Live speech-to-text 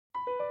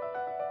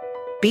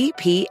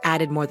BP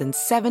added more than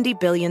 $70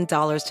 billion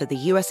to the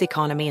U.S.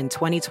 economy in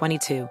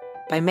 2022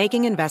 by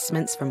making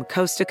investments from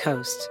coast to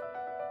coast.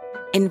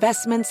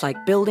 Investments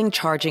like building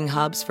charging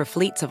hubs for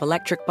fleets of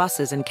electric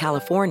buses in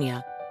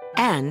California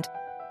and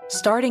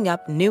starting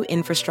up new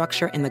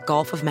infrastructure in the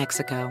Gulf of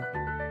Mexico.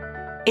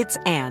 It's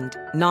and,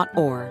 not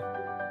or.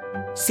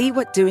 See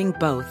what doing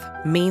both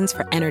means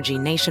for energy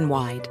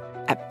nationwide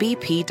at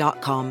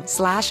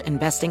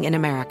bp.com/investing in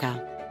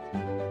America.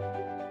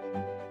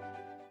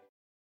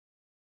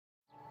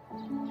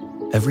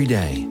 Every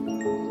day,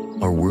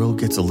 our world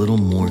gets a little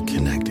more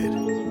connected,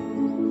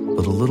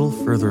 but a little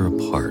further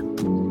apart.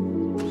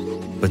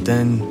 But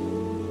then,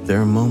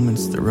 there are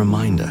moments that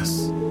remind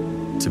us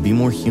to be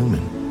more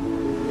human.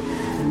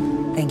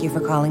 Thank you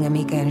for calling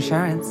Amica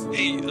Insurance.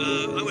 Hey,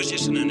 I was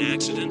just in an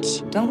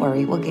accident. Don't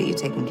worry, we'll get you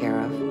taken care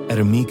of. At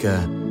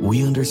Amica,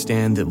 we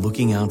understand that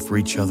looking out for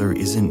each other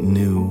isn't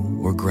new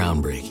or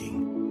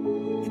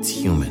groundbreaking. It's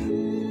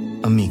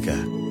human.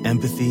 Amica,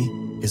 empathy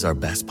is our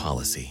best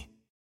policy.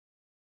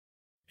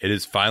 It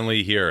is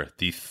finally here,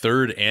 the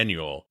third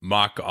annual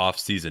mock off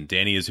season.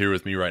 Danny is here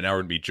with me right now. We're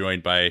going to be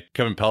joined by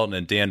Kevin Pelton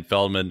and Dan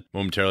Feldman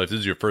momentarily. If this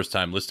is your first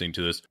time listening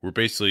to this, we're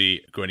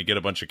basically going to get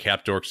a bunch of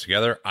cap dorks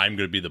together. I'm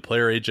going to be the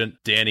player agent.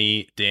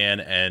 Danny, Dan,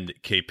 and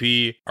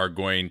KP are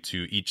going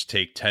to each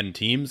take 10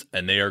 teams,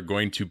 and they are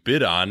going to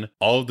bid on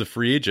all of the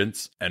free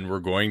agents, and we're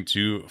going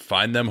to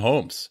find them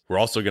homes. We're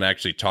also going to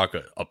actually talk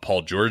a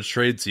Paul George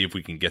trade, see if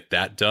we can get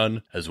that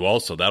done as well.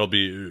 So that'll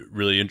be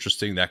really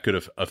interesting. That could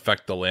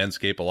affect the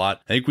landscape a lot.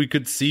 I think we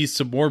could see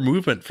some more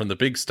movement from the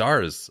big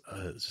stars.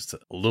 Just a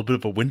little bit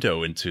of a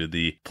window into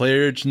the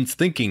player agent's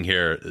thinking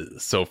here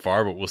so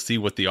far, but we'll see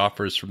what the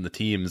offers from the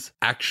teams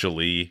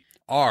actually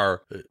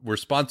are. We're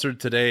sponsored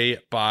today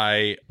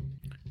by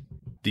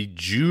the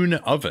June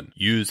Oven.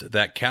 Use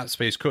that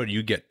CapSpace code.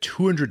 You get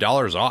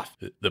 $200 off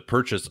the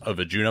purchase of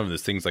a June Oven.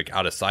 This thing's like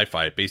out of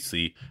sci-fi. It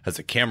basically has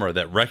a camera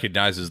that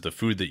recognizes the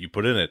food that you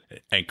put in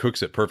it and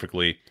cooks it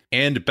perfectly.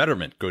 And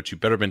Betterment. Go to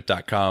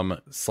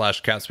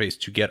betterment.com/CapSpace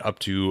to get up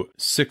to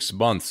 6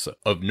 months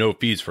of no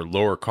fees for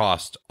lower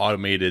cost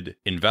automated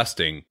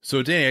investing.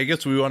 So Danny, I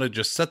guess we want to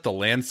just set the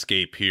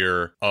landscape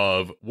here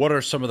of what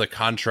are some of the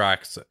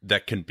contracts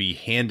that can be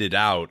handed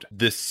out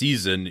this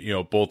season, you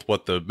know, both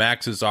what the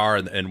maxes are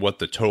and what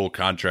the total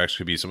contracts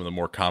could be, some of the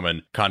more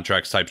common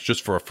contracts types,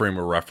 just for a frame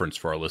of reference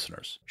for our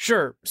listeners.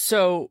 Sure.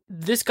 So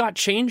this got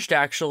changed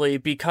actually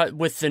because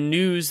with the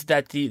news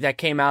that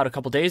came out a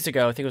couple days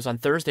ago, I think it was on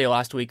Thursday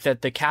last week,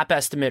 that the cap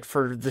estimate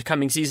for the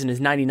coming season is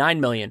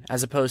 $99 million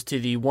as opposed to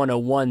the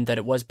 $101 that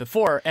it was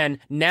before. And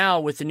now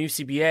with the new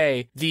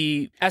CBA,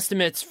 the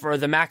estimates for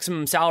the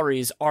maximum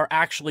salaries are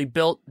actually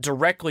built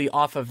directly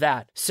off of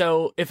that.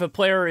 So if a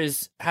player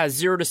has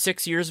 0 to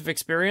 6 years of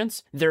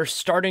experience, their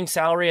starting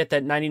salary at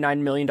that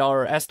 $99 million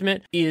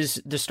estimate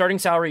is the starting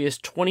salary is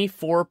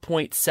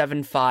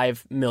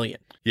 $24.75 million.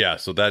 Yeah,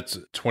 so that's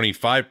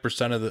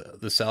 25%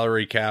 of the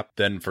salary cap.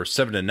 Then for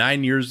 7 to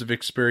 9 years of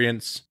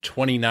experience,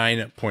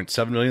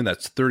 $29.7 million.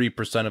 That's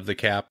 30% of the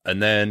cap.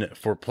 And then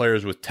for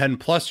players with 10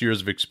 plus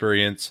years of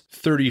experience,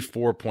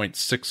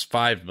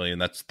 $34.65 million.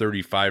 That's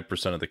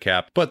 35% of the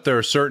cap. But there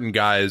are certain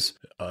guys,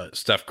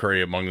 Steph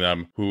Curry among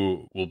them,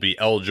 who will be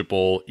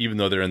eligible, even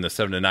though they're in the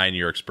 7 to 9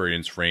 year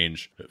experience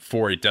range,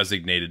 for a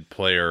designated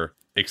player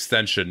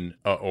extension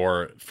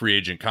or free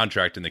agent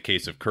contract in the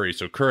case of Curry.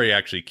 So Curry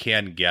actually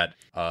can get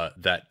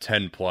that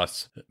 10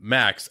 plus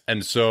max.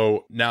 And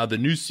so now the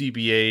new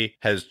CBA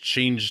has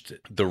changed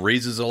the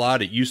raises a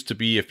lot. It used to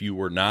be if you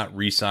were not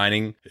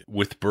re-signing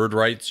with bird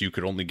rights, you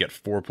could only get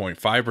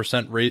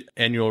 4.5%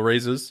 annual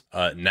raises.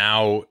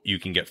 Now you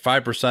can get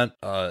 5%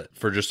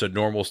 for just a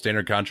normal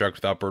standard contract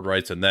without bird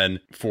rights. And then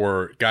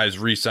for guys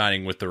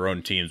re-signing with their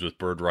own teams with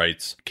bird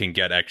rights can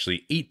get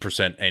actually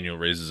 8% annual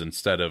raises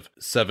instead of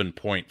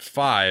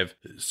 7.5.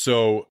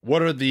 So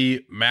what are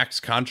the max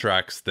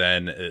contracts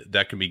then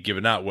that can be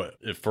given out? What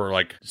for,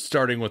 like,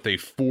 starting with a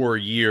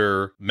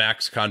 4-year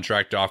max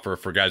contract offer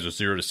for guys with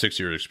 0 to 6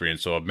 years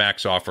experience? So a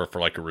max offer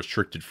for like a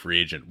restricted free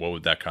agent, what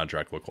would that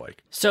contract look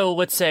like? So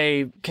let's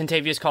say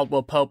Kentavious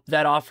Caldwell-Pope,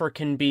 that offer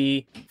can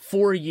be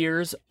 4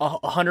 years,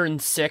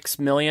 $106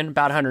 million,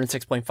 about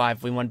 106.5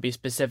 if we want to be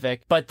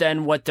specific. But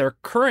then what their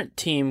current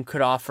team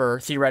could offer,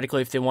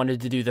 theoretically, if they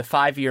wanted to do the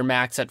 5-year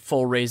max at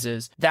full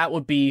raises, that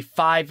would be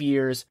 5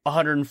 years,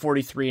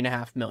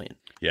 $143.5 million.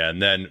 Yeah,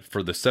 and then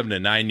for the 7 to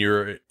 9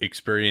 year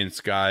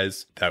experience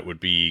guys, that would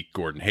be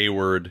Gordon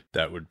Hayward,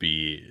 that would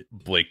be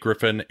Blake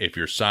Griffin. If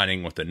you're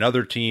signing with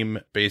another team,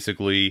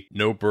 basically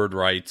no bird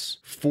rights,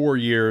 4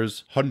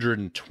 years,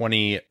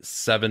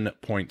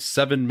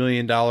 $127.7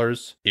 million.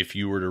 If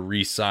you were to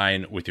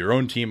re-sign with your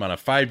own team on a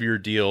 5-year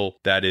deal,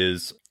 that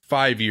is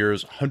 5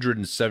 years,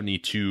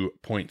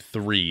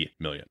 $172.3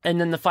 million.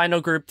 And then the final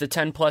group, the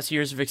 10 plus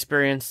years of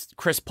experience,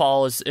 Chris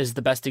Paul is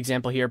the best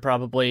example here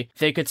probably.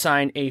 They could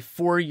sign a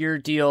 4-year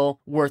deal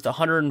worth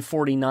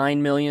 $149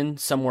 million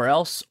somewhere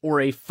else,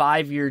 or a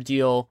 5-year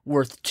deal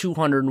worth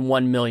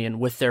 $201 million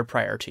with their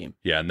prior team.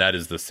 Yeah, and that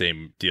is the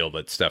same deal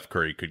that Steph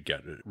Curry could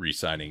get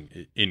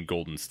re-signing in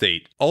Golden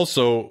State.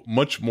 Also,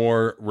 much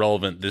more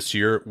relevant this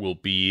year will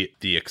be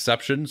the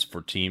exceptions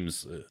for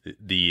teams.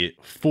 The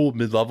full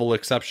mid-level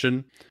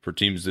exception for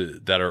teams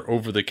that are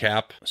over the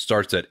cap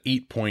starts at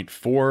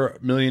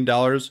 $8.4 million.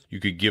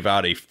 You could give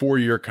out a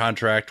 4-year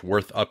contract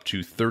worth up to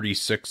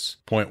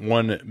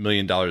 $36.1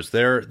 million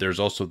there. There's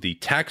also the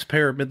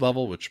taxpayer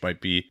mid-level, which might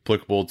be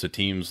applicable to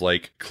teams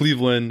like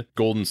Cleveland,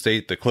 Golden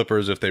State, the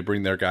Clippers, if they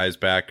bring their guys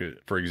back,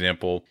 for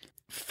example.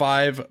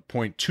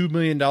 $5.2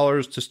 million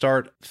to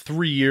start,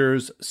 3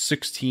 years,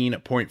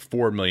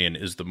 $16.4 million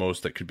is the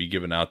most that could be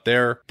given out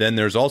there. Then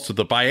there's also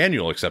the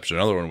biannual exception,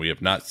 another one we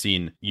have not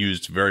seen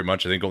used very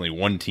much. I think only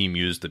one team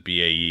used the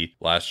BAE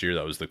last year.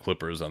 That was the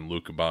Clippers on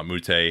Luka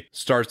Mbamute.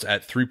 Starts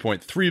at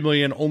 $3.3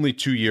 million, only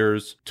 2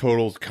 years,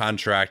 total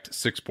contract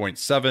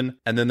 $6.7.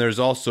 And then there's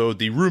also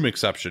the room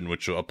exception,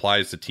 which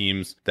applies to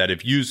teams that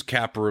have used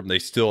cap room. They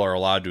still are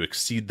allowed to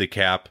exceed the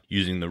cap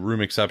using the room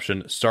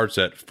exception. Starts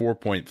at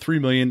 $4.3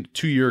 million,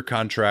 2-year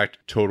contract,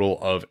 total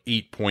of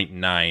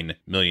 $8.9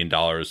 million,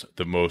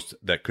 the most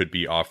that could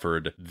be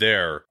offered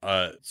there.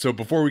 So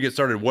before we get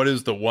started, what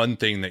is the one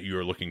thing that you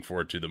are looking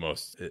forward to the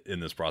most in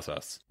this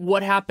process?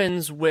 What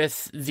happens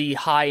with the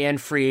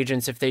high-end free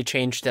agents if they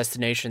change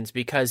destinations?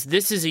 Because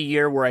this is a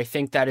year where I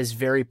think that is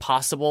very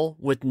possible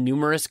with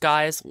numerous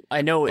guys.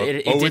 I know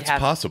it's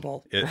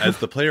possible. As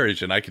the player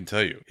agent, I can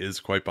tell you, it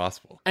is quite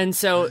possible. And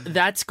so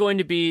that's going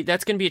to be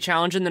a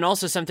challenge. And then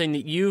also something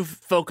that you've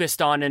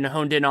focused on and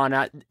honed in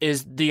on is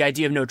the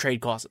idea of no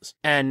trade clauses.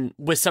 And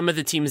with some of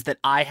the teams that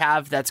I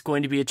have, that's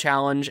going to be a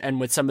challenge.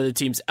 And with some of the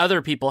teams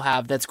other people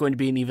have, that's going to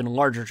be an even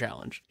larger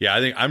challenge. Yeah,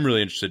 I think I'm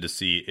really interested to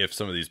see if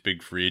some of these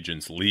big free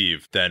agents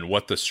leave, then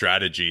what the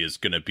strategy is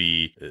going to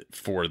be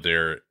for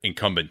their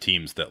incumbent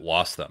teams that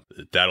lost them.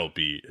 That'll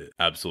be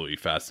absolutely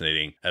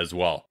fascinating as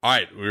well. All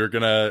right, we're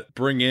going to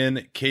bring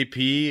in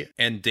KP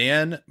and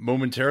Dan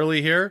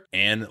momentarily here,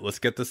 and let's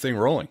get this thing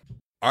rolling.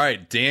 All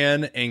right,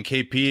 Dan and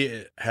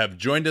KP have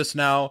joined us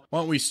now. Why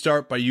don't we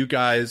start by you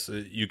guys?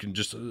 You can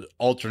just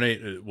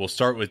alternate. We'll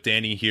start with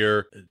Danny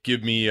here.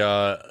 Give me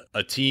a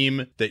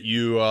team that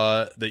you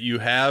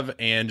have,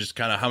 and just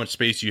kind of how much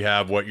space you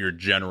have, what your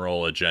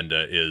general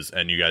agenda is,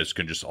 and you guys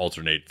can just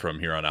alternate from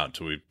here on out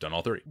until we've done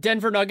all 30.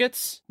 Denver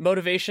Nuggets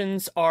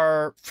motivations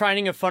are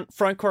finding a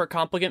front court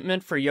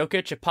complement for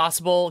Jokic if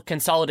possible,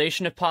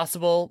 consolidation if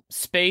possible,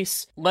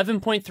 space.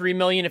 $11.3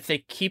 million if they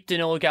keep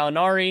Danilo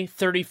Gallinari,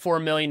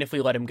 $34 million if we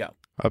let him go.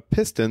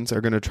 Pistons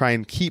are going to try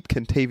and keep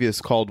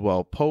Kentavious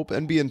Caldwell-Pope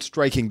and be in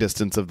striking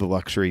distance of the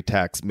luxury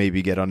tax,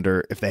 maybe get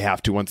under if they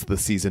have to once the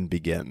season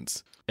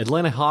begins.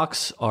 Atlanta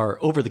Hawks are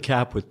over the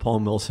cap with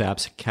Paul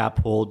Millsap's cap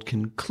hold,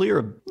 can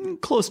clear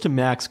close to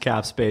max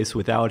cap space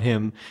without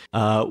him.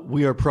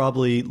 We are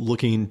probably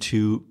looking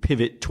to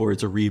pivot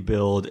towards a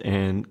rebuild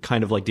and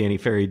kind of like Danny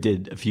Ferry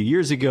did a few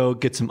years ago,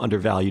 get some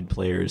undervalued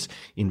players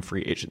in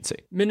free agency.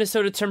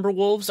 Minnesota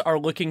Timberwolves are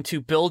looking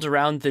to build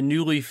around the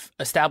newly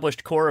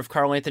established core of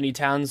Karl Anthony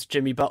Towns,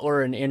 Jimmy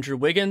Butler, and Andrew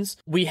Wiggins.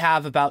 We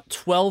have about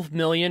 $12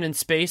 million in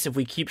space if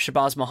we keep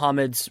Shabazz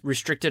Muhammad's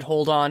restricted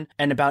hold on,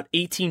 and about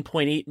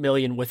 $18.8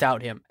 million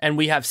without him. And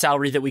we have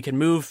salary that we can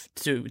move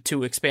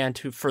to expand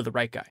to for the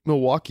right guy.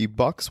 Milwaukee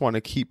Bucks want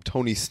to keep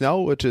Tony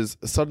Snell, which is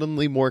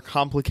suddenly more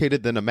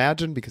complicated than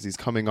imagined because he's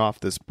coming off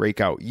this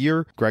breakout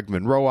year. Greg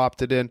Monroe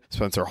opted in,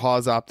 Spencer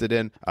Hawes opted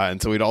in,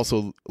 and so we'd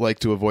also like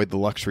to avoid the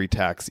luxury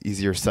tax.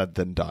 Easier said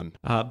than done.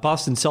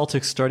 Boston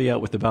Celtics starting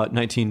out with about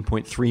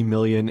 $19.3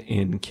 million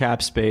in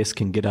cap space,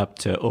 can get up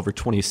to over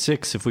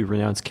 26 if we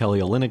renounce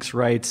Kelly Olynyk's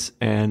rights,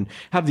 and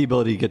have the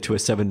ability to get to a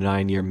 7 to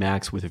 9 year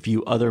max with a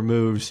few other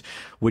moves,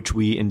 which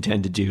we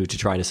intend to do to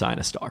try to sign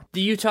a star.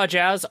 The Utah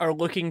Jazz are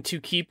looking to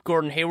keep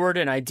Gordon Hayward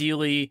and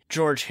ideally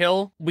George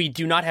Hill. We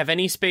do not have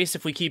any space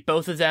if we keep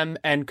both of them,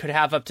 and could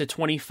have up to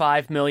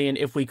 $25 million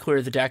if we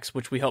clear the decks,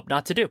 which we hope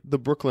not to do. The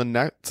Brooklyn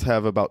Nets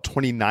have about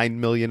 $29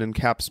 million in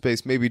cap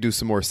space. Maybe do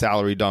some more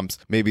salary dumps.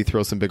 Maybe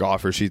throw some big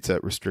offer sheets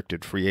at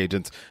restricted free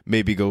agents.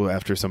 Maybe go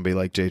after somebody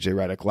like JJ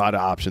Redick. A lot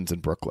of options in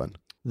Brooklyn.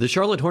 The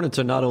Charlotte Hornets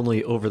are not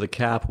only over the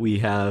cap, we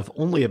have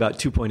only about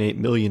 $2.8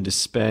 million to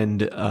spend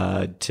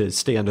to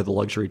stay under the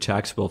luxury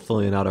tax bill,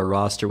 filling out our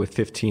roster with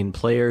 15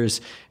 players,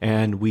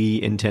 and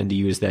we intend to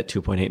use that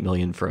 $2.8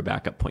 million for a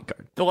backup point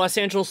guard. The Los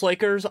Angeles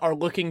Lakers are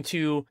looking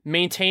to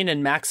maintain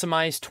and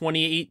maximize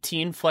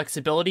 2018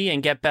 flexibility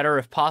and get better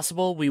if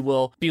possible. We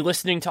will be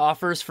listening to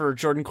offers for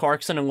Jordan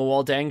Clarkson and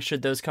Luol Deng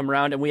should those come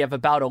around, and we have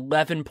about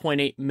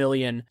 $11.8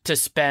 million to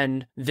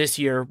spend this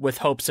year with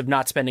hopes of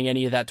not spending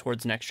any of that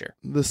towards next year.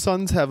 The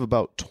Suns have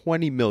about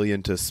 $20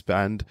 million to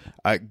spend,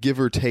 give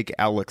or take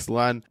Alex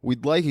Len.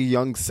 We'd like a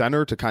young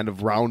center to kind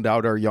of round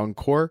out our young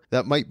core.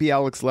 That might be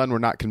Alex Len. We're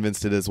not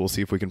convinced it is. We'll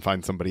see if we can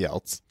find somebody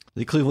else.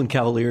 The Cleveland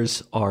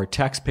Cavaliers are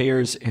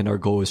taxpayers, and our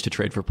goal is to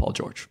trade for Paul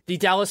George. The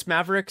Dallas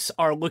Mavericks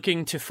are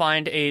looking to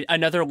find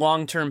another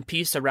long-term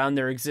piece around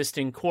their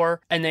existing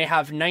core, and they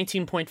have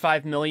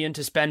 $19.5 million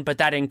to spend, but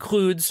that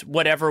includes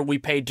whatever we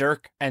pay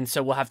Dirk, and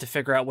so we'll have to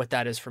figure out what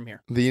that is from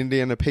here. The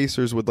Indiana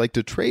Pacers would like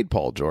to trade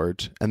Paul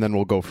George, and then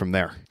we'll go from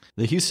there.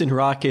 The Houston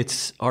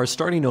Rockets are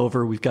starting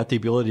over. We've got the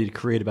ability to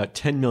create about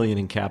 $10 million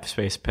in cap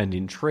space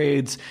pending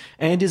trades.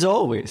 And as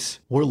always,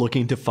 we're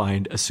looking to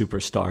find a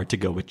superstar to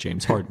go with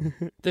James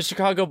Harden. The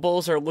Chicago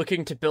Bulls are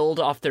looking to build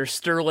off their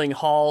Sterling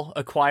Hall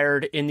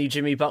acquired in the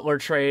Jimmy Butler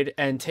trade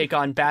and take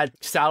on bad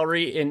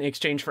salary in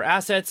exchange for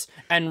assets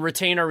and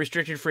retain our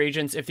restricted free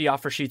agents if the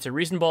offer sheets are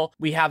reasonable.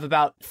 We have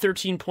about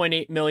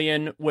 $13.8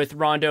 million with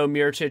Rondo,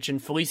 Mirotic,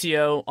 and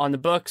Felicio on the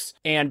books,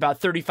 and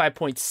about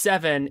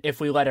 $35.7 if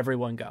we let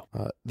everyone go.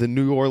 The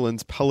New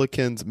Orleans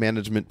Pelicans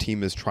management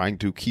team is trying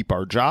to keep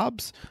our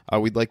jobs.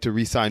 We'd like to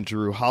re-sign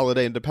Jrue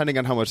Holiday, and depending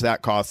on how much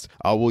that costs,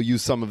 we'll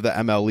use some of the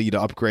MLE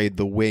to upgrade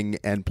the wing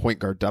and point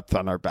guard depth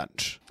on our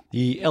bench.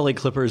 The LA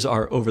Clippers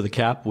are over the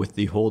cap with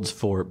the holds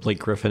for Blake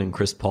Griffin and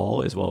Chris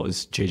Paul, as well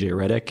as JJ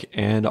Redick,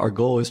 and our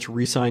goal is to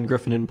re-sign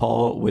Griffin and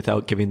Paul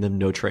without giving them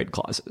no trade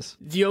clauses.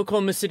 The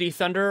Oklahoma City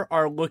Thunder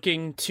are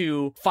looking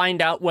to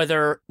find out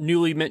whether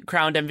newly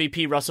crowned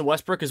MVP Russell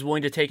Westbrook is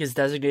willing to take his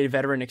designated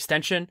veteran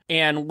extension,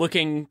 and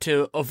looking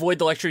to avoid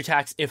the luxury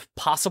tax if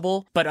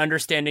possible, but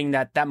understanding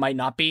that that might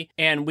not be.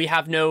 And we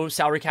have no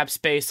salary cap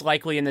space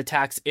likely in the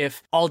tax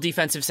if all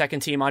defensive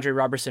second team Andre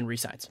Robertson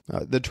resigns.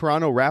 The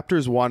Toronto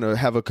Raptors want to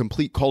have a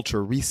complete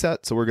culture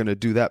reset, so we're going to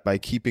do that by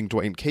keeping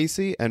Dwayne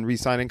Casey and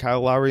re-signing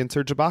Kyle Lowry and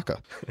Serge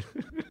Ibaka.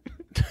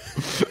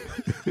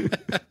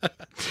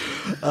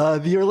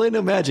 The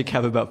Orlando Magic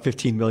have about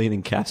 $15 million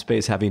in cap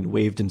space, having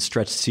waived and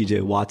stretched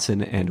CJ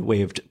Watson and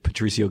waived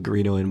Patricio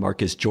Garino and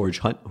Marcus George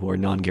Hunt, who are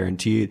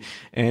non-guaranteed,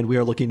 and we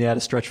are looking at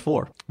a stretch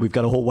 4. We've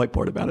got a whole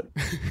whiteboard about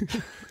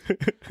it.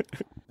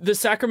 The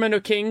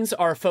Sacramento Kings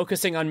are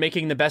focusing on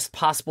making the best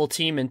possible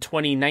team in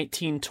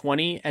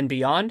 2019-20 and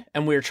beyond,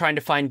 and we're trying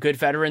to find good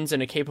veterans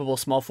and a capable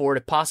small forward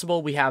if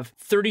possible. We have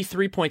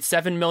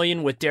 $33.7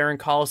 million with Darren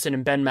Collison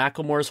and Ben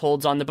McLemore's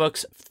holds on the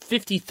books,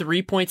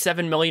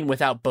 $53.7 million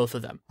without both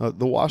of them.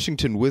 The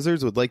Washington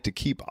Wizards would like to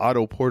keep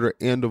Otto Porter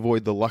and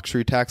avoid the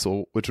luxury tax,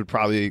 which would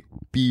probably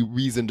be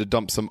reason to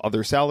dump some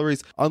other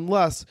salaries,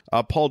 unless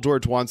Paul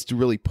George wants to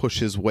really push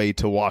his way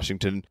to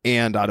Washington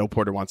and Otto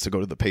Porter wants to go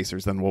to the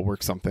Pacers. Then we'll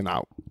work something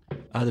out.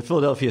 The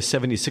Philadelphia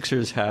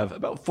 76ers have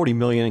about $40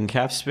 million in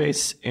cap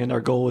space, and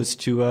our goal is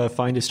to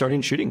find a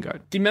starting shooting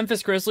guard. The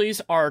Memphis Grizzlies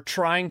are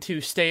trying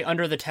to stay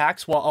under the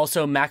tax while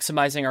also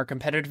maximizing our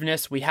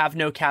competitiveness. We have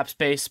no cap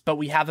space, but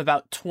we have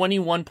about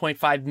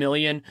 $21.5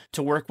 million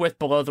to work with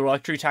below the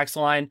luxury tax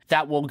line.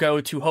 That will go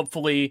to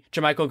hopefully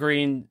JaMychal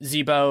Green,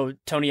 Zebo,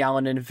 Tony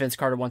Allen, and if Vince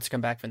Carter wants to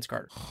come back, Vince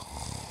Carter.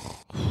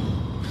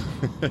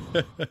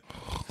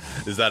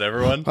 Is that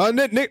everyone?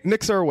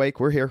 Knicks are awake.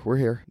 We're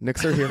here.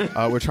 Knicks are here.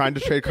 We're trying to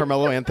trade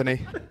Carmelo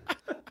Anthony.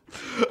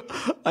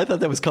 I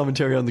thought that was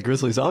commentary on the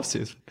Grizzlies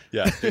offseason.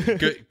 Yeah,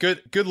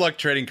 good luck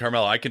trading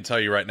Carmelo. I can tell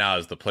you right now,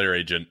 as the player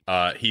agent,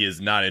 he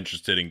is not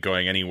interested in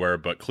going anywhere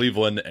but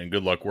Cleveland, and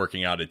good luck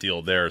working out a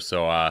deal there.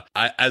 So,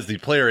 as the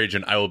player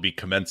agent, I will be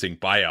commencing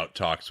buyout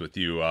talks with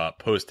you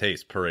post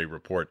haste per a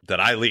report that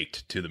I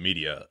leaked to the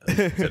media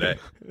today.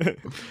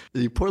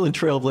 The Portland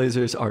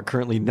Trailblazers are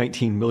currently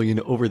 $19 million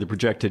over the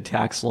projected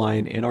tax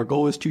line, and our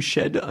goal is to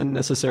shed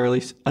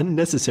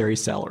unnecessary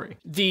salary.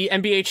 The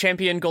NBA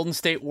champion Golden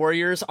State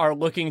Warriors are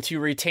looking to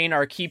retain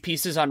our key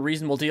pieces on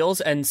reasonable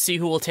deals and see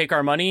who will take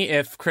our money.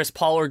 If Chris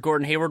Paul or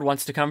Gordon Hayward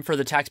wants to come for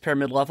the taxpayer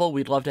mid-level,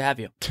 we'd love to have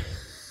you.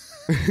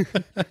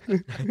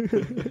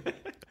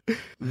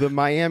 The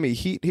Miami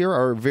Heat here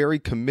are very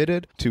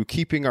committed to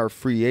keeping our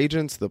free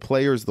agents, the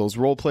players, those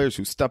role players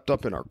who stepped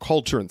up in our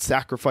culture and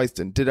sacrificed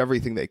and did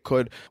everything they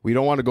could. We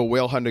don't want to go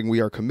whale hunting. We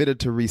are committed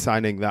to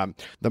re-signing them.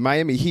 The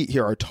Miami Heat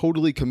here are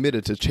totally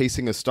committed to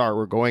chasing a star.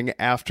 We're going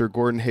after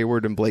Gordon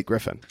Hayward and Blake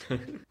Griffin.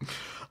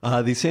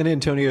 The San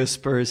Antonio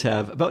Spurs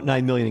have about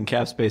 $9 million in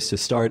cap space to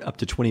start, up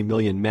to $20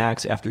 million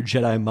max after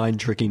Jedi mind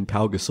tricking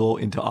Pau Gasol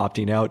into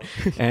opting out.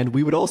 And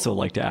we would also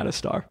like to add a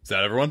star. Is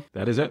that everyone?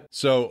 That is it.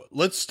 So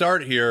let's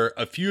start here.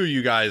 A few of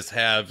you guys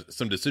have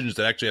some decisions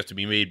that actually have to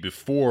be made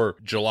before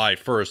July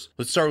 1st.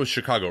 Let's start with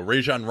Chicago.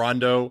 Rajon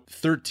Rondo,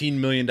 $13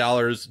 million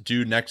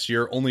due next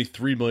year. Only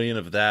 $3 million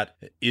of that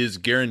is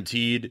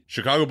guaranteed.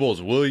 Chicago Bulls,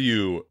 will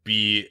you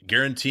be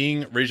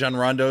guaranteeing Rajon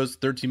Rondo's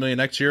 $13 million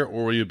next year,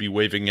 or will you be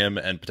waiving him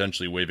and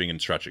potentially waiving and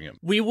stretching him?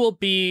 We will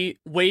be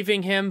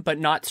waiving him, but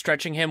not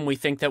stretching him. We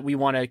think that we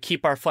want to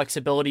keep our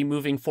flexibility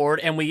moving forward,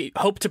 and we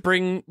hope to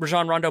bring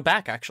Rajon Rondo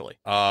back, actually.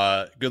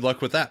 Good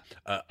luck with that.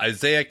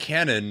 Isaiah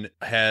Cannon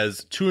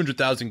has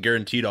 $200,000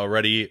 guaranteed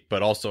already,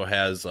 but also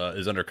has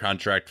is under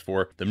contract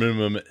for the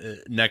minimum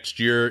next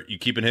year. You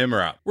keeping him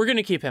or out? We're going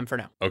to keep him for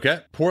now.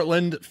 Okay.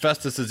 Portland,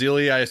 Festus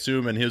Ezeli, I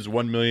assume, and his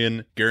 $1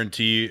 million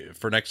guarantee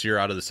for next year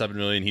out of the $7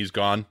 million, he's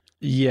gone.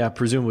 Yeah,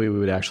 presumably we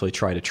would actually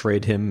try to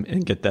trade him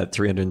and get that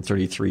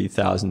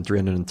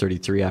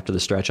 333 after the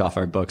stretch off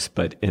our books.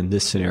 But in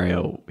this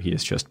scenario, he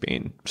is just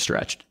being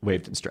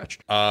waived and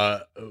stretched.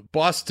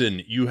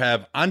 Boston, you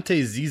have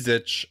Ante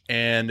Zizic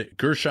and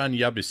Gershon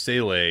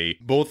Yabusele.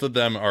 Both of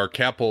them are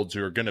cap holds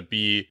who are going to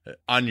be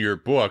on your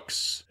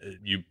books.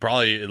 You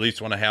probably at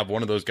least want to have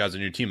one of those guys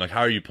on your team. Like,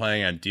 how are you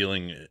planning on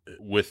dealing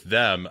with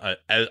them?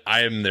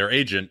 I am their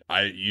agent.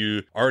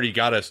 You already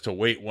got us to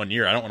wait 1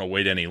 year. I don't want to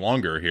wait any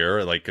longer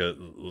here. Like,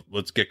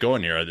 let's get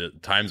going here. The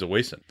time's a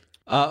wasting.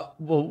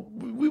 Well,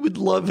 we would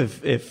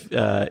love if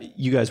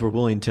you guys were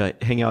willing to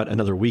hang out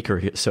another week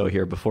or so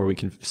here before we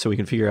can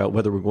figure out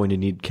whether we're going to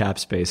need cap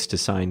space to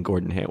sign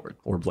Gordon Hayward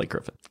or Blake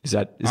Griffin. Is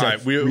that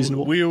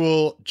reasonable? We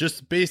will,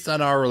 just based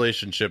on our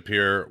relationship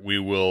here, we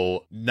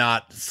will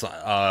not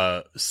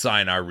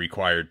sign our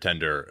required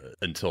tender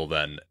until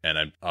then. And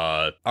I'm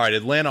all right.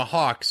 Atlanta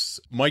Hawks,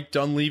 Mike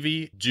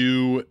Dunleavy,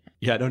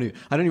 Yeah, I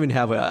don't even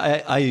have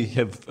I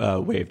have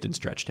waived and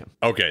stretched him.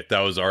 Okay,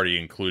 that was already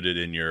included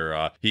in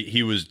your.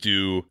 He was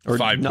due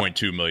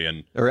 $5.2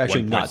 million, or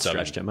actually not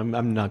stretched him.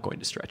 I'm not going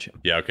to stretch him.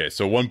 Yeah, okay,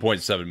 so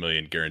 $1.7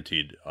 million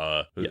guaranteed.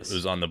 Yes.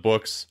 Is on the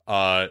books.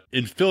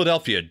 In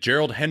Philadelphia,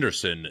 Gerald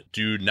Henderson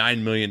due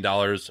 $9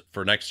 million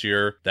for next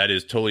year. That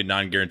is totally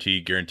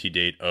non-guaranteed. Guarantee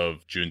date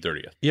of June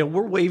 30th. Yeah,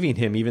 we're waiving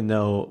him even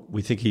though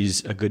we think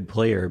he's a good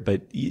player,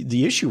 but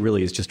the issue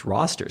really is just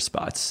roster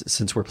spots.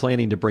 Since we're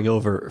planning to bring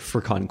over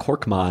Furkan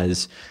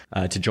Korkmaz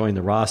to join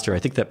the roster, I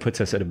think that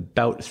puts us at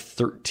about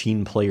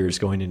 13 players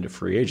going into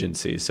free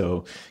agency.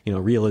 So,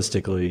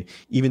 realistically,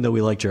 even though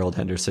we like Gerald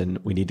Henderson,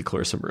 we need to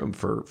clear some room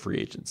for free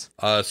agents.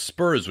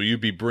 Spurs, will you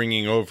be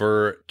bringing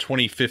over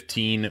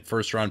 2015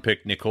 first-round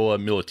pick Nikola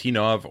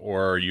Milutinov,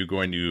 or are you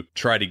going to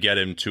try to get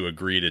him to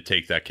agree to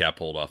take that cap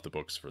hold off the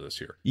books for this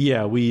year?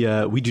 Yeah,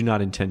 we do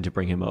not intend to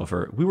bring him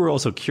over. We were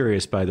also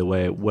curious, by the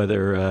way,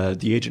 whether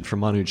the agent for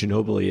Manu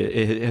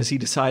Ginobili, has he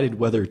decided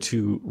whether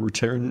to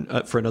return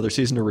for another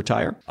season or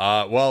retire?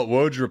 Well,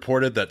 Woj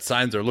reported that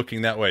signs are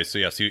looking that way. So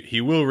yes,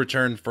 he will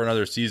return for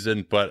another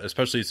season, but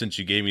especially since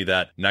you gave me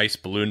that nice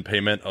balloon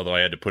payment, although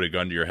I had to put a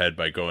gun to your head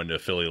by going to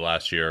Philly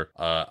last year,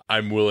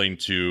 I'm willing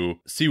to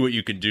see what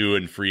you can do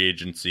in free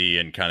agency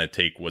and kind of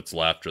take what's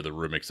left or the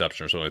room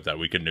exception or something like that.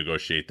 We can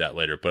negotiate that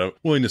later, but I'm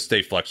willing to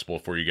stay flexible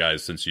for you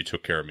guys since you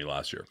took care of me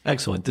last year.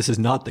 Excellent. This is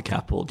not the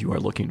cap hold you are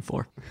looking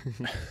for.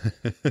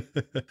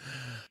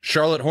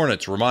 Charlotte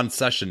Hornets, Ramon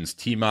Sessions,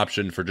 team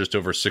option for just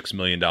over $6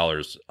 million.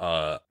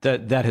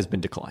 That has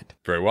been declined.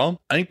 Very well.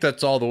 I think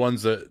that's all the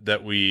ones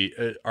that we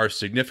are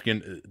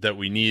significant that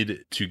we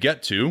need to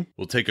get to.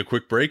 We'll take a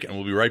quick break and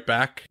we'll be right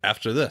back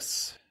after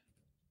this.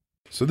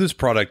 So this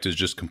product is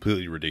just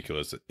completely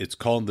ridiculous. It's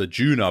called the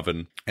June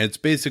Oven, and it's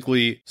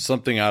basically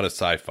something out of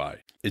sci-fi.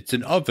 It's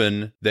an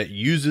oven that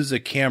uses a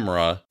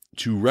camera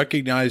to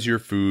recognize your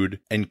food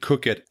and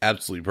cook it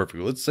absolutely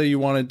perfectly. Let's say you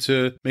wanted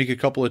to make a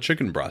couple of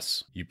chicken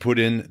breasts. You put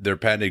in their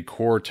patented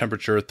core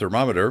temperature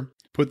thermometer,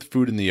 put the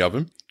food in the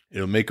oven.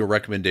 It'll make a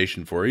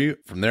recommendation for you.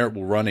 From there, it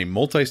will run a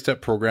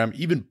multi-step program,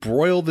 even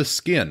broil the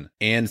skin,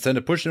 and send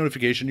a push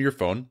notification to your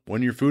phone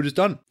when your food is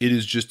done. It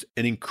is just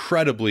an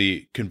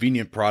incredibly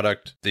convenient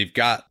product. They've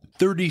got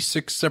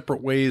 36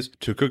 separate ways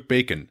to cook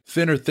bacon.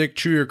 Thin or thick,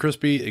 chewy or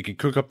crispy. It can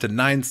cook up to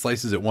 9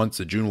 slices at once.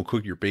 The June will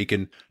cook your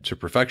bacon to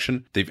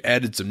perfection. They've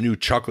added some new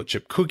chocolate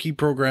chip cookie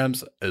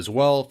programs as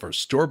well for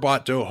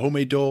store-bought dough,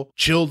 homemade dough,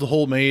 chilled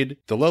homemade.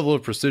 The level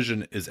of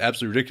precision is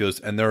absolutely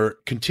ridiculous, and they're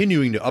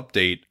continuing to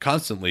update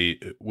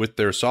constantly with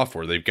their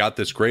software. They've got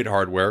this great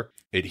hardware.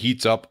 It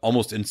heats up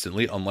almost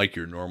instantly, unlike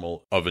your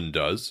normal oven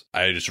does.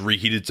 I just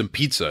reheated some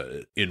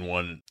pizza in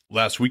one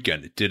last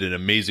weekend. It did an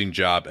amazing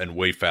job and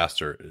way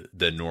faster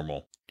than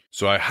normal.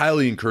 So I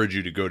highly encourage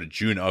you to go to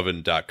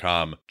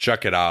juneoven.com,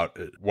 check it out,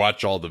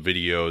 watch all the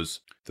videos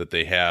that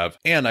they have.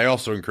 And I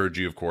also encourage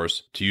you, of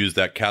course, to use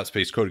that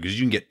CapSpace code because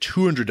you can get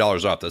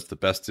 $200 off. That's the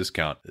best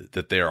discount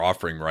that they are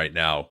offering right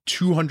now.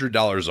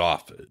 $200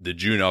 off the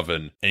June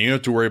Oven. And you don't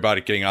have to worry about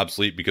it getting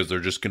obsolete because they're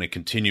just going to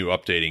continue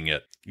updating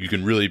it. You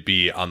can really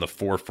be on the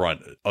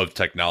forefront of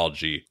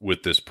technology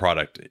with this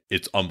product.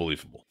 It's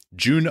unbelievable.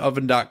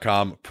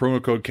 JuneOven.com,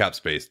 promo code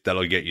CapSpace.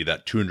 That'll get you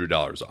that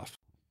 $200 off.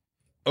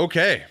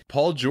 Okay,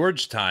 Paul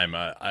George time.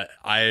 I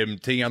am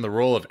taking on the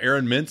role of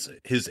Aaron Mintz,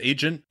 his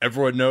agent.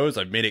 Everyone knows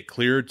I've made it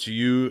clear to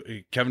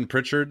you, Kevin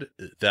Pritchard,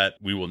 that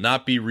we will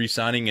not be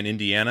re-signing in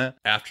Indiana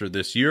after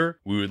this year.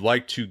 We would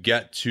like to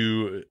get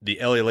to the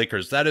LA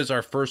Lakers. That is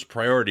our first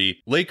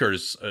priority.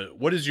 Lakers,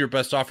 what is your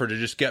best offer to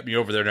just get me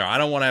over there now? I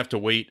don't want to have to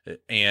wait,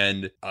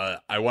 and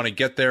I want to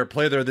get there,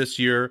 play there this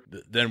year.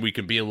 Then we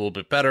can be a little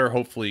bit better,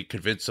 hopefully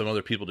convince some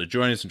other people to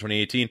join us in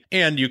 2018.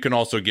 And you can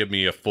also give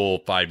me a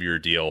full 5-year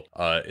deal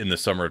in the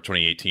summer summer of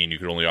 2018. You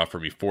could only offer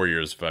me 4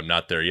 years if I'm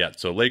not there yet.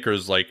 So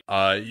Lakers, like,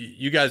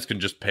 you guys can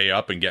just pay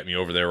up and get me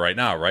over there right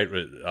now, right?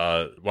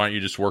 Why don't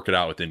you just work it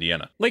out with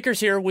Indiana? Lakers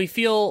here, we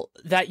feel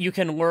that you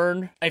can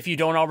learn, if you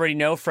don't already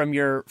know, from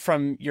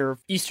your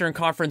Eastern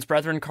Conference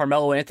brethren,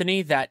 Carmelo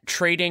Anthony, that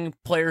trading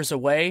players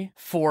away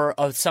for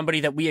somebody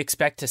that we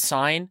expect to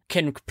sign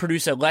can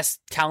produce a less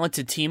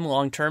talented team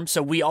long term.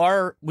 So we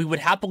would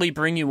happily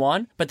bring you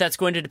on, but that's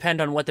going to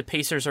depend on what the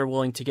Pacers are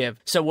willing to give.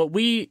 So what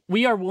we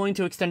are willing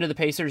to extend to the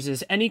Pacers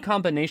is any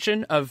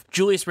combination of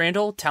Julius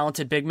Randle,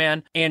 talented big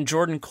man, and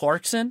Jordan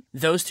Clarkson,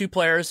 those two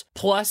players,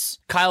 plus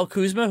Kyle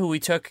Kuzma, who we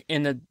took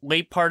in the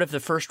late part of the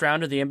first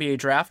round of the NBA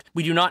draft.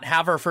 We do not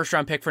have our first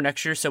round pick for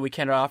next year, so we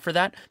cannot offer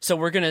that. So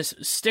we're going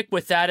to stick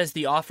with that as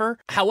the offer.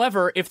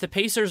 However, if the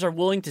Pacers are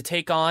willing to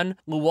take on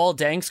Luol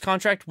Deng's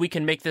contract, we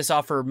can make this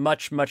offer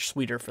much, much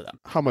sweeter for them.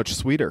 How much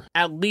sweeter?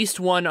 At least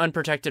one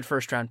unprotected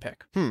first round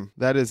pick.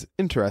 That is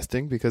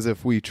interesting, because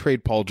if we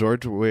trade Paul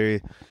George,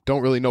 we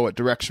don't really know what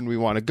direction we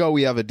want to go.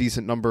 We have a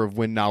decent number of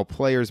win now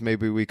players.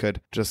 Maybe we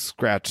could just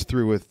scratch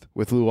through with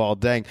Luol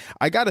Deng.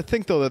 I got to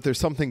think though that there's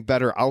something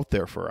better out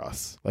there for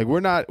us. Like we're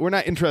not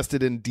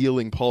interested in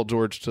dealing Paul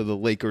George to the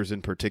Lakers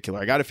in particular.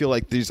 I got to feel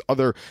like these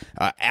other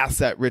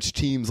asset rich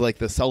teams like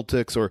the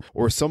Celtics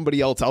or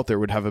somebody else out there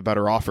would have a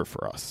better offer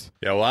for us.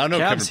 Yeah, well, I don't know,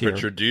 Cavs Kevin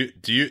Pritchard.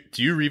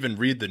 Do you even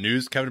read the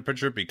news, Kevin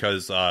Pritchard?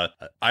 Because I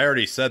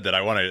already said that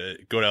I want to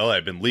go to LA.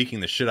 I've been leaking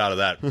the shit out of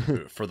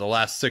that for the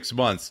last 6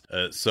 months.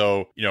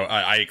 So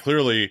I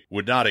clearly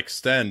would not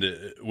extend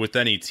with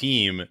any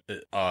team.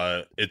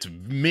 It's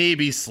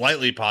maybe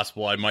slightly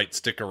possible I might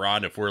stick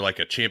around if we're like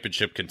a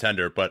championship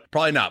contender, but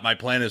probably not. My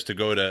plan is to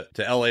go to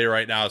LA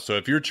right now. So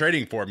if you're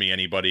trading for me,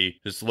 anybody,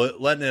 just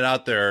letting it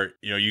out there,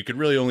 you could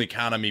really only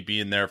count on me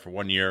being there for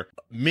 1 year.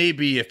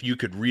 Maybe if you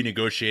could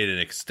renegotiate and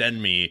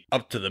extend me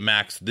up to the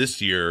max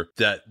this year,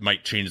 that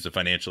might change the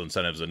financial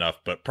incentives enough.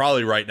 But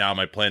probably right now,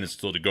 my plan is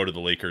still to go to the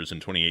Lakers in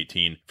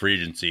 2018 free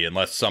agency,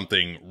 unless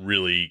something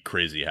really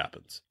crazy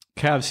happens.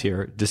 Cavs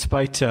here,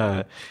 despite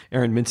Aaron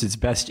Mintz's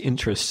best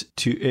interests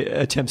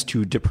attempts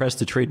to depress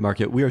the trade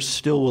market, we are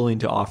still willing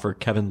to offer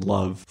Kevin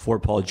Love for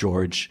Paul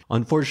George.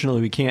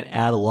 Unfortunately, we can't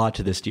add a lot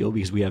to this deal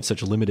because we have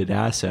such limited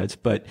assets,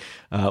 but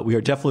we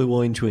are definitely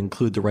willing to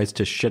include the rights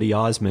to Shetty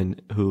Osman,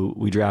 who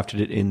we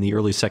drafted it in the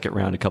early second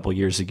round a couple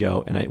years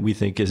ago, and we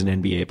think is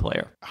an NBA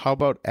player. How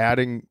about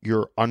adding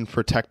your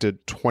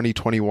unprotected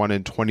 2021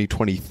 and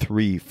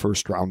 2023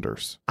 first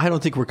rounders? I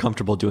don't think we're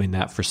comfortable doing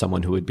that for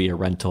someone who would be a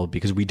rental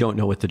because we don't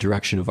know what the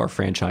direction of our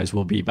franchise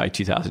will be by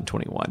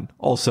 2021.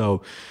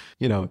 Also,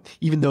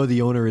 even though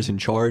the owner is in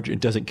charge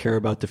and doesn't care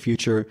about the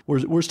future,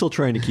 we're still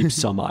trying to keep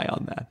some eye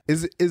on that.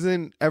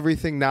 Isn't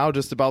everything now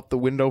just about the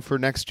window for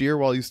next year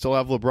while you still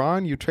have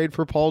LeBron? You trade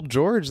for Paul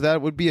George.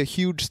 That would be a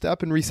huge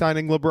step in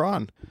re-signing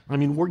LeBron. I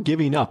mean, we're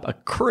giving up a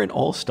current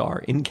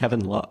all-star in Kevin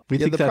Love. We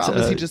think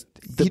that's he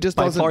just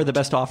by far the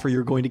best offer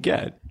you're going to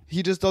get.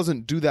 He just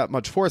doesn't do that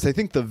much for us. I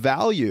think the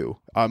value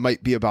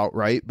might be about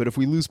right, but if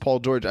we lose Paul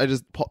George,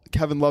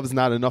 Kevin Love's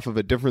not enough of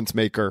a difference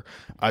maker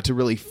to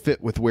really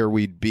fit with where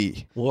we'd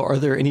be. Well, are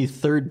there any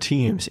third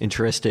teams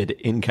interested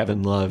in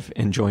Kevin Love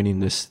and joining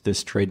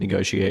this trade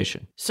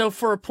negotiation? So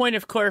for a point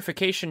of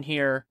clarification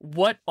here,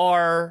 what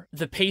are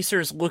the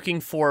Pacers looking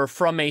for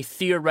from a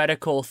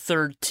theoretical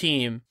third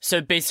team? So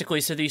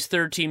these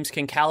third teams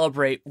can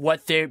calibrate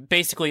what they're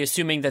basically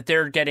assuming that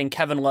they're getting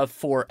Kevin Love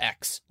for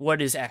X.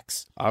 What is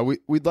X?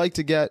 We'd like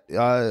to get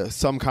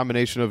some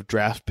combination of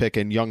draft pick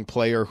and young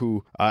player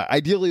who,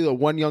 ideally the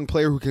one young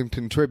player who can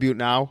contribute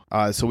now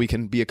so we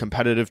can be a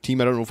competitive team.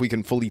 I don't know if we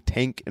can fully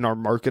tank in our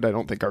market. I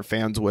don't think our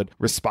fans would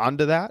respond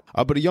to that.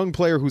 But a young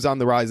player who's on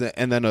the rise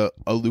and then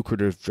a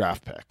lucrative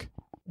draft pick.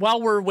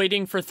 While we're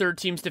waiting for third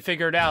teams to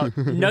figure it out,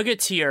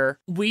 Nuggets here,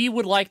 we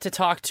would like to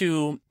talk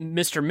to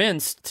Mr.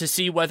 Mintz to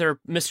see whether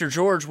Mr.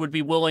 George would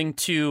be willing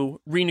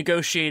to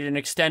renegotiate and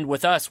extend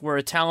with us. We're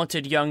a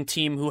talented young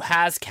team who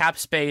has cap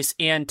space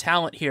and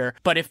talent here.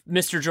 But if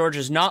Mr. George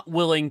is not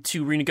willing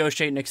to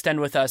renegotiate and extend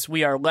with us,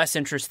 we are less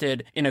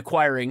interested in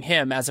acquiring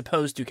him as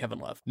opposed to Kevin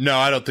Love. No,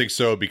 I don't think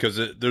so, because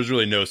there's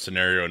really no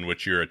scenario in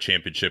which you're a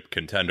championship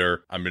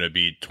contender. I'm going to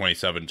be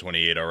 27,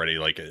 28 already.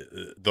 Like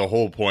the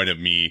whole point of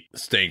me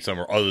staying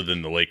somewhere other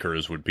than the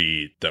Lakers would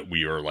be that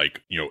we are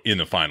in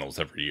the finals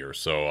every year.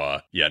 So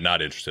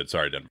not interested.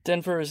 Sorry, Denver.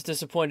 Denver is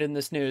disappointed in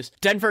this news.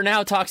 Denver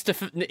now talks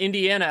to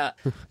Indiana.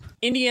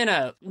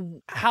 Indiana,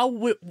 how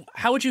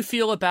would you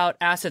feel about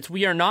assets?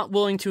 We are not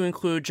willing to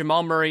include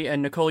Jamal Murray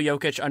and Nikola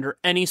Jokic under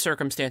any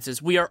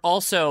circumstances. We are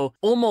also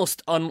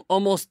almost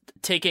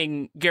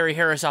taking Gary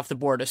Harris off the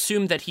board.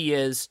 Assume that he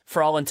is,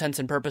 for all intents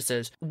and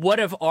purposes. What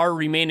of our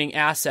remaining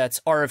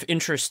assets are of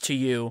interest to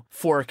you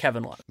for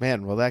Kevin Love?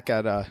 Man, well that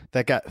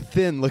got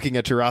thin looking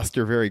at your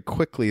roster very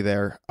quickly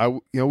there.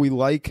 We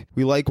like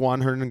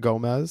Juan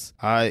Hernangomez.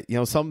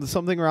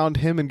 Something around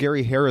him and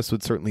Gary Harris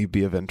would certainly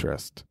be of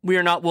interest. We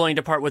are not willing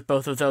to part with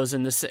both of those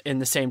in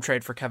the same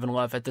trade for Kevin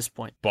Love at this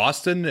point.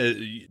 Boston,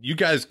 you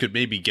guys could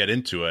maybe get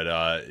into it.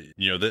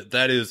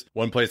 That is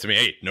one place. I mean,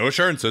 hey, no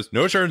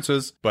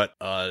assurances. But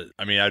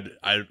I mean,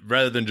 I'd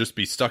rather than just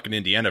be stuck in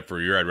Indiana for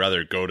a year, I'd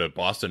rather go to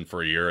Boston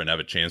for a year and have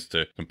a chance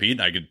to compete.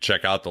 And I could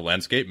check out the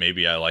landscape.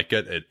 Maybe I like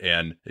it,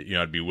 and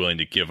I'd be willing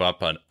to give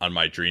up on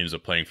my dreams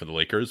of playing for the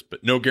Lakers.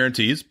 But no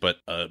guarantees. But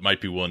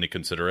might be willing to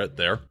consider it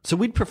there. So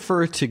we'd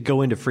prefer to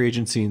go into free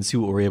agency and see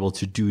what we're able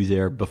to do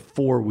there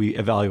before we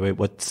evaluate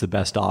what's the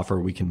best offer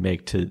we can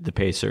make to the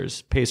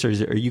Pacers.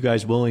 Pacers, are you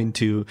guys willing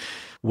to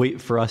wait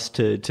for us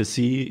to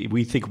see?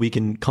 We think we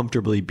can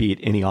comfortably beat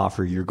any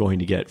offer you're going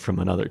to get from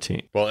another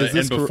team. Well,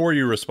 and before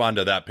you respond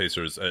to that,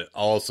 Pacers, I'll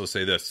also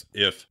say this.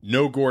 If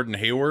no Gordon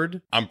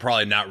Hayward, I'm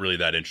probably not really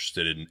that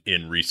interested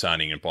in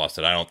re-signing in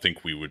Boston. I don't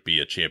think we would be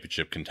a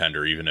championship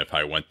contender even if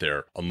I went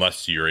there,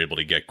 unless you're able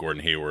to get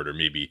Gordon Hayward or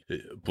maybe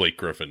Blake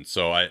Griffin.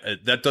 So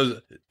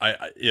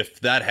if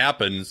that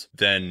happens,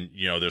 then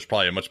there's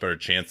probably a much better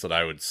chance that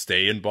I would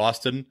stay in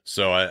Boston.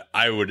 So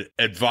I would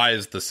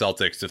advise the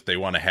Celtics, if they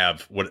want to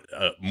have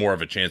more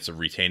of a chance of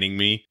retaining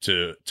me,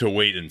 to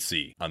wait and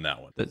see on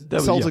that one.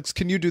 Celtics,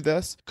 can you do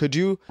this? Could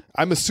you?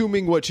 I'm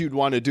assuming what you'd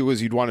want to do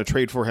is you'd want to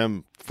trade for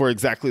him for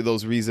exactly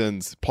those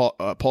reasons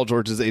Paul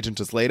George's agent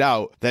just laid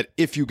out, that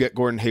if you get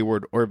Gordon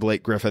Hayward or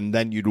Blake Griffin,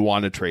 then you'd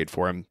want to trade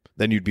for him.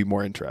 Then you'd be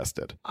more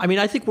interested. I mean,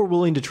 I think we're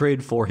willing to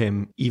trade for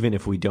him even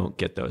if we don't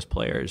get those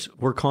players.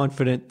 We're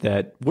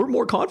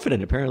more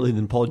confident apparently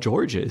than Paul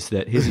George is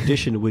that his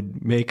addition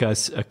would make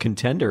us a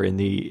contender in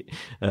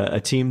a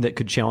team that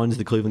could challenge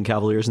the Cleveland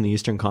Cavaliers in the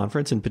Eastern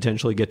Conference and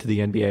potentially get to the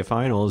NBA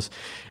Finals,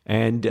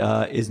 and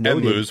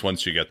lose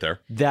once you get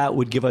there. That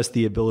would give us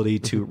the ability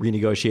to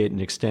renegotiate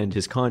and extend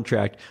his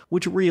contract,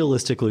 which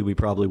realistically we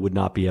probably would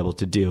not be able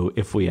to do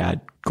if we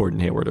had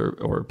Gordon Hayward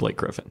or Blake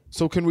Griffin.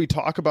 So can we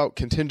talk about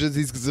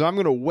contingencies? Because I'm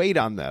going to wait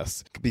on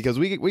this because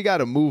we got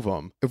to move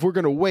them. If we're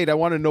going to wait, I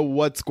want to know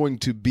what's going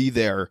to be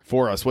there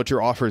for us, what your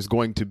offer is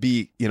going to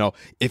be.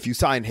 If you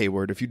sign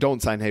Hayward, if you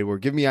don't sign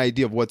Hayward, give me an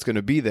idea of what's going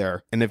to be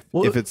there. And if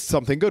it's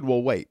something good,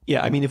 we'll wait.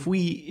 Yeah, I mean, if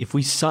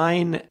we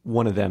sign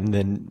one of them,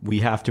 then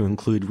we have to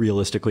include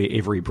realistically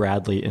Avery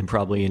Bradley in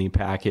probably any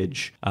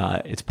package.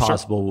 It's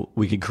possible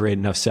we could create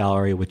enough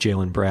salary with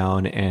Jaylen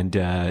Brown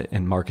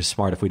and Marcus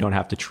Smart if we don't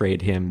have to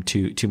trade him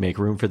to make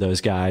room for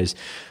those guys.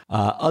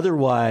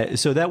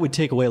 Otherwise, so that would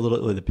take away a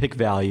little of the pick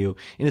value.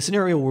 In a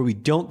scenario where we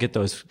don't get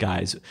those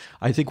guys,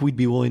 I think we'd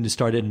be willing to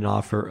start at an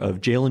offer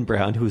of Jaylen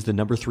Brown, who was the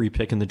number 3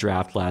 pick in the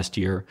draft last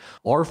year,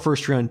 our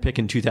first round pick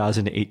in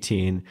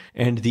 2018,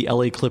 and the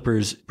LA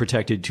Clippers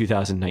protected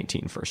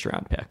 2019 first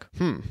round pick.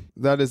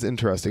 That is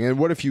interesting. And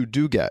what if you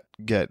do get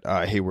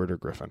Hayward or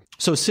Griffin?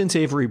 So since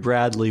Avery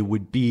Bradley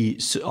would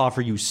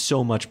offer you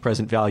so much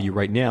present value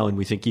right now, and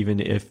we think even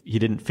if he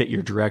didn't fit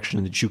your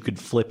direction that you could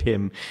flip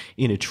him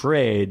in a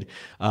trade,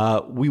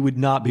 we would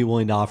not be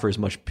willing to offer as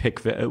much pick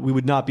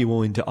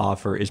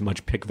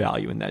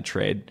value in that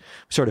trade.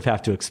 We sort of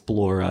have to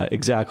explore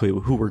exactly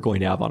who we're going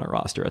to have on our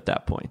roster at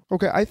that point.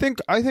 Okay, I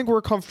think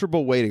we're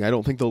comfortable waiting. I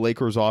don't think the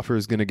Lakers' offer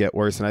is going to get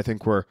worse, and I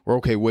think we're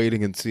okay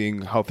waiting and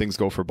seeing how things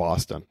go for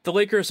Boston. The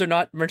Lakers are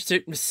not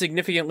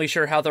significantly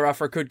sure how their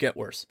offer could get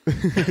worse.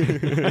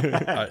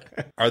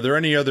 Are there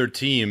any other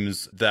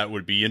teams that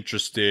would be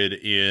interested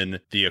in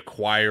the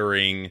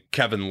acquiring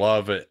Kevin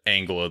Love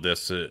angle of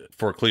this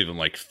for Cleveland?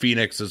 Like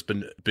Phoenix has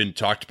been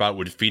talked about.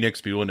 Would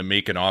Phoenix be willing to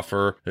make an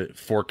offer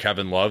for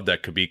Kevin Love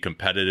that could be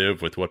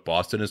competitive with what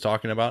Boston is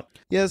talking about?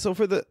 Yeah, so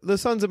for the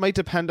Suns, it might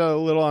depend a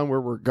little on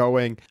where we're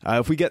going.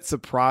 If we get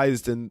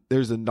surprised and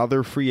there's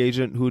another free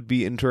agent who would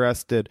be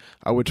interested,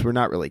 which we're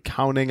not really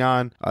counting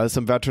on,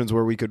 some veterans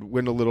where we could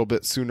win a little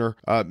bit sooner,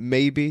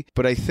 maybe.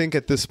 But I think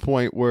at this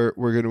point, we're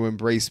going to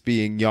embrace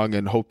being young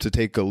and hope to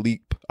take a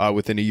leap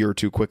within a year or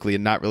two quickly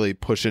and not really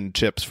pushing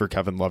chips for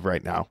Kevin Love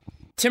right now.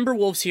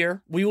 Timberwolves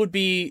here. We would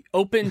be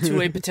open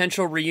to a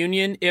potential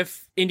reunion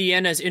if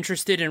Indiana is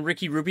interested in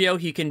Ricky Rubio.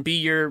 He can be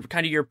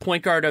your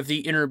point guard of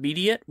the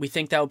intermediate. We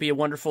think that would be a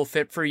wonderful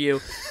fit for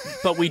you,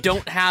 but we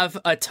don't have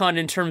a ton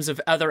in terms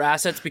of other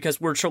assets because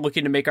we're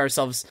looking to make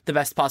ourselves the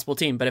best possible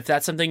team. But if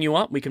that's something you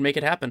want, we can make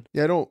it happen.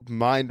 Yeah, I don't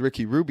mind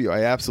Ricky Rubio.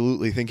 I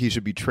absolutely think he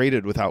should be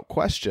traded without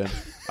question.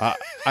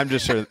 I'm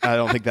just sure I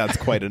don't think that's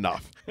quite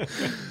enough.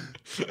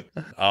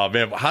 Oh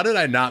man, how did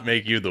I not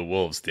make you the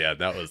Wolves, Dan?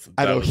 That was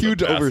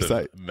huge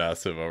oversight.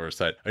 Massive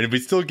oversight. I mean, we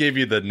still gave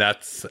you the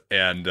Nets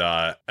and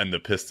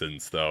the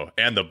Pistons though,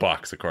 and the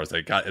Bucks, of course.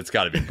 It's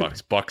got to be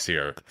Bucks. Bucks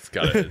here. It's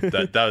got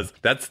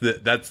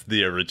to. That's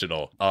the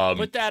original.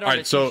 Put that on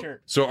a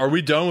t-shirt. So are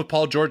we done with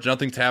Paul George?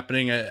 Nothing's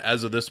happening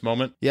as of this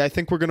moment. Yeah, I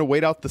think we're gonna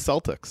wait out the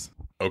Celtics.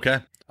 Okay.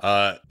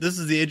 This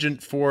is the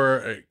agent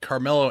for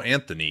Carmelo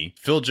Anthony.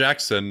 Phil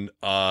Jackson,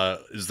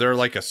 is there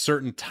like a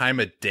certain time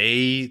of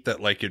day that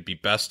like it'd be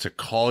best to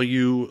call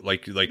you,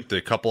 like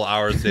the couple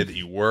hours a day that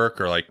you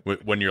work, or like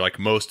when you're like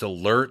most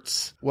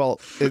alert? Well,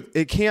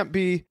 it can't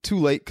be too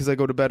late because I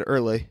go to bed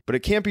early, but it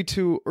can't be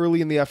too early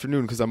in the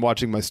afternoon because I'm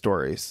watching my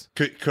stories.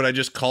 Could I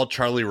just call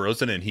Charlie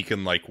Rosen and he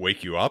can like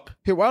wake you up?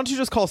 Here, why don't you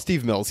just call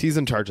Steve Mills? He's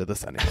in charge of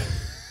this anyway.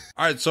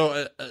 All right,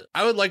 so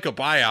I would like a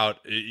buyout.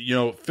 You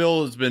know,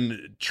 Phil has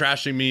been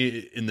trashing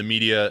me in the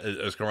media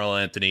as Carmelo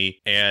Anthony,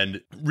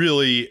 and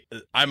really,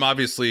 I'm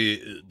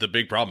obviously the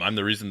big problem. I'm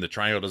the reason the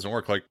triangle doesn't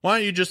work. Like, why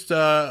don't you just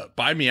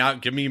buy me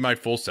out, give me my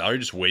full salary,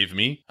 just waive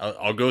me.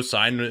 I'll go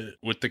sign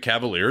with the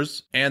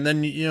Cavaliers, and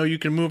then, you know, you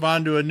can move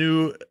on to a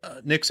new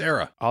Knicks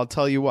era. I'll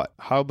tell you what.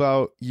 How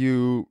about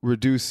you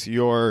reduce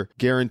your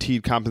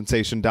guaranteed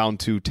compensation down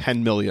to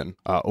 $10 million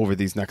over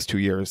these next 2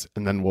 years,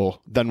 and then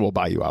we'll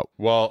buy you out.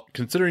 Well,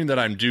 considering that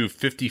I'm due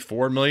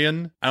 $54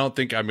 million, I don't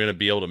think I'm going to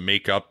be able to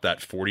make up that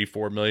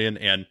 $44 million.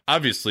 And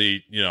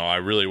obviously, you know, I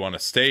really want to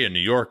stay in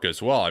New York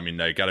as well. I mean,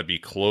 I got to be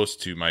close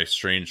to my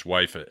estranged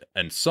wife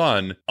and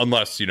son,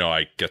 unless, you know,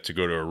 I get to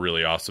go to a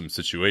really awesome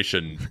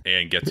situation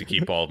and get to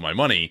keep all of my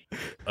money.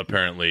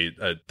 Apparently,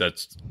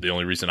 that's the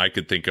only reason I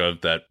could think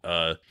of that,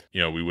 you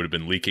know, we would have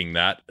been leaking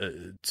that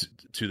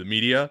to the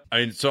media. I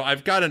mean, so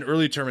I've got an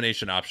early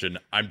termination option.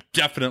 I'm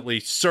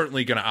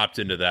certainly going to opt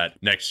into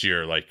that next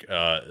year. Like,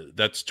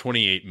 that's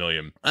 $28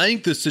 million. I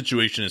think this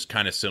situation is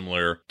kind of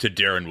similar to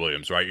Darren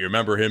Williams, right? You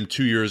remember him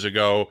 2 years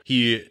ago.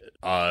 He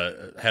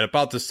had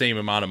about the same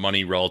amount of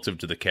money relative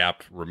to the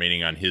cap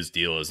remaining on his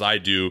deal as I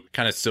do.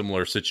 Kind of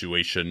similar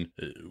situation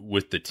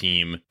with the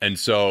team. And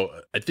so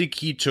I think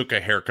he took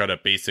a haircut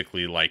at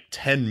basically like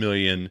 $10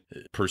 million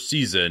per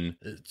season.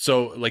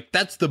 So like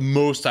that's the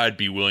most I'd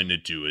be willing to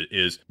do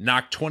is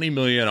knock $20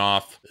 million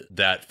off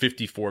that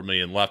 $54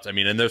 million left. I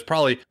mean, and there's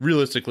probably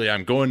realistically,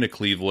 I'm going to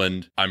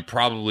Cleveland. I'm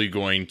probably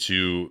going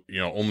to, you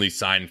know, only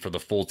sign for the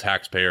full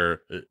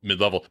taxpayer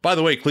mid-level. By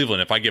the way,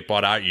 Cleveland, if I get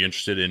bought out, you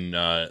interested in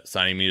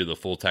signing me to the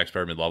full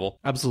taxpayer mid-level?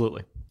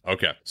 Absolutely.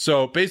 Okay.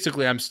 So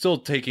basically, I'm still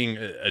taking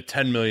a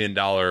 $10 million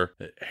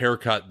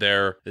haircut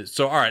there.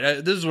 So, all right,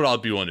 this is what I'll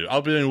be willing to do.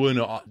 I'll be willing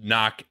to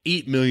knock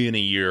 $8 million a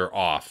year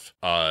off,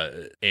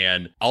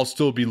 and I'll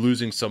still be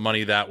losing some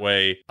money that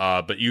way.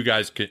 But you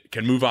guys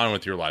can move on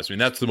with your lives. I mean,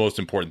 that's the most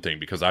important thing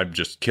because I'm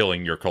just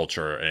killing your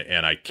culture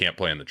and I can't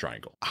play in the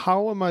triangle.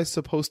 How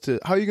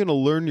are you going to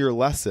learn your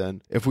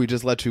lesson if we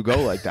just let you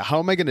go like that? How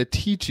am I going to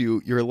teach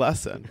you your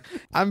lesson?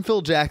 I'm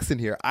Phil Jackson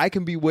here. I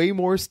can be way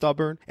more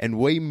stubborn and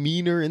way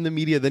meaner in the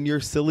media than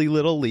your silly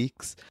little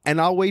leaks, and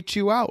I'll wait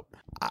you out.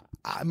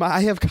 I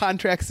have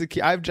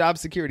I have job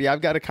security. I've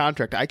got a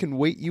contract. I can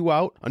wait you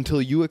out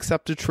until you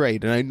accept a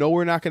trade. And I know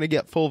we're not going to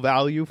get full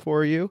value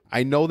for you.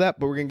 I know that,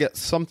 but we're going to get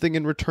something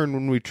in return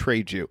when we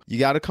trade you. You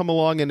got to come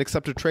along and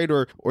accept a trade,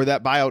 or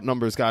that buyout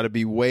number's got to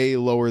be way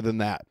lower than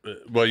that.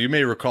 Well, you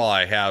may recall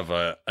I have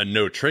a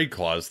no trade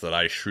clause that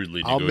I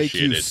shrewdly negotiated. I'll make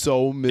you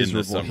so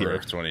miserable in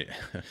the summer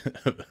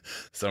here.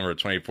 Summer of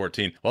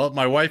 2014. Well,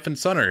 my wife and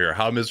son are here.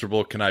 How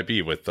miserable can I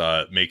be with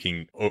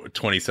making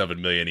 $27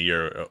 million a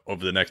year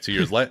over the next 2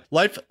 years?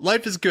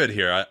 Life is good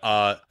here.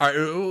 All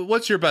right,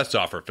 what's your best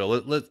offer, Phil?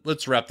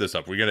 Let's wrap this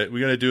up. We're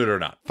gonna do it or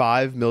not?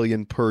 $5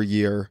 million per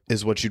year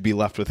is what you'd be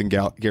left with in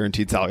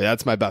guaranteed salary.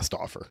 That's my best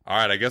offer. All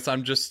right, I guess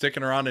I'm just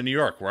sticking around in New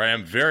York, where I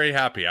am very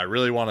happy. I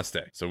really want to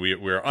stay. So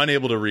we're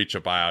unable to reach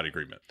a buyout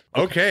agreement.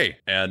 Okay.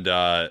 And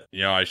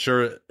you know, I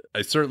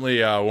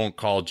certainly won't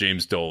call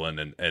James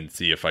Dolan and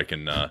see if I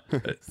can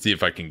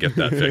get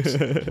that fixed.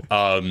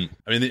 I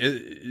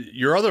mean,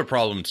 your other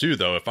problem too,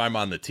 though, if I'm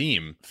on the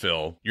team,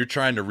 Phil, you're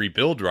trying to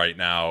rebuild right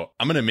now.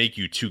 I'm going to make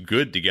you too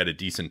good to get a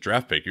decent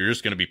draft pick. You're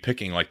just going to be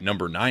picking like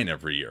number 9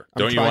 every year.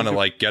 Don't you want to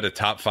like get a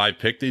top 5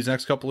 pick these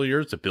next couple of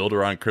years to build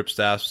around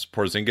Kristaps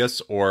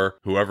Porzingis or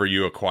whoever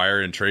you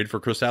acquire and trade for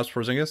Kristaps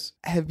Porzingis?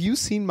 Have you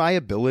seen my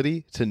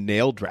ability to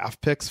nail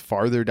draft picks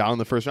farther down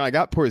the first round? I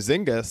got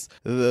Porzingis,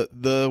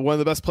 the one of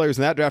the best players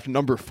in that draft,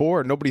 number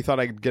 4. Nobody thought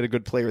I could get a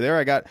good player there.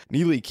 I got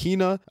Neely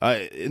Kina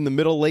in the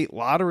middle late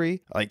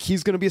lottery. Like,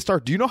 he's going to be a star.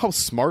 Do you know how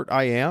smart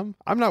I am?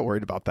 I'm not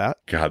worried about that.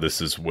 God,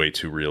 this is way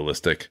too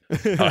realistic.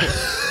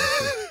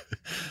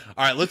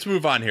 All right, let's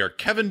move on here.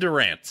 Kevin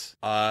Durant.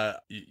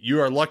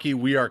 You are lucky.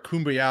 We are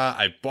kumbaya.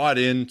 I bought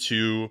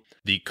into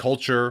the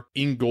culture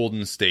in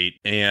Golden State.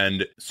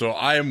 And so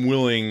I am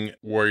willing,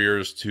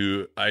 Warriors,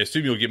 I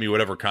assume you'll give me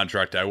whatever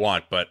contract I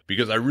want. But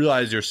because I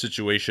realize your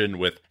situation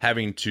with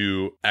having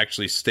to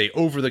actually stay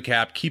over the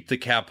cap, keep the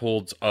cap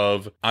holds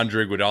of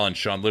Andre Iguodala and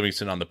Sean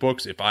Livingston on the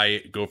books. If I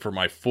go for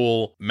my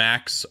full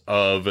max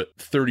of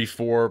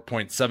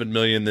 $34.7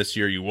 million this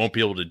year, you won't be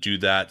able to do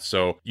that.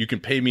 So you can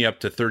pay me up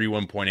to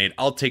 $31.8.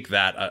 I'll take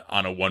that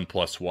on a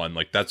 1+1.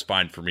 Like, that's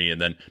fine for me. And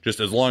then just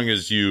as long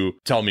as you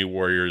tell me,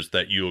 Warriors,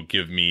 that you'll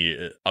give me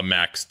a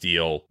max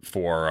deal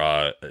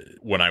for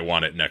when I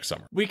want it next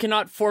summer. We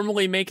cannot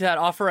formally make that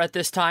offer at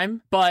this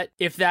time, but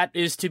if that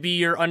is to be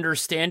your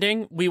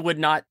understanding, we would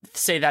not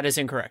say that is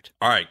incorrect.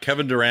 All right,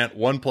 Kevin Durant,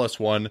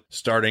 1+1,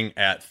 starting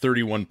at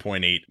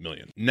 $31.8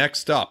 million.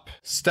 Next up,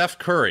 Steph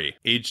Curry,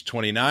 age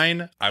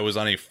 29. I was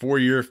on a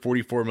 4-year,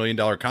 $44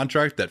 million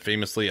contract that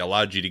famously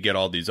allowed you to get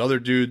all these other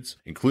dudes,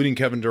 including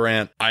Kevin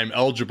Durant. I'm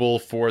eligible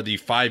for the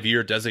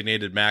 5-year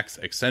designated max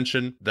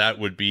extension. That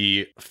would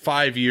be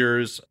 5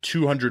 years,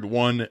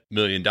 $201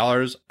 million.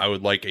 I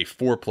would like a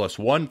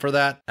 4+1 for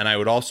that. And I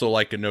would also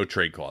like a no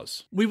trade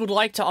clause. We would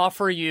like to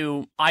offer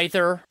you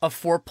either a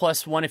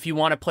 4+1 if you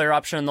want a player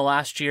option in the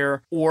last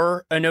year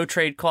or a no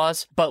trade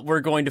clause, but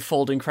we're going to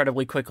fold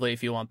incredibly quickly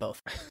if you want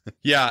both.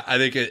 Yeah, I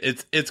think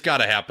it's got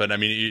to happen. I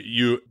mean,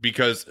 you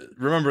because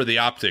remember the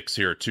optics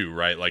here too,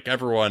 right? Like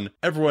everyone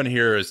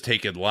here has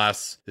taken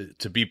less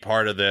to be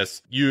part of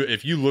this.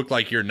 If you look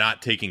like you're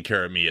not taking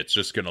care of me, it's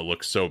just going to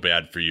look so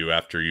bad for you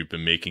after you've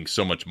been making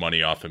so much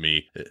money off of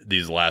me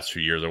these last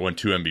few years. I won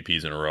 2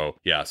 MVPs in a row.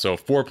 Yeah, so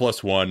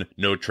 4+1,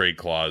 no trade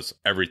clause,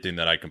 everything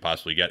that I can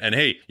possibly get. And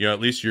hey, at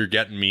least you're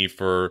getting me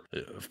for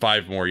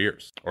 5 more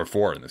years, or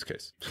 4 in this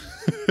case.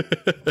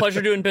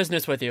 Pleasure doing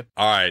business with you.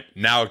 All right,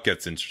 now it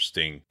gets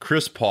interesting.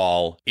 Chris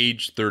Paul,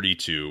 age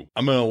 32.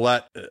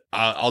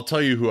 I'll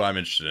tell you who I'm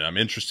interested in. I'm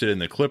interested in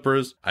the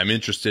Clippers. I'm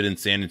interested in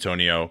San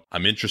Antonio.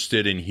 I'm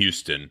interested in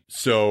Houston.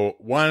 So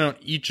why don't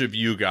each of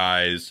you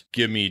guys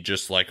give me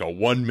just like a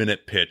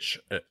 1-minute pitch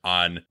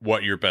on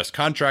what your best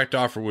contract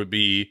offer would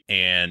be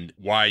and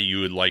why you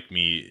would like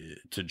me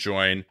to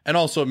join, and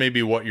also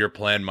maybe what your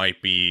plan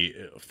might be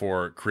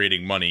for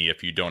creating money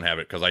if you don't have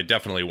it, because I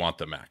definitely want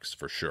the max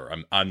for sure.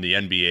 I'm the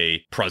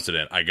NBA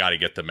president. I got to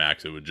get the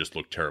max. It would just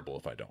look terrible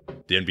if I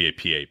don't. The NBA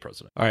PA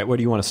president. All right, where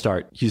do you want to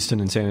start? Houston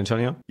and San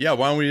Antonio? Yeah,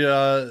 why don't we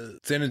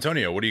San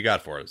Antonio? What do you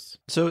got for us?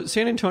 So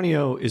San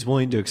Antonio is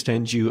willing to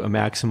extend you a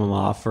maximum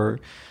offer,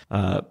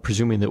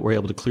 presuming that we're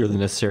able to clear the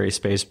necessary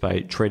space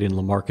by trading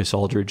LaMarcus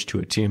Aldridge to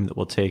a team that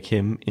will take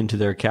him into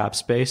their cap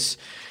space.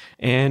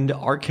 And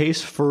our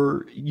case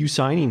for you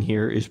signing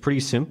here is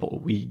pretty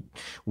simple.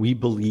 We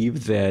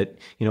believe that,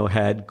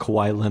 had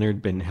Kawhi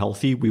Leonard been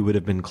healthy, we would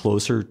have been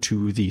closer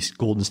to the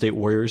Golden State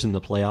Warriors in the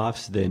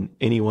playoffs than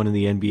anyone in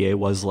the NBA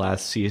was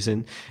last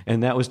season.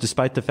 And that was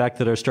despite the fact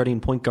that our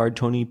starting point guard,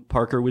 Tony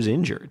Parker, was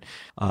injured.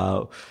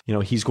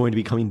 He's going to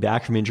be coming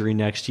back from injury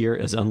next year,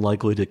 as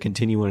unlikely to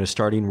continue in a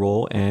starting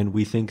role. And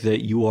we think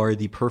that you are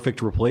the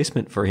perfect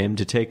replacement for him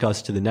to take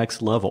us to the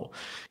next level.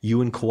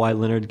 You and Kawhi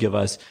Leonard give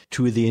us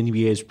 2 of the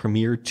NBA's premier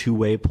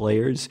 2-way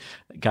players,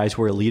 guys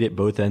who are elite at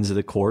both ends of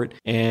the court.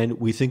 And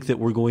we think that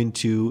we're going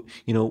to,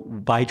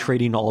 by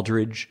trading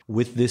Aldridge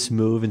with this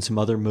move and some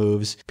other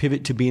moves,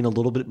 pivot to being a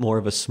little bit more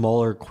of a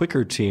smaller,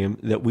 quicker team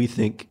that we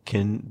think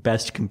can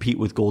best compete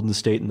with Golden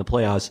State in the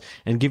playoffs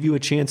and give you a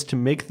chance to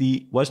make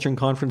the Western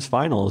Conference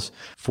Finals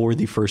for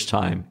the first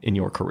time in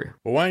your career.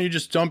 Well, why don't you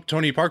just dump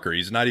Tony Parker?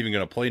 He's not even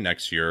going to play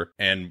next year.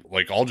 And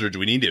like Aldridge,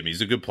 we need him.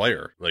 He's a good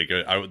player. Like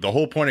the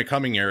whole point of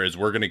coming here is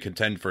we're going to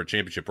contend for a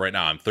championship right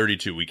now. I'm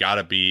 32. We got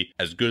to be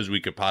as good as we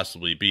could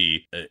possibly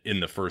be in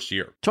the first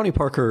year. Tony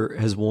Parker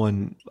has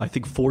won, I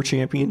think, 4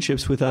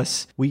 championships with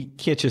us. We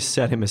can't just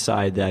set him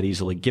aside that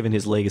easily, given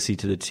his legacy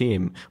to the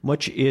team.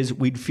 Much as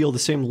we'd feel the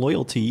same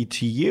loyalty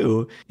to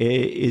you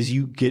as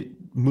you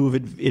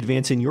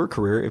advance in your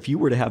career if you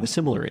were to have a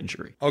similar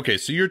injury. Okay,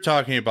 so you're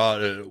talking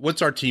about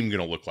what's our team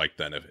going to look like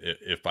then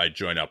if I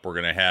join up? We're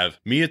going to have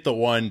me at the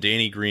 1,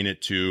 Danny Green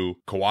at 2,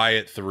 Kawhi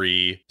at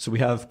 3. So we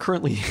have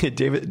currently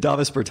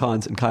Davis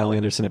Bertans and Kyle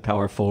Anderson at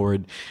power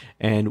forward,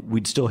 and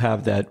we'd still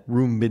have that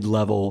room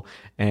mid-level.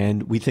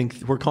 And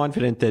we're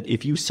confident that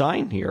if you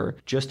sign here,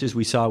 just as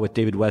we saw with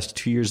David West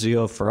 2 years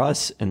ago for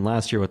us and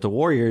last year with the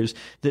Warriors,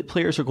 that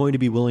players are going to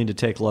be willing to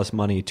take less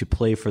money to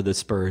play for the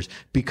Spurs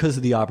because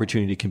of the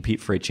opportunity to compete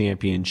for a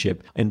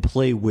championship and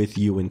play with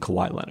you and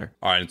Kawhi Leonard.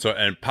 All right,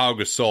 and Pau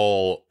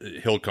Gasol,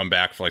 he'll come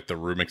back for like the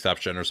room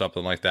exception or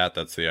something like that.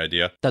 That's the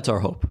idea. That's our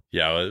hope.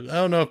 Yeah, I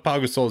don't know if Pau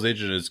Gasol's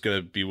agent is going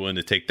to be willing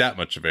to take that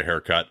much of a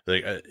haircut.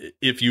 Like,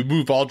 if you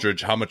move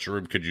Aldridge, how much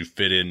room could you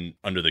fit in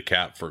under the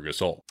cap for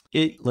Gasol?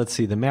 Let's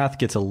see. The math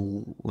gets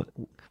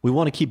we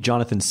want to keep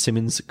Jonathan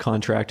Simmons'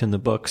 contract in the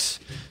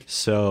books.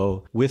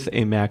 So with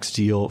a max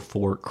deal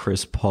for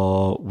Chris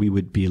Paul, we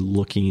would be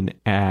looking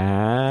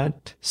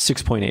at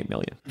 $6.8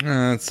 million.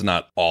 That's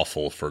not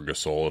awful for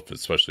Gasol,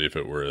 especially if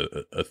it were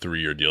a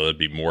 3-year deal. That'd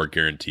be more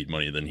guaranteed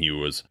money than he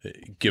was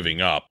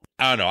giving up.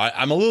 I don't know.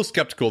 I'm a little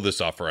skeptical of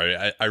this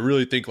offer. I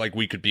really think like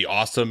we could be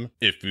awesome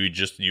if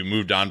you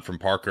moved on from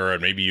Parker,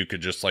 and maybe you could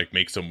just like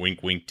make some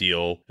wink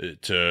deal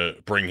to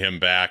bring him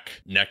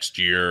back next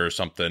year or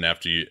something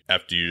after you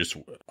just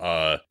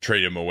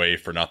trade him away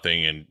for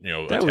nothing and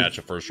attach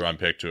a first round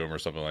pick to him or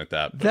something like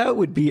that. But that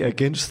would be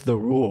against the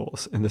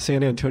rules, and the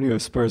San Antonio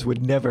Spurs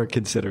would never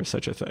consider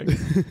such a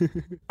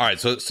thing. All right,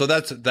 so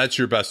that's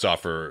your best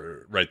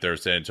offer right there,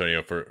 San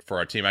Antonio, for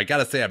our team. I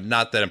gotta say, I'm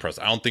not that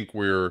impressed. I don't think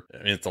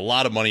it's a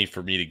lot of money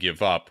for me to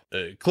give up.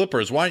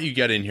 Clippers, why don't you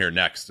get in here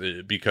next?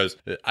 Because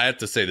I have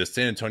to say the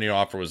San Antonio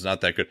offer was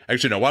not that good.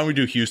 Actually, no, why don't we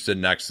do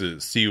Houston next to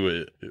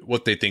see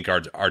what they think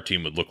our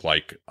team would look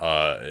like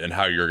and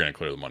how you're going to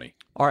clear the money.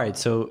 All right,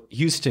 so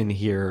Houston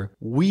here.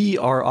 We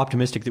are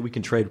optimistic that we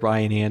can trade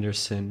Ryan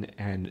Anderson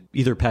and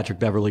either Patrick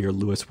Beverley or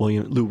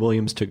Lou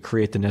Williams to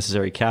create the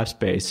necessary cap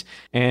space.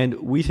 And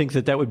we think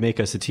that that would make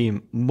us a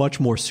team much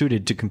more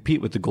suited to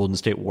compete with the Golden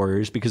State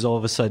Warriors, because all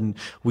of a sudden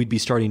we'd be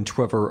starting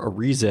Trevor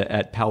Ariza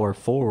at power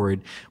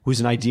forward, who's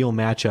an ideal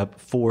matchup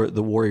for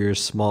the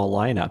Warriors' small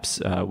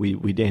lineups.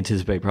 We'd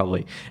anticipate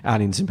probably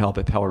adding some help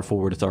at power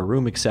forward with our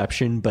room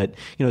exception, but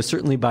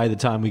certainly by the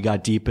time we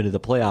got deep into the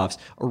playoffs,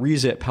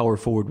 Ariza at power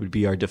forward would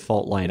be our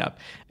default lineup.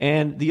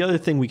 And the other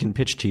thing we can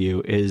pitch to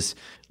you is,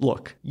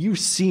 look, you've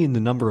seen the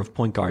number of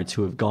point guards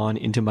who have gone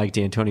into Mike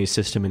D'Antoni's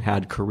system and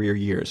had career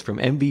years, from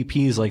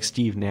MVPs like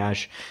Steve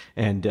Nash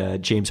and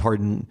James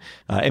Harden,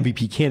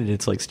 MVP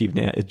candidates like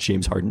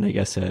James Harden. I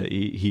guess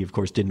he of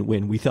course didn't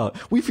win. We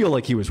feel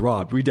like he was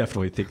robbed. We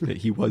definitely think that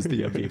he was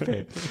the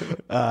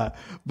MVP.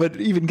 But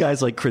even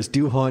guys like Chris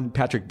Duhon,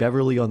 Patrick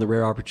Beverley, on the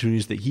rare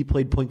opportunities that he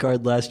played point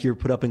guard last year,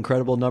 put up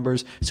incredible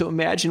numbers. So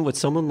imagine what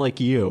someone like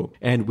you,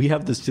 and we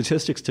have the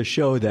statistics to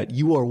show that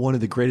you are one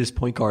of the greatest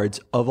point guards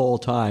of all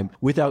time,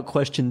 without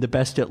question the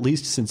best at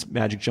least since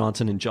Magic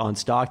Johnson and John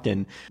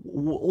Stockton.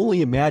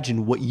 Only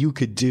imagine what you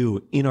could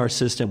do in our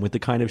system with the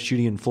kind of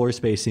shooting and floor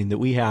spacing that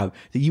we have,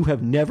 that you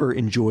have never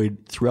enjoyed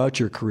throughout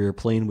your career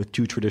playing with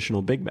two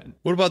traditional big men.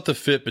 What about the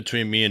fit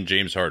between me and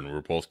James Harden?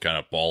 We're both kind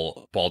of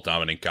ball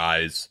dominant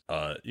guys.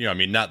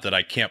 Not that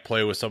I can't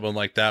play with someone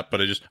like that,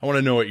 but I want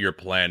to know what your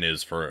plan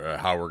is for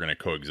how we're going to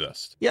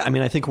coexist. Yeah,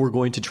 I think we're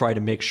going to try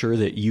to make sure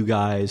that you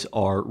guys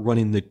are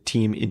running the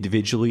team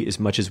individually as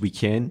much as we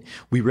can.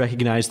 We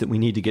recognize that we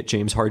need to get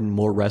James Harden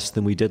more rest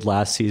than we did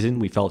last season.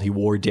 We felt he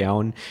wore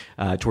down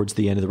towards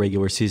the end of the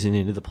regular season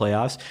into the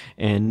playoffs.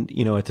 And,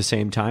 at the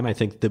same time, I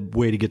think the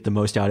way to get the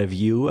most out of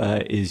you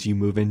is you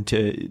move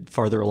into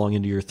farther along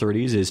into your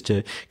 30s is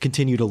to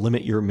continue to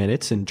limit your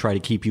minutes and try to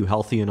keep you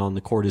healthy and on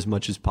the court as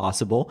much as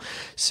possible.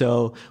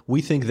 So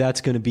we think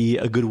that's going to be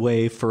a good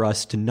way for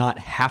us to not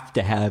have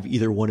to have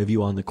either one of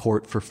you on the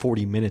court for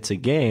 40 minutes a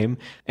game.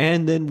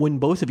 And then when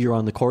both of you are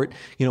on the court,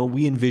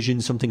 we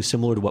envision something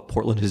similar to what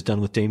Portland has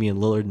done with Damian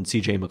Lillard and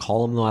CJ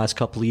McCollum the last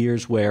couple of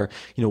years, where,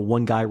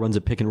 one guy runs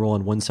a pick and roll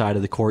on one side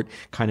of the court,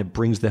 kind of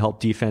brings the help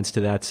defense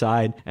to that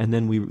side, and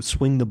then we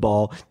swing the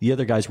ball. The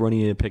other guy's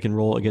running a pick and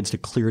roll against a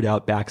cleared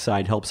out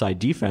backside help side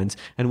defense.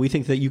 And we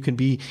think that you can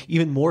be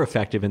even more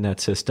effective in that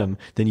system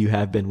than you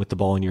have been with the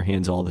ball in your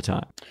hands all the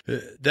time.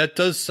 That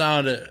does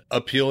sound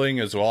appealing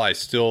as well. I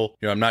still,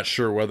 I'm not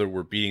sure whether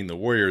we're beating the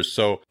Warriors.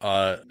 So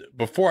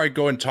before I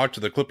go and talk to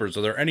the Clippers,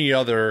 are there any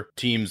other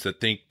teams that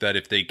think that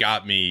if they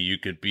got me, you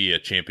could be a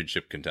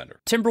championship contender?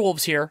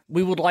 Timberwolves here.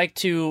 We would like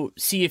to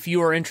see if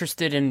you are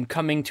interested in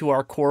coming to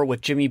our core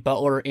with Jimmy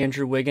Butler,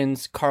 Andrew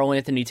Wiggins, Karl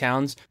Anthony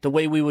Towns. The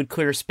way we would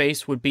clear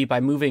space would be by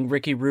moving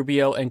Ricky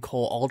Rubio and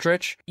Cole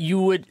Aldrich. We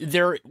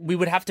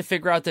would have to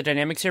figure out the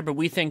dynamics here, but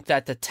we think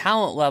that the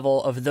talent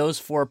level of those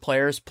four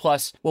players,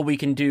 plus what we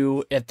can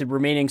do at the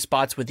remaining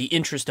spots with the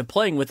interest of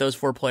playing with those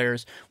four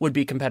players, would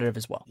be competitive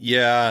as well.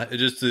 Yeah,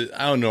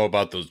 I don't know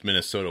about those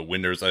Minnesota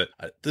Winders.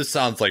 This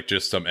sounds like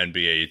just some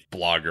NBA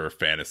blogger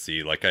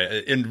fantasy. Like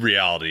in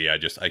reality,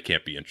 I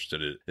can't be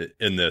interested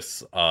in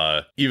this.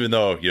 Even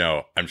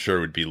though I'm sure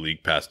it would be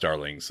league pass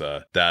darlings.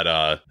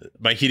 That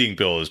my heating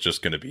bill is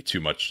just going to be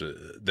too much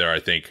there. I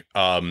think.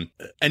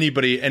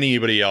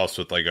 Anybody else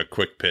with like a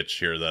quick pitch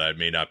here that I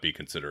may not be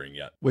considering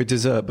yet? Wait,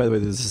 by the way,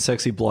 does a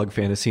sexy blog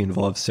fantasy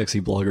involve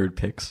sexy blogger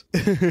picks?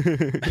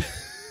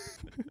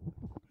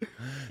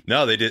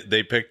 No, they did.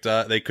 They picked.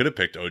 They could have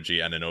picked OG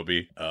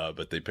Anunoby,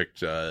 but they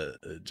picked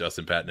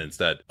Justin Patton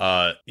instead.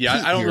 I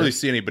don't really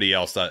see anybody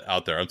else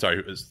out there. I'm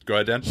sorry. Go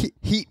ahead, Dan.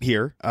 Heat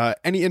here.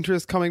 Any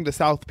interest coming to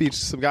South Beach?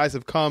 Some guys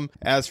have come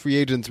as free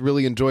agents.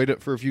 Really enjoyed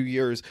it for a few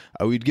years.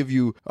 We'd give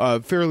you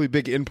fairly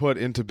big input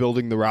into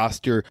building the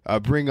roster.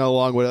 Bring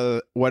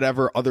along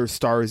whatever other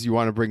stars you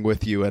want to bring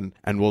with you,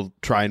 and we'll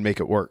try and make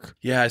it work.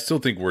 Yeah, I still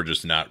think we're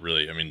just not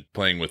really.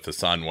 Playing with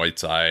Hassan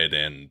Whiteside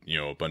and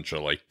a bunch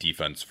of like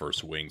defense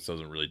first wings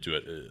doesn't really do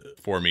it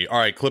for me. All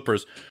right,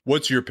 Clippers,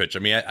 what's your pitch?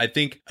 I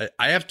think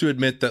I have to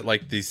admit that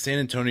like the San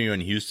Antonio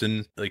and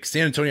Houston, like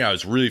San Antonio, I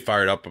was really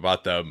fired up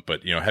about them,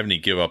 but having to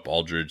give up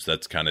Aldridge,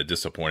 that's kind of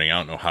disappointing. I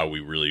don't know how we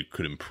really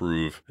could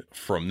improve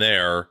from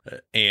there.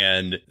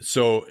 And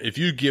so if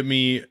you give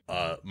me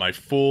my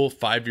full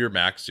 5-year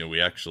max,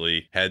 we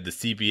actually had the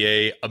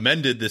CBA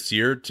amended this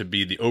year to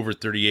be the over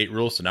 38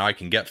 rule. So now I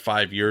can get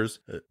 5 years,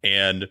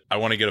 and I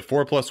want to get a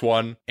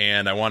 4+1,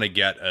 and I want to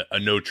get a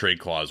no trade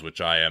clause,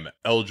 which I am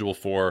eligible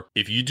for.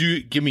 If you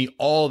do give me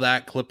all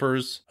that,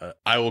 Clippers,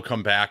 I will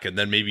come back, and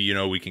then maybe,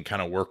 we can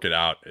kind of work it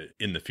out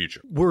in the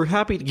future. We're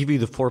happy to give you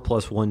the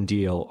 4+1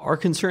 deal. Our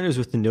concern is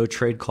with the no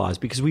trade clause,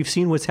 because we've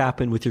seen what's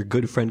happened with your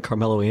good friend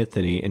Carmelo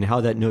Anthony and how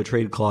that no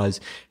trade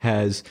clause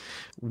has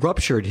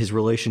ruptured his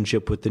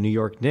relationship with the New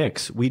York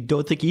Knicks. We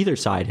don't think either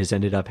side has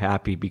ended up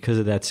happy because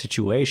of that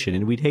situation,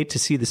 and we'd hate to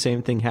see the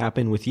same thing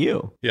happen with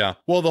you. Yeah.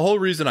 Well, the whole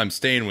reason I'm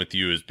staying with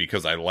you is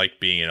because I like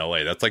being in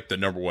LA. That's like the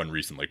number one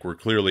reason. Like,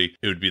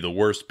 it would be the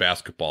worst worst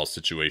basketball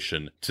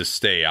situation to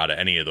stay out of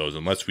any of those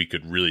unless we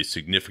could really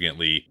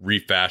significantly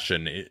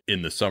refashion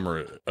in the summer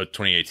of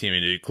 2018. I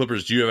mean,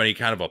 Clippers, do you have any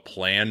kind of a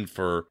plan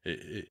for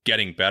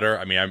getting better?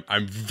 I mean,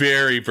 I'm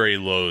very, very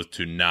loath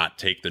to not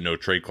take the no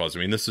trade clause. I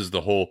mean, this is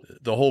the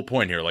whole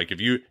point here. Like,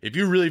 if you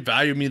really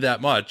value me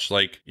that much,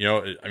 like, you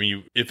know, I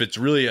mean, if it's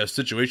really a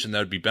situation that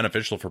would be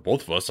beneficial for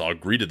both of us, I'll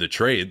agree to the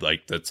trade.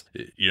 Like, that's,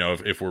 you know,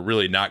 if we're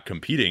really not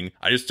competing,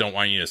 I just don't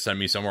want you to send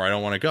me somewhere I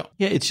don't want to go.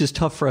 Yeah, it's just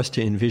tough for us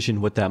to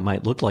envision what that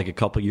might look like a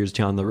couple years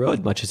down the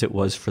road, much as it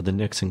was for the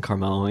Knicks and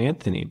Carmelo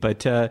Anthony.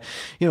 But,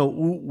 you know,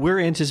 we're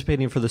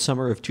anticipating for the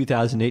summer of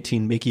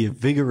 2018 making a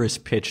vigorous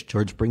pitch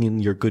towards bringing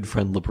your good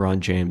friend LeBron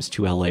James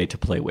to LA to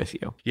play with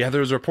you. Yeah,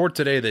 there was a report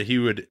today that he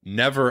would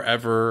never,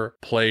 ever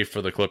play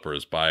for the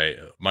Clippers by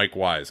Mike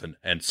Wise.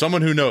 And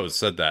someone who knows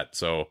said that.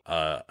 So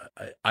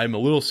I'm a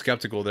little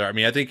skeptical there. I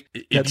mean, I think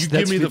if you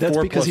give me the 4+1. That's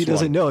because he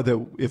doesn't know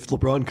that if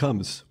LeBron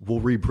comes,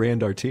 we'll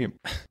rebrand our team.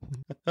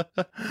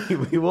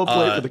 We won't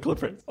play for the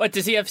Clippers. What,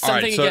 does he have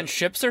something against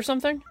ships or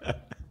something?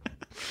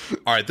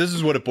 All right, this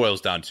is what it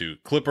boils down to.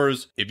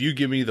 Clippers, if you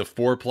give me the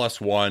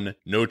 4+1,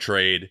 no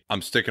trade,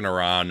 I'm sticking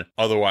around.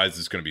 Otherwise,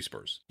 it's going to be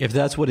Spurs. If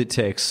that's what it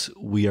takes,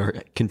 we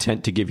are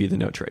content to give you the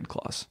no trade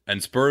clause.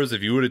 And Spurs,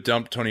 if you would have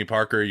dumped Tony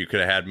Parker, you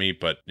could have had me.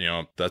 But, you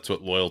know, that's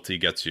what loyalty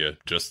gets you.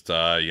 Just,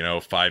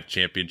 5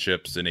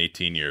 championships in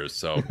 18 years.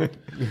 So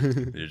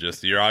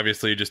you're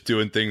obviously just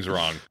doing things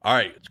wrong. All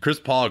right, Chris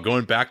Paul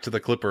going back to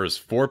the Clippers,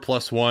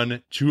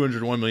 4+1,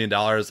 $201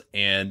 million,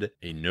 and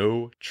a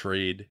no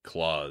trade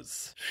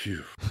clause.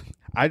 Phew.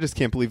 I just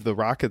can't believe the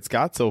Rockets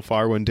got so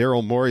far when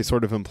Daryl Morey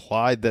sort of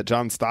implied that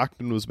John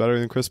Stockton was better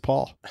than Chris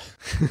Paul.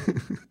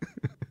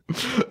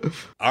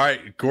 All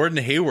right,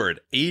 Gordon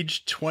Hayward,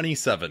 age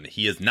 27.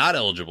 He is not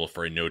eligible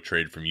for a no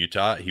trade from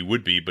Utah. He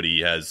would be, but he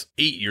has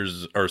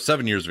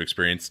 7 years of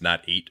experience,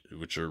 not 8,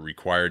 which are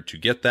required to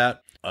get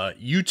that.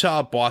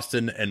 Utah,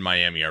 Boston, and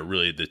Miami are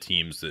really the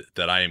teams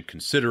that I am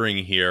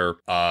considering here.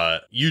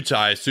 Utah,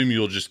 I assume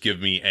you'll just give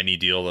me any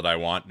deal that I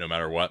want, no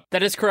matter what.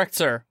 That is correct,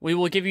 sir. We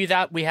will give you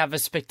that. We have a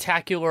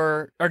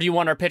spectacular... Or do you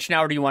want our pitch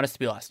now, or do you want us to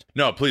be last?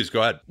 No, please,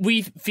 go ahead.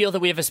 We feel that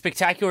we have a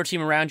spectacular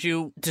team around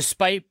you.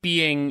 Despite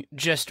being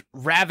just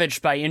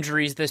ravaged by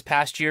injuries this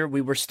past year,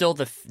 we were still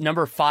the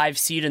number 5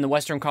 seed in the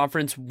Western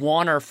Conference,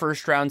 won our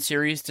first-round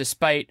series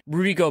despite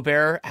Rudy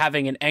Gobert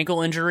having an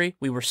ankle injury.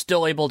 We were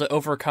still able to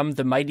overcome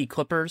the mighty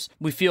Clippers.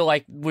 We feel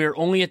like we're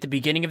only at the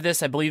beginning of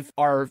this. I believe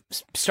our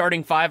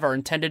starting 5, our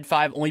intended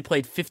 5, only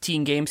played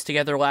 15 games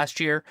together last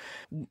year.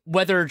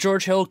 Whether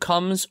George Hill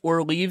comes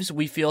or leaves,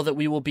 we feel that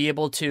we will be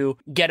able to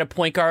get a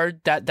point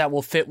guard that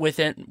will fit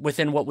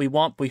within what we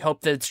want. We hope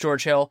that it's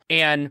George Hill,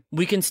 and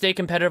we can stay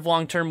competitive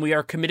long term. We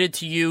are committed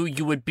to you.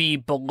 You would be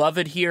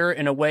beloved here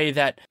in a way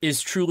that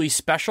is truly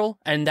special,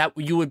 and that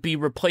you would be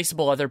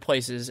replaceable other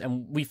places.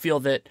 And we feel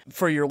that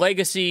for your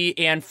legacy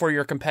and for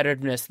your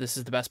competitiveness, this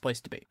is the best place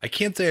to be. I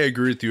can't say I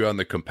agree with you on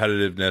the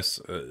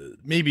competitiveness,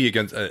 maybe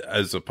against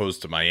as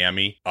opposed to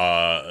Miami,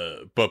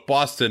 but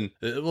Boston,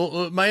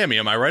 Miami.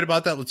 Am I right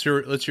about that? Let's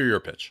hear your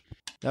pitch.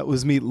 That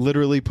was me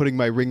literally putting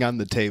my ring on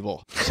the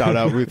table. Shout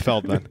out Ruth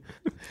Feldman.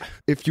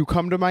 If you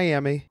come to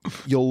Miami,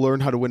 you'll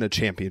learn how to win a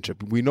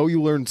championship. We know you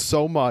learned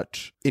so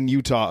much in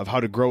Utah of how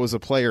to grow as a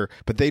player,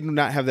 but they do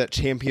not have that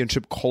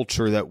championship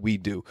culture that we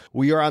do.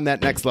 We are on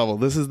that next level.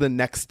 This is the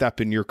next step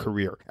in your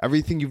career.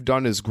 Everything you've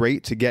done is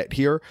great to get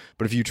here,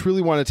 but if you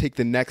truly want to take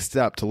the next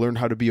step to learn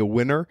how to be a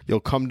winner, you'll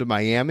come to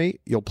Miami.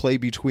 You'll play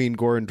between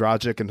Goran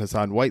Dragic and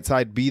Hassan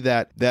Whiteside, be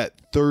that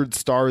third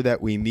star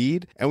that we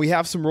need, and we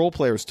have some role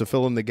players to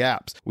fill in the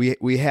gaps.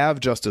 We have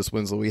Justice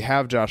Winslow, we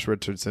have Josh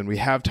Richardson, we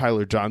have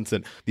Tyler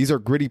Johnson. These are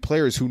gritty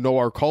players who know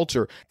our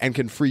culture and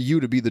can free you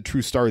to be the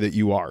true star that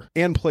you are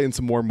and play in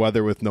some warm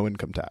weather with no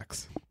income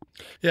tax.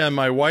 Yeah,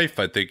 my wife,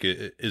 I think,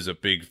 is a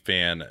big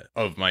fan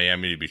of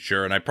Miami, to be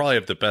sure. And I probably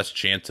have the best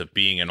chance of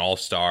being an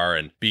all-star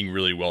and being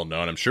really well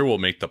known. I'm sure we'll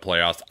make the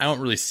playoffs. I don't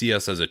really see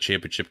us as a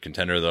championship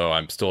contender, though.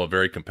 I'm still a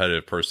very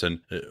competitive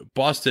person.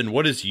 Boston,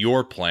 what is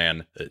your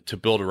plan to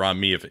build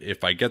around me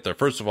if I get there?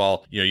 First of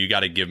all, you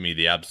got to give me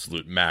the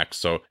absolute max.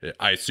 So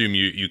I assume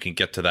you can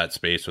get to that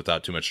space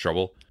without too much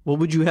trouble. Well,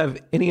 would you have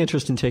any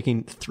interest in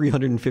taking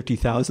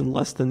 $350,000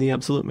 less than the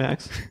absolute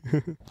max?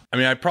 I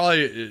mean, I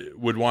probably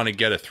would want to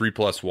get a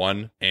 3+1.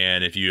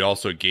 And if you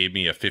also gave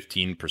me a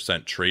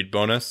 15% trade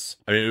bonus,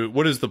 I mean,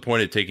 what is the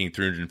point of taking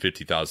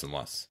 $350,000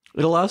 less?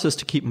 It allows us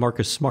to keep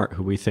Marcus Smart,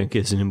 who we think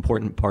is an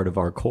important part of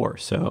our core.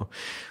 So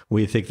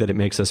we think that it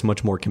makes us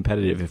much more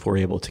competitive if we're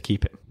able to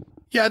keep him.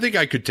 Yeah, I think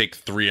I could take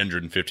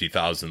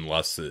 $350,000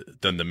 less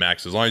than the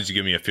max. As long as you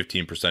give me a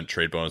 15%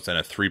 trade bonus and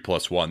a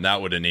 3+1,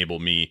 that would enable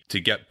me to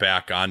get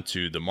back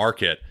onto the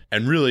market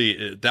And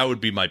really, that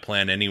would be my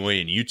plan anyway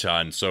in Utah.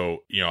 And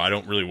so, I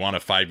don't really want a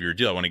 5-year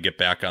deal. I want to get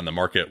back on the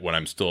market when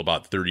I'm still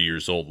about 30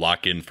 years old,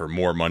 lock in for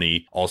more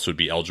money, also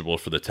be eligible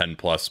for the 10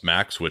 plus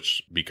max,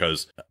 which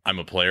because I'm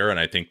a player and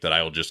I think that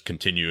I will just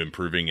continue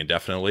improving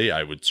indefinitely,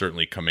 I would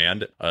certainly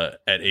command at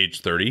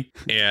age 30.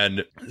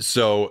 And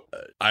so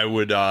I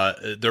would,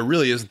 there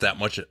really isn't that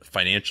much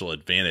financial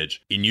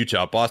advantage in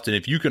Utah. Boston,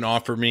 if you can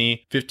offer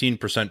me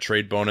 15%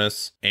 trade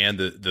bonus and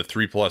the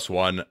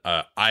 3+1,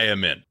 I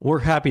am in. We're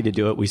happy to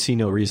do it. We see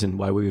no reason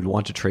why we would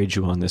want to trade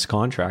you on this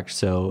contract,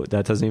 so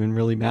that doesn't even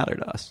really matter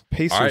to us.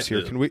 Pacers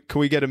here. Can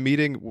we get a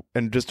meeting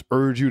and just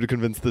urge you to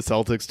convince the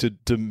Celtics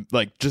to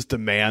like just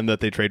demand that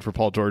they trade for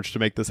Paul George to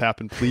make this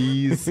happen,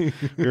 please?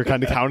 We were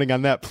kind of counting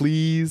on that,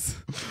 please.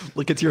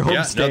 Look, it's your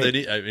home state. No, they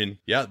need,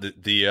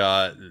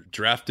 the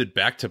drafted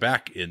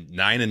back-to-back in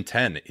 9 and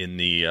 10 in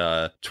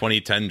the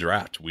 2010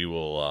 draft. We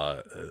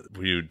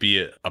would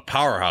be a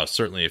powerhouse,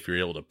 certainly, if you're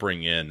able to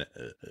bring in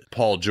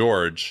Paul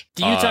George.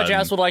 The Utah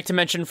Jazz would like to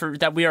mention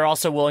that we are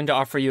also willing to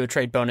offer you a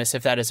trade bonus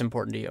if that is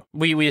important to you.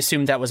 We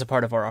assumed that was a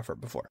part of our offer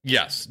before.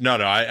 Yes. No,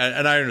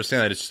 I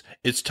understand that.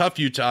 It's tough,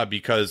 Utah,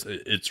 because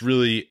it's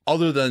really,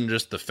 other than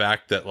just the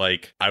fact that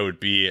like I would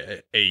be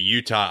a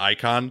Utah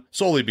icon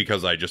solely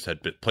because I just had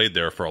played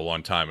there for a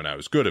long time and I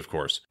was good, of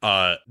course.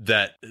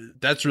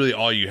 That's really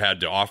all you had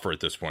to offer at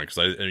this point,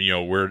 because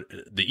we're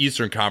the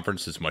Eastern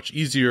Conference is much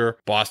easier.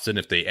 Boston,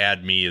 if they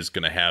add me, is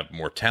going to have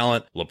more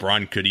talent.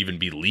 LeBron could even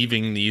be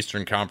leaving the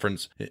Eastern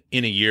Conference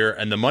in a year.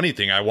 And the money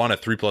thing, I want a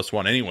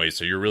 3+1 anyway,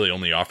 so you're really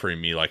only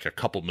offering me like a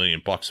couple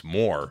 $1,000,000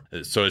 more.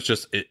 So it's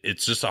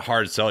just a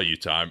hard sell,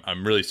 Utah.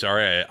 I'm really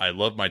sorry. I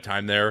love my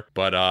time there,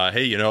 but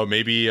hey,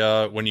 maybe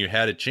when you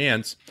had a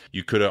chance,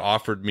 you could have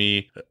offered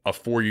me a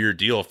 4-year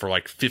deal for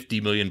like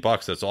 $50 million.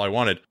 That's all I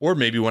wanted. Or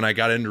maybe when I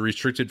got into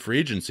restricted free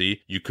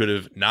agency, you could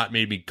have not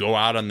made me go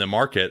out on the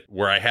market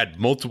where I had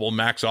multiple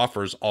max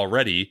offers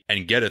already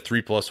and get a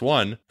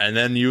 3+1, and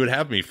then you would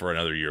have me for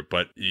another year.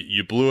 But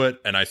you blew it,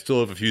 and I still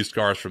have a few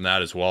scars from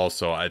that as well.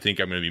 So I think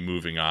I'm going to be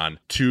moving on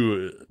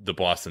to the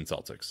Boston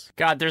Celtics.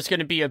 God, there's going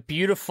to be a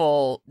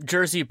beautiful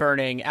jersey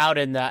burning out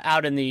in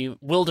the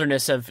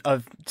wilderness of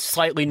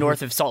slightly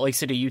north of Salt Lake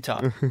City,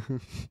 Utah.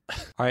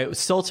 All right,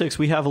 Celtics,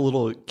 we have a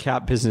little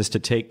cap business to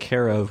take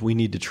care of. We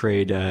need to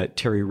trade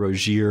Terry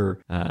Rozier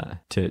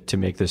to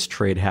make this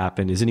trade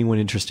happen. Is anyone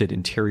interested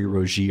in Terry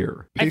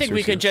Rozier? I think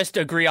we could just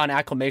agree on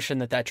acclamation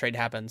that trade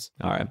happens.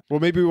 All right. Well,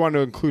 maybe we want to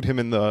include him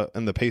in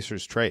the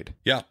Pacers trade.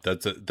 Yeah,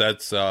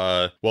 that's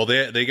well,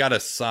 they got to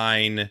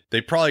sign.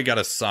 They probably got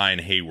to sign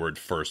Hayward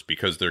first,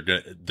 because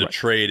the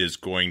trade is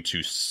going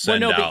to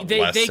send out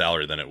less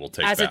salary than it will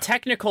take. As a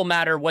technical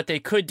matter, what they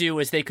could do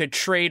is they could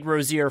trade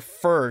Rozier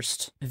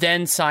first,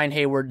 then sign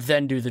Hayward,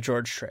 then do the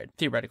George trade,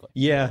 theoretically.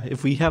 Yeah,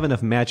 if we have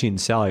enough matching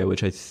salary,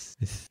 which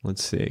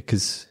let's see,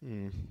 because.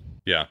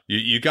 Yeah,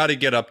 you got to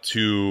get up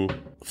to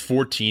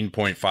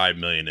 $14.5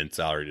 million in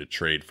salary to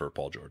trade for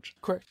Paul George.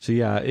 Correct. So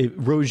yeah,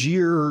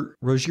 Rozier,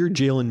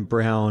 Jaylen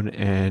Brown,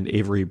 and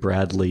Avery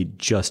Bradley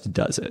just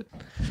does it.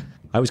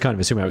 I was kind of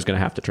assuming I was going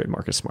to have to trade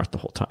Marcus Smart the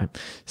whole time.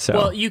 So,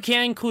 well, you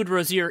can include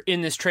Rozier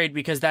in this trade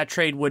because that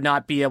trade would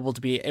not be able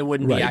to be. It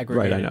wouldn't be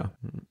aggregated. Right, I know.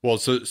 Well,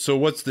 so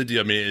what's the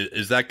deal? I mean,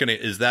 is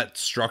that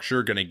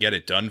structure going to get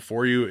it done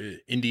for you,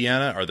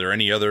 Indiana? Are there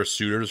any other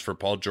suitors for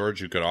Paul George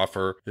who could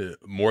offer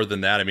more than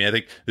that? I mean, I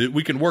think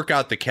we can work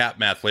out the cap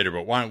math later,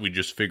 but why don't we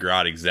just figure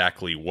out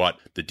exactly what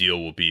the deal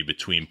will be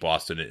between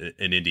Boston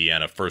and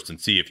Indiana first,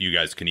 and see if you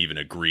guys can even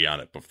agree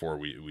on it before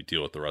we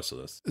deal with the rest of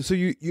this. So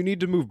you need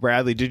to move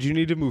Bradley. Did you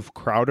need to move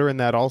Crowder in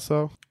that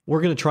also?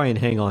 We're going to try and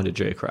hang on to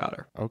Jay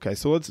Crowder. Okay,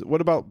 so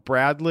what about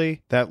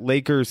Bradley, that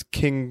Lakers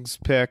Kings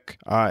pick,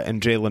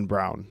 and Jaylen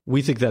Brown?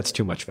 We think that's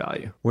too much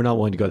value. We're not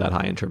willing to go that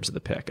high in terms of the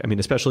pick. I mean,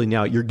 especially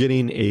now you're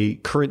getting a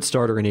current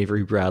starter in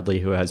Avery Bradley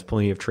who has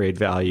plenty of trade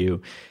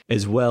value,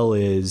 as well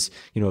as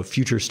a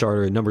future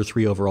starter, a number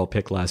 3 overall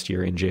pick last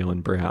year in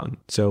Jaylen Brown.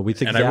 So we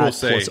think that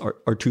plus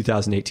our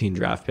 2018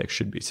 draft pick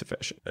should be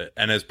sufficient.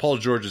 And as Paul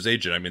George's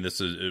agent, I mean,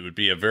 it would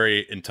be a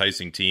very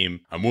enticing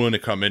team. I'm willing to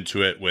come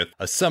into it with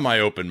a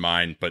semi-open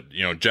mind, but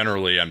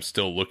generally I'm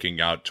still looking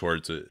out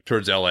towards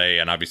LA,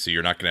 and obviously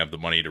you're not going to have the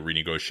money to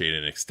renegotiate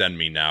and extend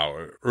me now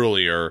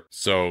earlier.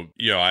 So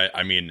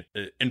I mean,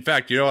 in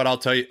fact, you know what? I'll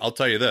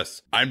tell you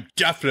this: I'm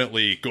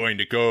definitely going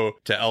to go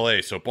to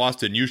LA. So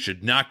Boston, you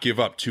should not give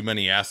up too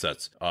many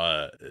assets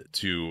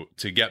to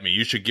get me.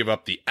 You should give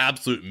up the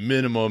absolute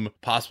minimum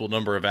possible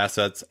number of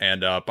assets.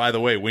 And by the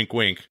way, wink,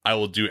 wink, I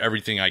will do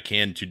everything I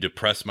can to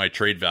depress my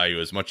trade value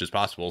as much as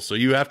possible. So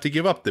you have to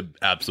give up the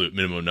absolute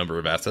minimum number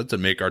of assets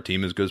and make our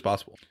team as good as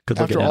possible.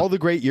 After all the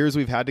great years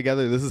we've had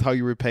together, this is how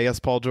you repay us,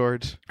 Paul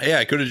George? Yeah,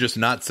 I could have just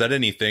not said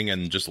anything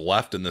and just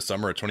left in the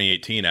summer of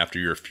 2018 after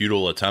your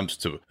futile attempts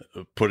to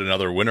put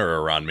another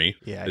winner around me.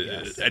 Yeah, I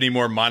guess. Any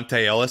more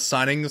Monte Ellis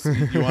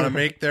signings you want to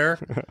make there?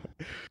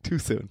 Too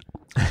soon.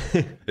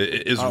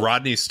 Is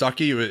Rodney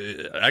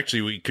Stuckey?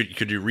 Actually,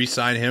 could you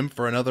re-sign him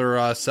for another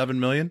 $7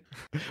 million?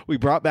 We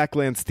brought back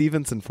Lance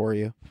Stevenson for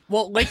you.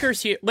 Well,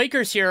 Lakers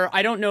here.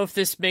 I don't know if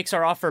this makes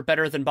our offer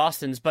better than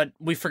Boston's, but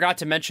we forgot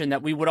to mention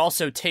that we would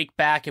also take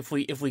back, if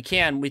we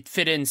can, we'd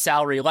fit in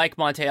salary like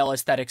Monte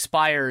Ellis that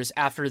expires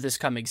after this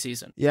coming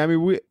season. Yeah, I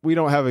mean, we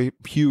don't have a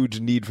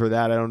huge need for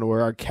that. I don't know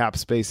where our cap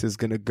space is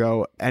going to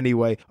go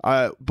anyway.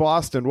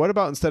 Boston, what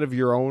about instead of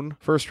your own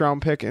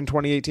first-round pick in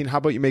 2018, how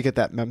about you make it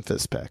that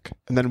Memphis pick?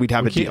 And then we'd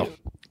have a deal.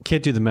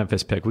 Can't do the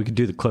Memphis pick. We could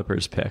do the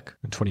Clippers pick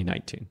in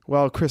 2019.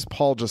 Well, Chris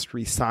Paul just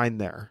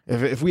re-signed there.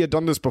 If we had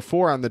done this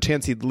before on the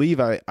chance he'd leave,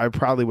 I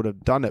probably would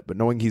have done it. But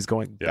knowing he's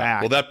going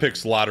back. Well, that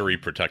pick's lottery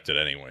protected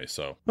anyway,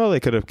 so. Well, they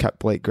could have kept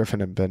Blake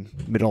Griffin and been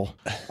middle.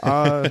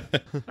 I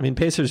mean,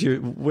 Pacers,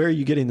 where are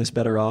you getting this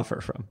better offer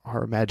from?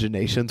 Our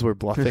imaginations were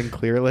bluffing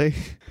clearly.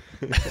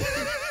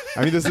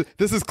 I mean,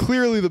 this is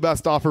clearly the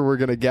best offer we're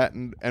going to get,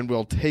 and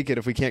we'll take it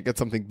if we can't get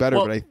something better.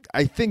 Well, but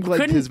I think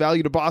like his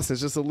value to Boston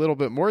is just a little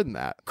bit more than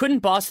that. Couldn't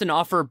Boston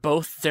offer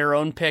both their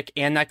own pick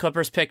and that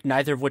Clippers pick,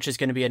 neither of which is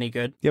going to be any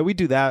good? Yeah, we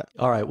do that.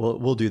 All right, well,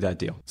 we'll do that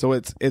deal. So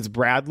it's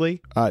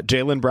Bradley,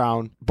 Jaylen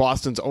Brown,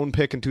 Boston's own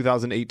pick in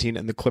 2018,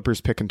 and the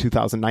Clippers pick in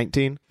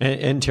 2019.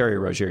 And Terry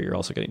Rozier. You're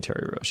also getting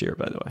Terry Rozier,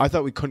 by the way. I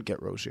thought we couldn't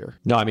get Rozier.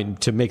 No, I mean,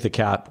 to make the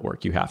cap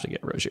work, you have to get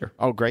Rozier.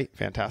 Oh, great.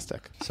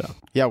 Fantastic. So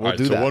yeah, we'll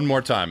do that. So one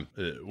more time.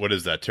 What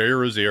is that? Terry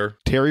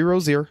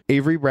Rozier,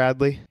 Avery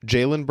Bradley,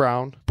 Jaylen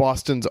Brown,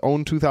 Boston's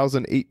own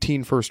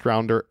 2018 first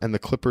rounder, and the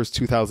Clippers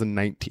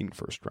 2019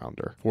 first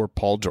rounder for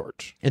Paul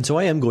George. And so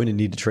I am going to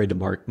need to trade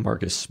to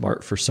Marcus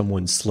Smart for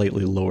someone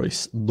slightly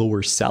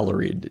lower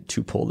salaried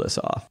to pull this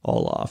off. I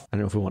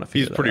don't know if we want to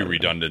figure that out. He's pretty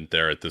redundant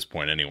there at this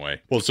point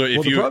anyway. Well, so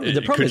if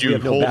the problem is we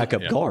have no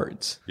backup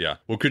guards. Yeah.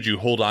 Well, could you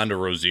hold on to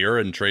Rozier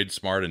and trade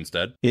Smart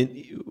instead?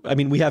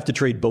 We have to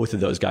trade both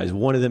of those guys.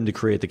 One of them to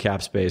create the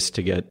cap space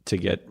to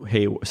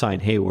sign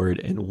Hayward,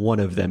 and one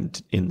of them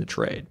in the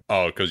trade.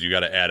 Oh, because you got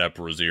to add up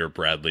Rozier,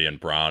 Bradley, and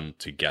Brown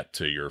to get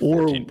to your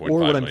 14.5 Or what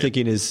million. I'm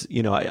thinking is,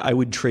 I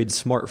would trade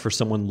Smart for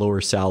someone lower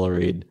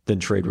salaried than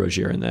trade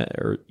Rozier in that,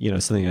 or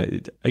something.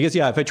 I guess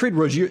if I trade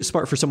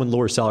Smart for someone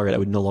lower salaried, I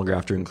would no longer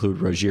have to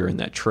include Rozier in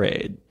that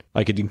trade.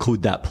 I could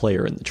include that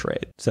player in the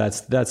trade. So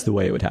that's the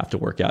way it would have to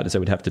work out, is I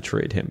would have to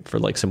trade him for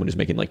like someone who's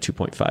making like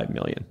 2.5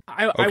 million.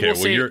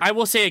 I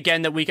will say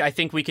again that I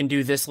think we can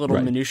do this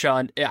little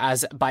minutia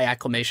as by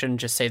acclamation,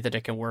 just say that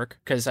it can work.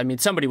 Because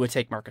somebody would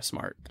take Marcus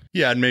Smart.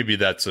 Yeah, and maybe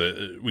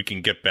we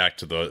can get back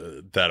to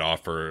that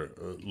offer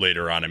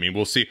later on. I mean,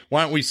 we'll see.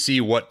 Why don't we see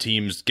what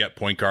teams get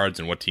point guards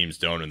and what teams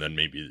don't, and then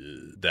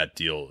maybe that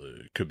deal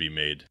could be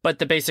made. But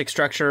the basic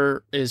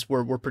structure is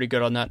we're pretty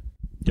good on that.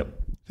 Yep,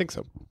 I think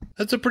so.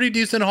 That's a pretty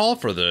decent haul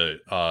for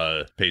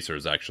the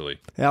Pacers, actually.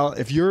 Al,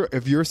 if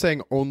you're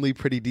saying only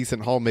pretty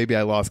decent haul, maybe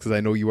I lost because I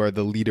know you are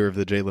the leader of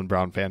the Jaylen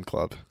Brown fan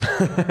club.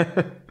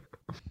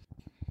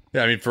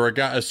 Yeah, I mean, for a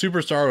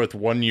superstar with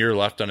 1 year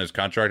left on his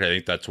contract, I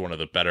think that's one of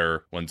the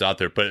better ones out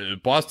there.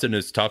 But Boston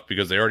is tough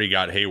because they already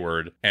got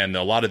Hayward, and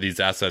a lot of these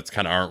assets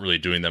kind of aren't really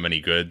doing them any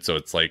good. So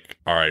it's like,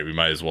 all right, we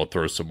might as well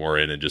throw some more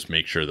in and just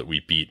make sure that we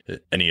beat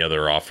any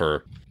other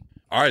offer.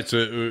 All right,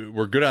 so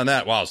we're good on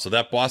that. Wow, so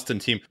that Boston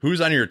team, who's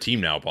on your team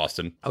now,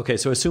 Boston? Okay,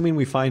 so assuming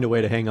we find a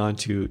way to hang on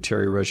to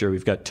Terry Rozier,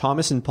 we've got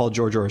Thomas and Paul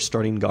George are our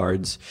starting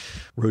guards.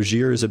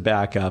 Rozier is a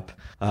backup.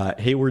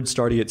 Hayward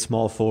starting at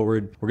small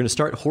forward. We're going to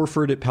start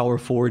Horford at power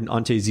forward and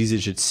Ante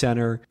Zizic at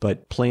center,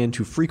 but plan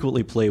to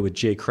frequently play with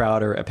Jay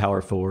Crowder at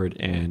power forward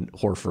and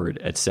Horford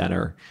at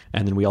center.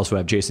 And then we also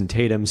have Jason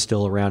Tatum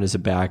still around as a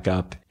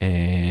backup,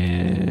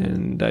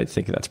 and I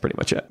think that's pretty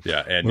much it.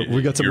 Yeah, and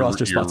we got some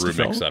roster spots to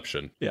fill.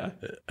 Exception. Yeah.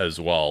 As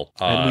well.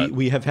 And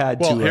we have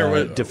had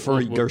to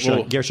defer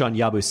Gershon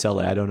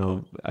Yabusele. I don't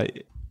know.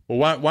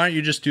 Well, why don't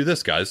you just do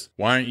this, guys?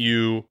 Why don't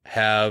you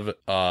have,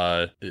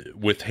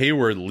 with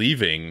Hayward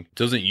leaving,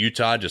 doesn't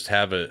Utah just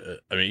have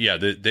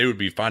they would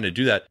be fine to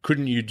do that.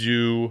 Couldn't you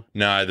do,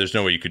 there's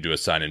no way you could do a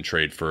sign and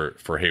trade for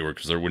Hayward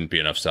because there wouldn't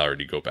be enough salary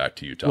to go back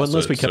to Utah. Well,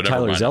 unless we kept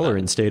Tyler Zeller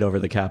and stayed over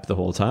the cap the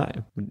whole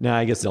time.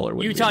 I guess Zeller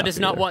would. Utah does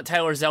not want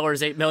Tyler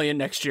Zeller's $8 million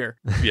next year.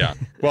 Yeah.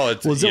 Well,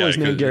 Zeller's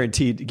name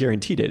guaranteed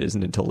it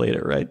isn't until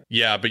later, right?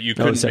 Yeah, but you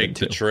couldn't make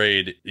the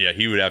trade. Yeah,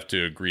 he would have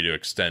to agree to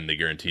extend the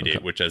guaranteed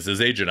date, which as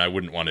his agent, I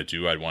wouldn't want to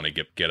do. I'd want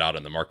to get out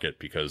in the market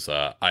because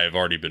I have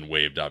already been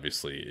waived,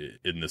 obviously,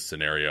 in this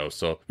scenario.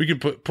 So we can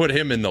put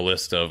him in the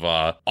list of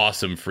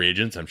awesome free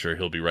agents. I'm sure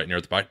he'll be right near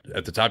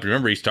at the top.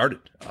 Remember, he started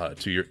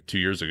 2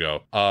 years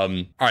ago. All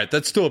right,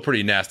 that's still a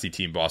pretty nasty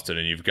team, Boston,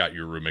 and you've got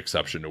your room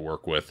exception to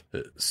work with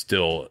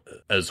still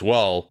as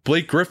well.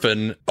 Blake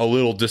Griffin, a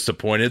little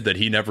disappointed that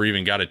he never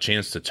even got a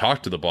chance to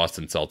talk to the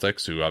Boston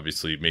Celtics, who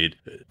obviously made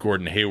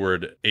Gordon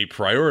Hayward a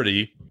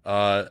priority.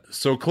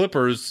 So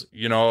Clippers,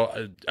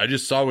 I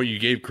just saw what you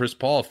gave gave Chris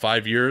Paul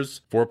 5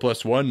 years,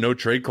 4+1, no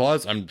trade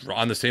clause. I'm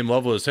on the same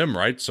level as him,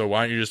 right? So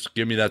why don't you just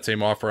give me that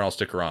same offer and I'll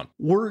stick around?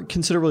 We're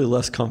considerably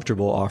less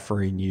comfortable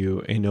offering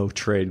you a no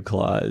trade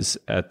clause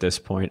at this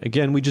point.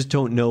 Again, we just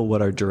don't know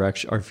what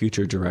our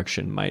future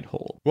direction might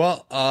hold.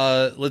 Well,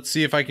 let's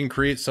see if I can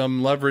create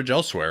some leverage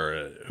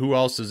elsewhere. Who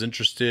else is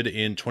interested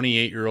in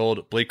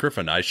 28-year-old Blake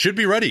Griffin? I should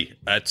be ready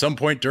at some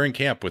point during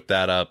camp with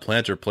that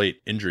plantar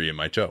plate injury in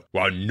my toe.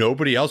 Wow,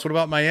 nobody else? What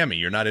about Miami?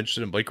 You're not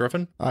interested in Blake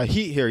Griffin?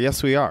 Heat here.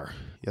 Yes, we are.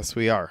 Yes,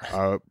 we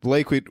are.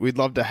 Blake, we'd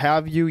love to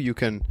have you. You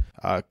can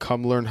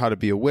come learn how to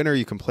be a winner.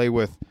 You can play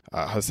with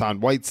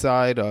Hassan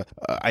Whiteside.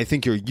 I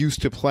think you're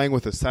used to playing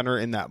with a center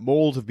in that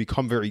mold, have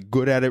become very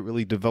good at it,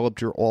 really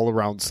developed your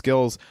all-around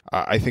skills.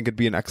 I think it'd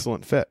be an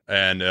excellent fit.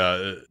 And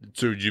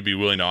so would you be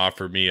willing to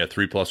offer me a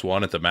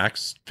 3+1 at the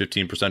max,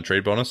 15%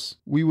 trade bonus?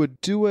 We would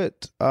do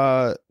it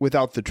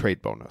without the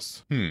trade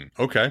bonus.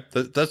 Okay.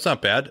 That's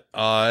not bad.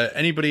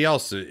 Anybody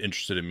else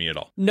interested in me at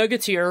all?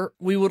 Nuggets here.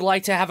 We would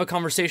like to have a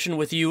conversation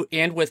with you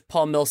and with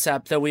Paul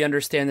Millsap, though we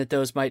understand that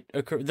those might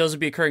occur. Those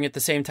would be occurring at the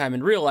same time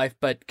in real life,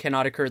 but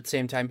cannot occur at the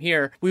same time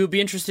here. We would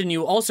be interested in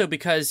you also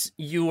because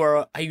you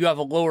have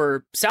a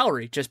lower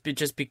salary, just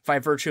by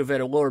virtue of it,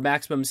 a lower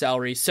maximum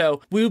salary.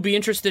 So we would be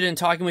interested in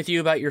talking with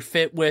you about your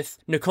fit with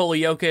Nikola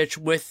Jokic,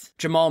 with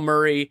Jamal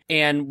Murray,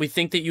 and we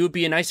think that you would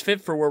be a nice fit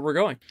for where we're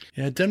going.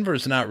 Yeah,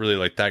 Denver's not really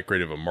like that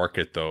great of a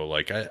market though.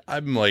 Like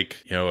I'm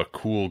like, a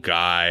cool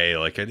guy.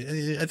 Like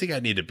I think I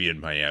need to be in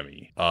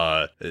Miami.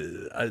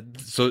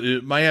 So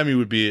Miami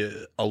would be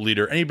a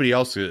leader. Anybody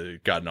else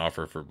got an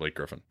offer for Blake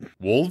Griffin?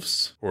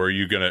 Wolves? Or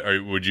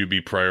would you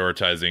be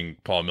prioritizing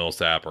Paul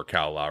Millsap or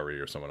Kyle Lowry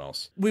or someone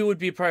else? We would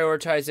be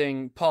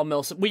prioritizing Paul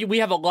Millsap. We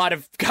have a lot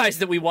of guys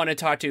that we want to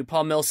talk to.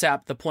 Paul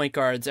Millsap, the point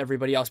guards,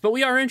 everybody else. But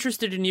we are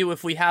interested in you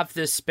if we have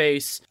this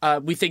space.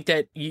 We think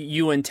that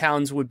you and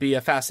Towns would be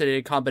a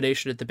fascinating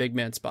combination at the big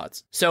man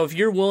spots. So if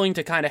you're willing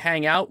to kind of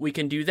hang out, we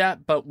can do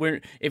that. But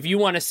if you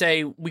want to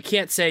say, we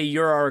can't say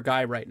you're our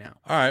guy right now.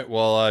 All right.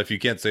 Well, if you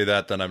can't say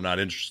that, then I'm not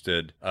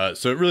interested.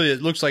 So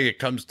it looks like it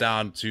comes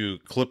down to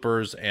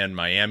Clippers and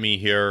Miami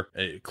here.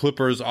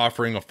 Clippers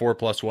offering a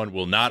 4+1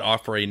 will not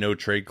offer a no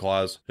trade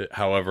clause.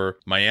 However,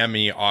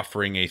 Miami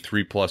offering a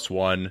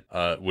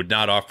 3+1 would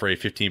not offer a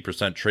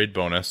 15% trade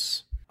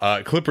bonus.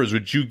 Clippers,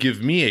 would you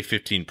give me a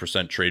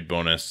 15% trade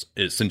bonus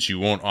since you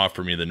won't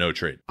offer me the no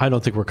trade? I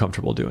don't think we're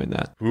comfortable doing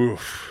that.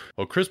 Oof.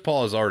 Well, Chris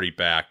Paul is already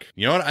back.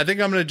 You know what? I think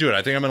I'm going to do it.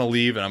 I think I'm going to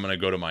leave and I'm going to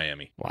go to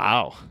Miami.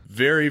 Wow.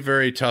 Very,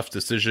 very tough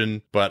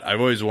decision, but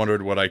I've always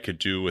wondered what I could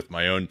do with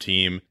my own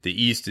team.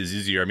 The East is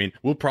easier. I mean,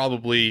 we'll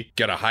probably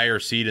get a higher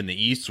seed in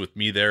the East with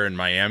me there in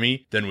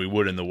Miami than we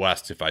would in the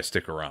West if I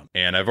stick around.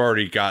 And I've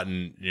already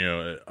gotten,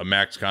 a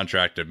max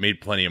contract. I've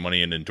made plenty of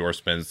money in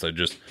endorsements.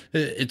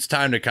 It's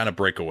time to kind of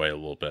break away a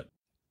little bit.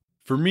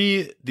 For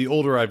me, the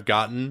older I've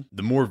gotten,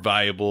 the more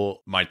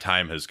valuable my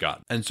time has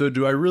gotten. And so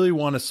do I really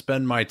want to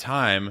spend my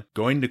time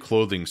going to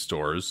clothing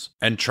stores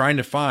and trying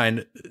to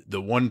find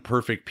the one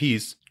perfect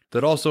piece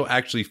that also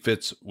actually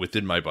fits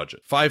within my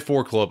budget?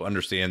 5-4 Club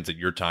understands that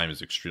your time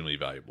is extremely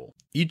valuable.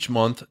 Each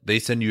month, they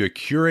send you a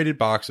curated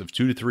box of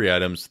 2 to 3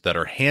 items that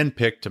are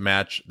handpicked to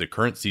match the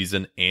current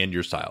season and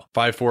your style.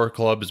 5-4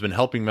 Club has been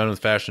helping men with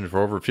fashion for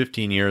over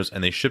 15 years,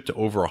 and they ship to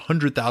over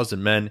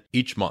 100,000 men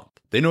each month.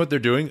 They know what they're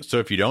doing, so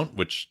if you don't,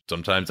 which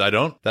sometimes I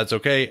don't, that's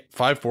okay.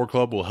 5-4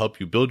 Club will help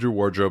you build your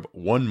wardrobe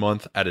 1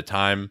 month at a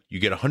time. You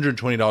get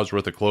 $120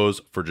 worth of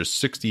clothes for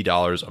just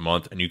 $60 a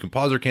month, and you can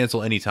pause or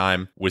cancel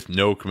anytime with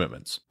no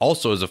commitments.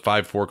 Also, as a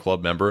 5-4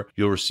 Club member,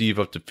 you'll receive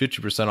up to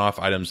 50% off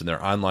items in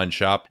their online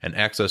shop and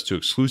access to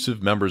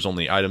exclusive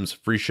members-only items,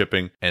 free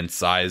shipping, and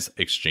size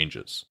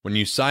exchanges. When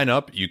you sign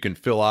up, you can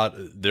fill out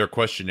their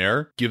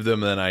questionnaire, give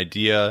them an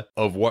idea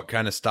of what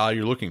kind of style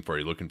you're looking for.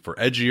 You're looking for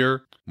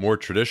edgier, more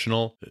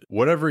traditional,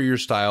 whatever your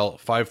style,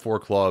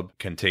 5-4 Club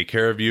can take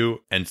care of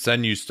you and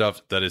send you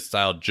stuff that is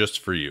styled just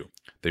for you.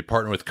 They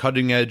partner with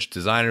cutting-edge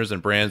designers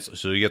and brands,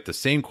 so you get the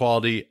same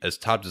quality as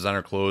top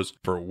designer clothes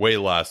for way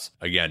less.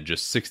 Again,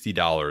 just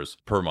 $60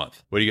 per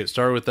month. When you get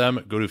started with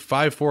them, go to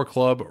 5-4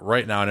 Club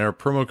right now and enter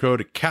promo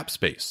code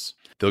CAPSPACE.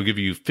 They'll give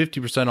you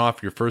 50%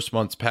 off your first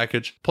month's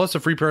package, plus a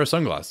free pair of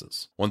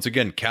sunglasses. Once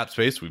again,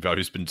 CAPSPACE, we've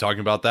always been talking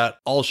about that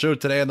all show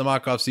today on the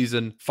mock-off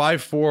season.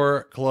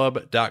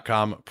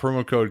 54club.com,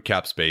 promo code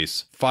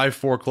CAPSPACE.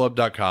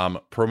 54club.com,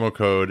 promo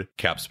code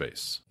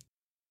CAPSPACE.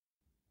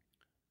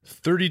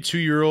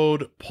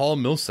 32-year-old Paul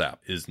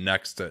Millsap is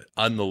next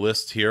on the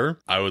list here.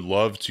 I would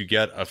love to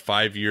get a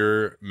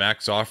 5-year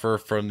max offer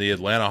from the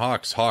Atlanta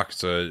Hawks.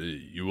 Hawks,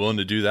 you willing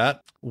to do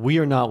that? We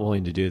are not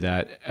willing to do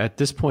that. At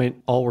this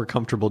point, all we're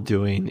comfortable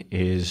doing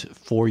is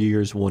 4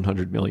 years,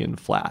 $100 million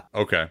flat.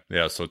 Okay.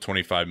 Yeah. So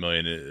 $25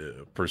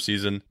 million per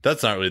season.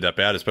 That's not really that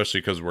bad,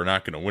 especially because we're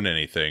not going to win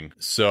anything.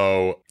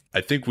 So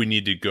I think we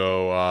need to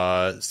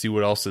go see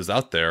what else is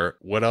out there.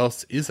 What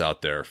else is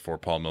out there for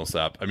Paul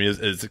Millsap? I mean,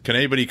 can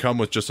anybody come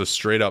with just a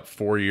straight up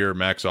 4-year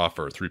max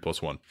offer,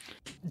 3+1?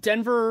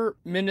 Denver,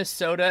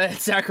 Minnesota, and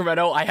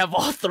Sacramento. I have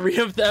all three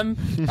of them.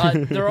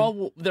 They're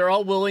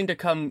all willing to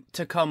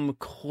come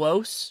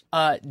close.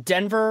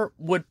 Denver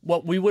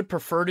what we would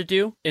prefer to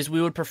do is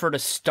we would prefer to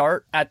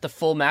start at the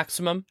full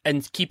maximum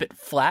and keep it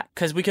flat,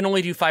 because we can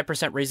only do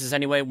 5% raises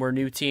anyway. We're a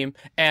new team,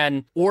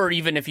 or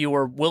even if you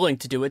were willing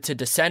to do it, to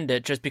descend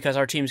it, just because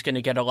our team's going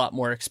to get a lot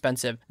more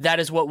expensive. That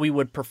is what we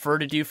would prefer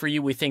to do for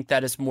you. We think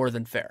that is more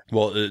than fair.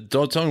 Well,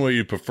 don't tell me what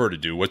you prefer to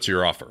do. What's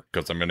your offer?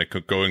 Because I'm going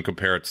to go and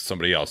compare it to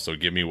somebody else. So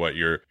give me what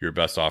your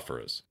best offer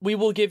is. We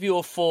will give you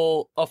a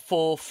full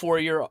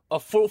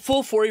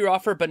 4-year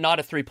offer, but not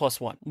a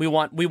 3+1. We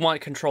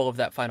want control of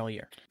that final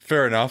year.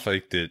 Fair enough. I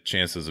think the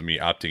chances of me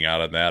opting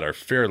out on that are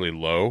fairly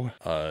low.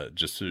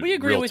 Just we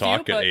agree real with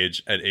talk you, at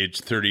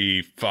age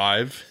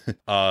 35,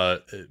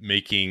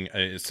 making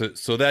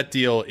so that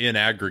deal in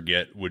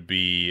aggregate would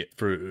be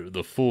for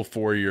the full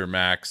 4-year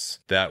max.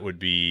 That would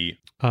be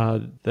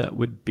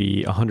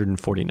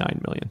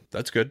 $149 million.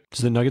 That's good.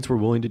 So the Nuggets were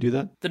willing to do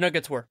that? The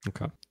Nuggets were.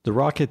 Okay. The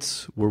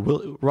Rockets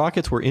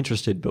were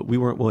interested, but we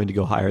weren't willing to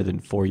go higher than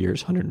 4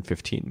 years,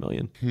 $115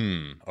 million.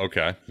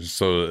 Okay.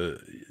 So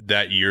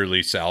that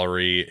yearly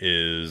salary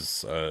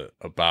is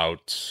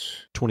about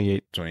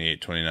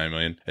 29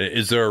 million.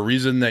 Is there a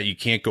reason that you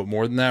can't go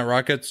more than that,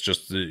 Rockets?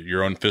 Just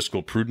your own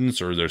fiscal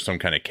prudence, or there's some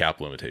kind of cap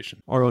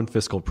limitation? Our own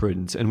fiscal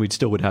prudence, and we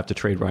still would have to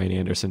trade Ryan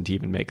Anderson to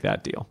even make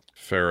that deal.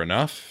 Fair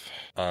enough.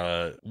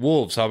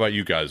 Wolves, how about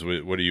you guys?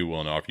 What are you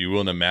willing to offer? You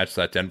willing to match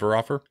that Denver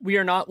offer? We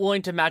are not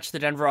willing to match the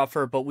Denver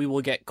offer, but we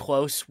will get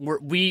close.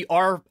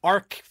 Our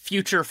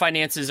future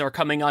finances are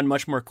coming on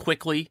much more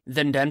quickly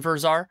than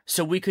Denver's are,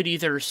 so we could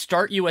either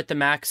start you at the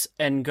max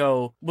and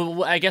go.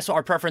 Well, I guess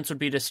our preference would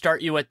be to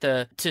start you at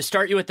the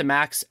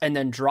max and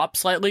then drop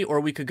slightly, or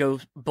we could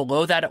go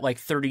below that at like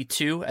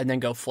 32 and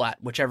then go flat,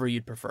 whichever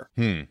you'd prefer.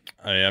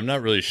 I'm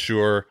not really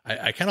sure.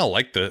 I kind of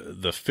like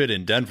the fit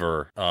in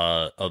Denver,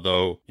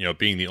 although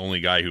being the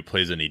only guy who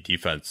plays any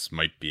defense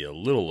might be a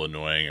little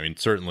annoying. I mean,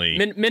 certainly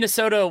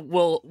Minnesota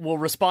will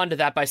respond to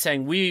that by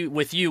saying we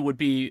with you would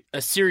be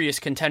a serious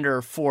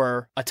contender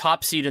for a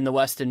top seed in the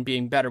West and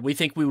being better. We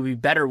think we would be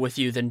better with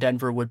you than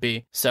Denver would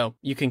be, so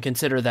you can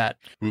consider that.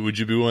 Would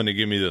you be willing to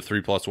give me the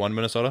 3+1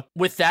 Minnesota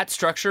with that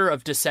structure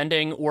of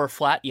descending or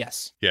flat?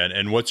 Yes. Yeah,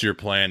 and what's your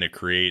plan to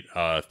create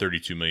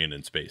 $32 million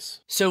in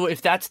space? So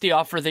if that's the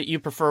offer that you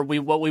prefer,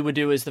 what we would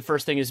do is the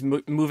first thing is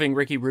moving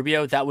Ricky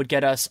Rubio. That would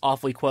get us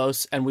awfully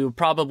close, and we would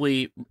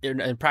probably, in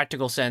a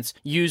practical sense,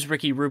 use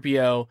Ricky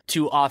Rubio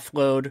to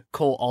offload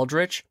Cole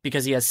Aldrich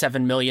because he has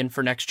 $7 million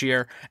for next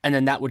year, and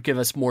then that would give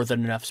us more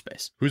than enough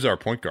space. Who's our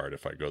point guard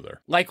if I go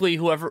there? Likely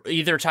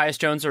either Tyus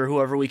Jones or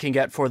whoever we can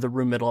get for the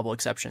room mid-level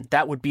exception.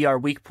 That would be our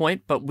weak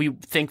point, but we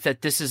think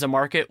that this is a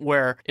market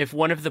where if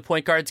one of the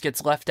point guards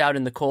gets left out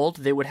in the cold,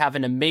 they would have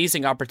an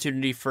amazing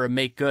opportunity for a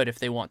make good if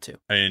they want to.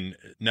 And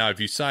now if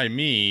you sign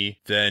me,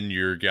 then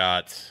you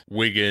got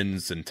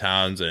Wiggins and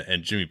Towns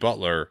and Jimmy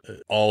Butler,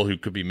 all who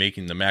could be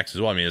making the max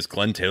as well. I mean, is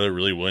Glenn Taylor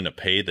really willing to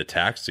pay the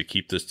tax to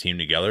keep this team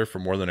together for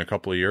more than a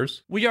couple of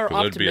years? We are optimistic.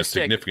 That would be a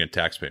significant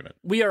tax payment.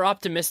 We are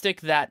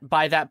optimistic that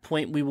by that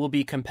point we will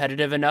be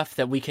competitive enough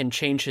that we can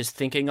change his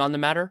thinking on the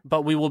matter,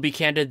 but we will be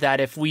candid that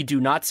if we do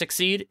not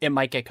succeed, it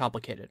might get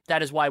complicated.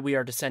 That is why we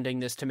are descending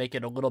this, to make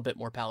it a little bit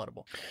more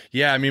palatable.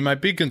 Yeah, I mean, my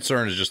big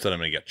concern is just that I'm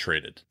going to get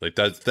traded. Like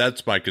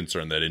that's my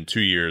concern, that in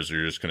 2 years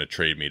you're just going to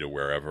trade me to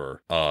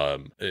wherever.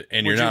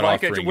 And you're not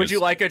offering. Would you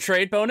like a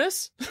trade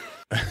bonus?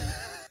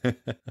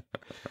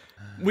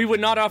 We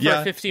would not offer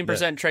a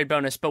 15% trade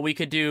bonus, but we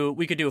could do a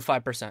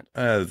 5%.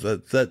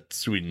 That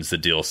sweetens the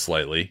deal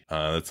slightly.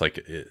 That's like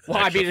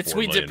it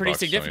sweetens it pretty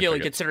significantly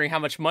considering how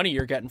much money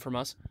you're getting from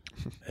us.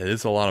 It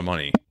is a lot of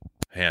money.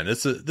 Man,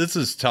 this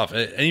is tough.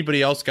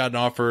 Anybody else got an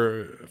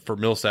offer for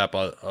Millsap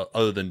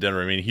other than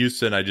Denver? I mean,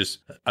 Houston,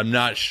 I'm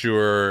not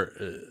sure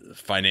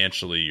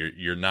financially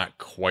you're not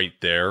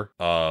quite there.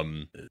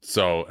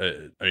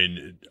 So I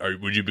mean,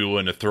 would you be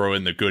willing to throw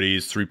in the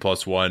goodies,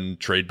 3+1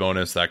 trade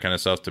bonus, that kind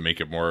of stuff to make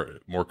it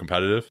more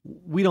competitive?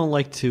 We don't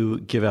like to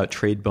give out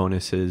trade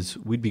bonuses.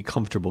 We'd be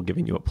comfortable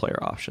giving you a player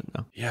option,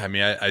 though. Yeah, I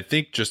mean, I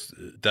think just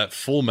that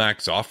full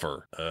max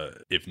offer,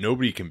 if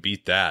nobody can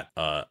beat that,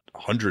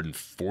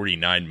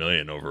 $149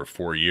 million over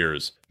 4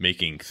 years,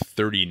 making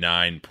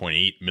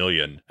 $39.8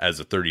 million as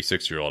a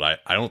 36-year-old. I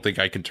don't think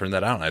I can turn that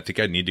down. I think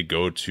I need to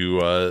go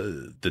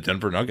to the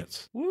Denver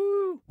Nuggets.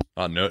 Woo!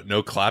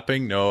 No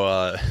clapping,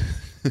 no.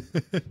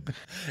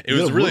 It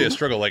was really a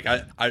struggle. Like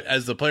I,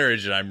 as the player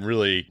agent, I'm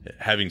really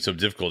having some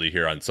difficulty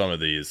here on some of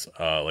these.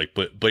 Like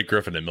Blake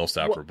Griffin and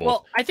Millsap were both.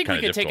 Well, I think we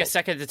could difficult. take a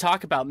second to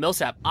talk about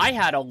Millsap. I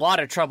had a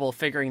lot of trouble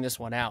figuring this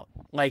one out.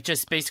 Like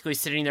just basically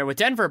sitting there with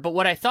Denver. But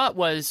what I thought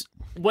was,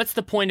 what's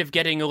the point of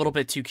getting a little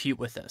bit too cute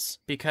with this?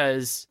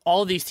 Because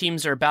all of these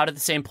teams are about at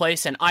the same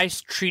place, and I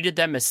treated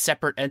them as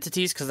separate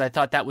entities because I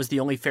thought that was the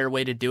only fair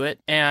way to do it.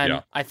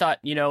 And I thought,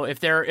 if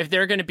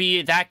they're going to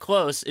be that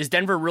close, is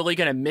Denver really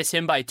going to miss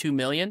him by $2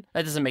 million?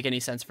 That doesn't make any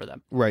sense for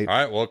them. Right. All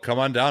right, well, come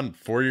on down.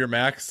 4-year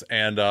max,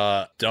 and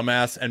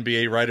dumbass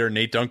NBA writer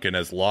Nate Duncan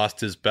has lost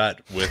his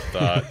bet with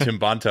Tim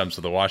Bontemps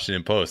of the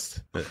Washington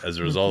Post as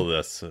a result of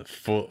this.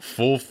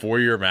 Full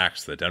 4-year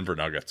max, the Denver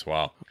Nuggets.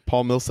 Wow.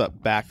 Paul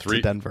Millsap back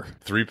to Denver.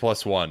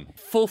 3+1.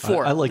 Full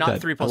 4. I like not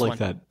that. 3+1. I like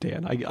that,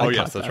 Dan.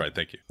 Yes, that's right.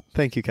 Thank you.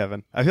 Thank you,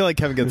 Kevin. I feel like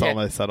Kevin gets all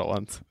my set at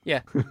once.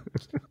 Yeah.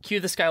 Cue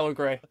the Skylar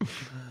Gray.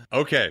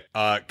 Okay.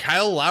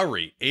 Kyle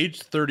Lowry,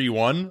 age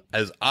 31,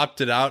 has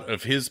opted out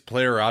of his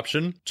player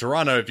option.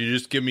 Toronto, if you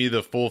just give me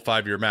the full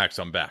 5-year max,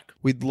 I'm back.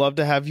 We'd love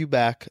to have you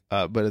back,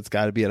 but it's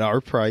got to be at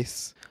our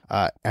price.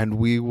 And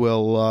we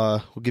will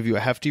we'll give you a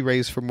hefty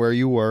raise from where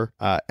you were,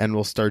 and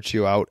we'll start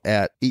you out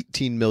at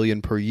 $18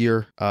 million per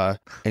year,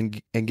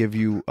 and give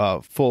you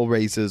full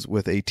raises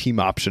with a team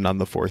option on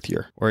the 4th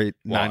year.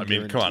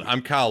 Come on.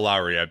 I'm Kyle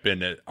Lowry. I've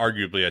been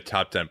arguably a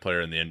top 10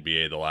 player in the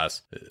NBA the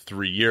last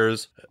 3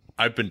 years.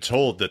 I've been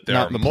told that there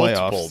are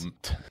multiple.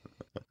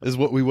 Is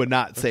what we would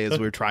not say as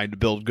we're trying to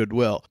build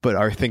goodwill, but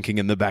are thinking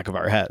in the back of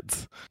our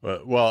heads.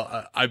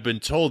 Well, I've been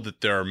told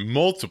that there are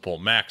multiple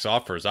max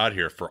offers out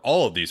here for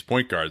all of these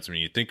point guards. I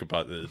mean, you think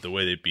about the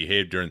way they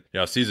behaved during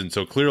the season.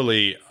 So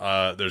clearly,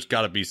 there's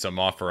got to be some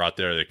offer out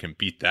there that can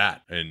beat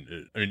that. And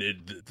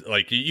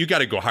you got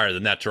to go higher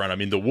than that, Toronto. I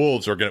mean, the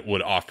Wolves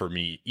would offer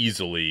me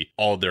easily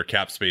all of their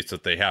cap space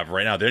that they have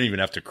right now. They don't even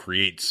have to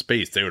create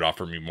space. They would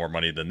offer me more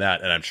money than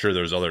that. And I'm sure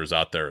there's others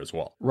out there as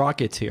well.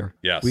 Rockets here.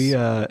 Yes. We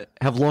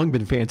have long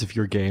been fans of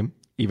your game,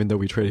 even though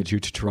we traded you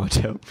to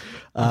Toronto.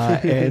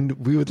 And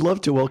we would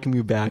love to welcome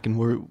you back, and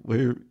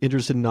we're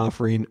interested in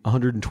offering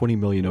 $120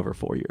 million over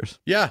 4 years.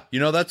 Yeah,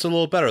 that's a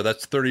little better.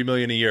 That's $30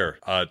 million a year.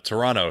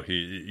 Toronto,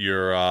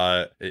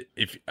 the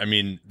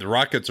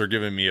Rockets are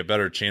giving me a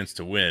better chance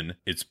to win.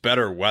 It's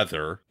better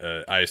weather.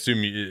 I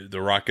assume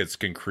the Rockets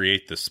can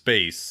create the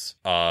space.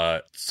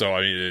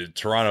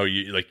 Toronto,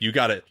 you're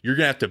gonna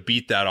have to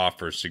beat that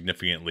offer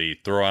significantly.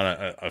 Throw on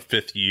a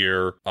 5th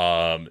year,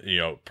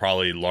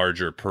 probably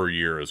larger per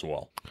year as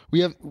well.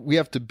 We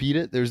have to beat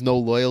it. There's no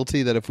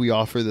loyalty that if we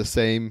offer the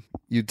same,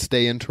 you'd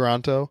stay in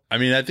Toronto. I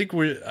mean, I think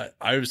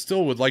I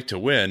still would like to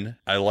win.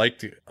 I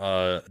liked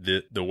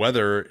the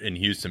weather in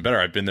Houston better.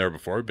 I've been there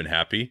before. I've been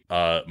happy.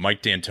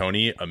 Mike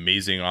D'Antoni,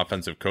 amazing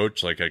offensive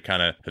coach. Like, I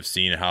kind of have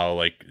seen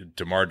how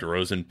DeMar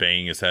DeRozan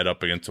banging his head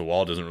up against the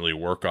wall doesn't really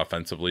work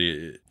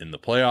offensively in the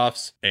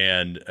playoffs.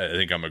 And I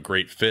think I'm a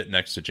great fit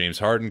next to James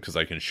Harden because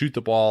I can shoot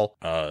the ball.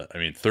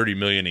 $30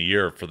 million a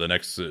year for the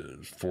next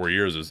 4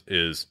 years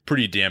is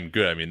pretty damn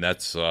good. I mean,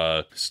 that's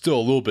still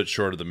a little bit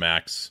short of the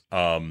max.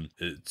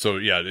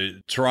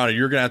 Toronto,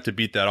 you're gonna have to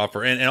beat that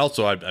offer, and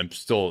also I'm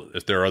still,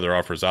 if there are other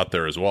offers out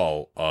there as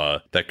well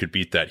that could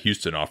beat that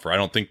Houston offer. I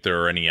don't think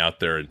there are any out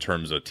there in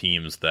terms of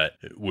teams that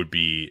would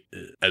be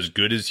as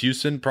good as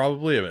Houston.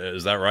 Probably,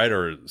 is that right?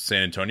 Or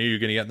San Antonio? You're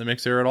gonna get in the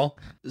mix there at all?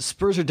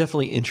 Spurs are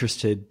definitely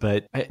interested,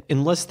 but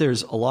unless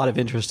there's a lot of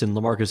interest in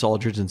LaMarcus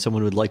Aldridge and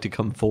someone would like to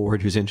come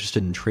forward who's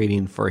interested in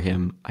trading for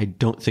him, I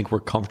don't think we're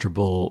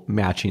comfortable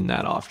matching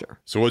that offer.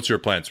 So what's your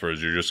plan,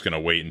 Spurs? You're just going to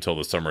wait until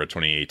the summer of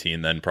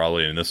 2018 then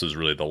probably, and this is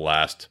really the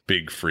last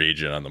big free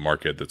agent on the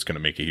market that's going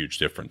to make a huge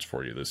difference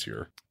for you this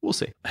year. We'll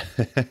see.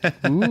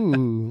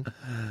 Ooh.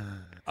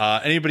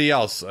 Anybody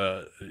else?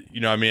 I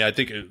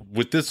think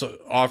with this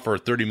offer,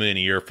 $30 million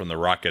a year from the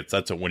Rockets,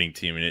 that's a winning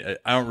team. And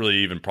I don't really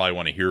even probably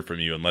want to hear from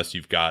you unless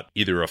you've got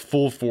either a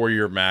full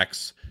 4-year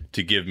max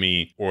to give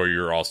me, or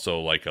you're also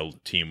like a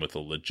team with a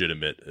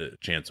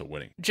legitimate chance of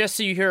winning. Just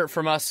so you hear it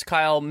from us,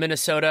 Kyle,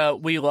 Minnesota,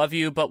 we love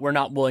you, but we're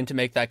not willing to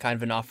make that kind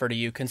of an offer to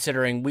you,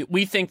 considering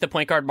we think the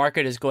point guard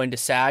market is going to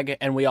sag,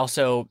 and we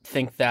also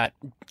think that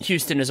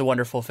Houston is a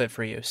wonderful fit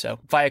for you. So,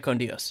 vaya con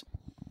Dios.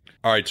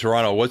 All right,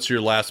 Toronto, what's your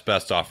last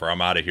best offer?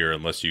 I'm out of here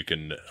unless you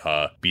can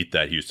beat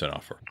that Houston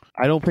offer.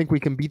 I don't think we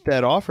can beat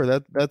that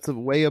offer. That's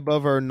way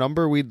above our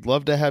number. We'd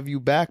love to have you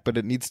back, but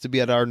it needs to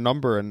be at our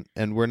number,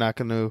 and we're not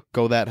going to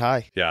go that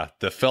high. Yeah,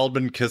 the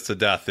Feldman kiss of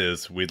death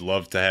is we'd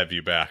love to have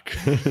you back.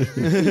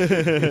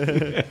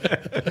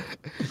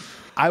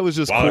 I was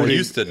just quoting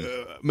Houston.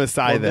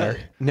 Masai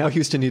there. Now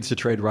Houston needs to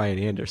trade Ryan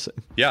Anderson.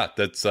 Yeah,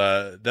 that's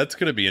going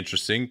to be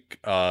interesting.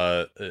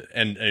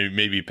 And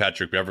maybe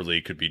Patrick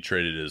Beverley could be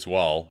traded as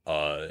well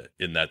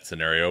in that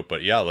scenario.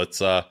 But yeah,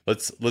 let's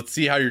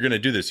see how you're going to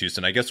do this,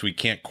 Houston. I guess we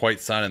can't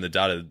quite sign on the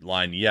dotted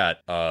line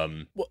yet.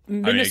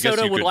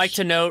 Minnesota would like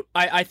to note.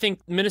 I think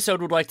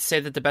Minnesota would like to say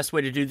that the best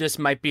way to do this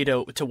might be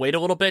to wait a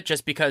little bit,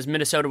 just because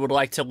Minnesota would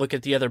like to look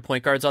at the other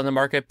point guards on the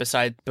market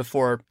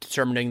before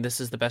determining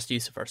this is the best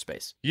use of our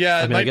space.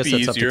 Yeah. I guess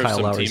that's up to Kyle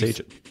Lowry's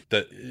agent.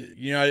 That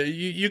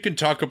you can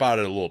talk about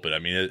it a little bit. I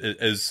mean,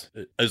 as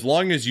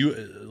long as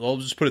I'll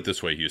just put it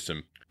this way,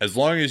 Houston. as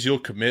long as you'll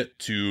commit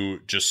to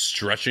just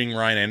stretching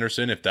Ryan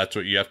Anderson, if that's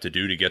what you have to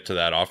do to get to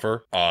that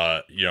offer,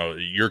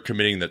 you're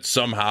committing that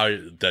somehow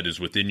that is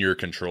within your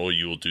control,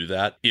 you will do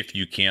that. If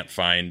you can't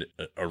find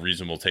a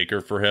reasonable taker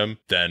for him,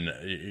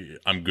 then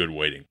I'm good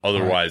waiting.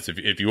 Otherwise,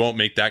 if you won't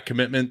make that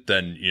commitment,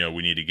 then,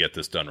 we need to get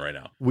this done right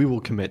now. We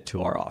will commit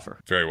to our offer.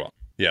 Very well.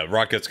 Yeah,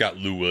 Rockets got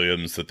Lou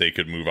Williams that they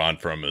could move on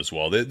from as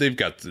well. They've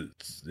got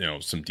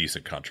some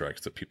decent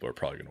contracts that people are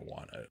probably going to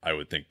want, I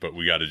would think. But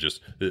we got to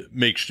just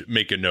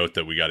make a note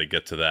that we got to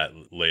get to that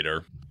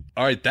later.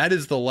 All right, that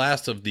is the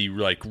last of the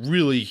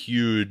really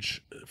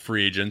huge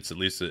free agents, at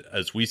least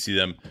as we see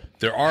them.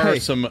 There are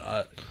some,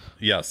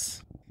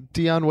 yes.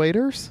 Dion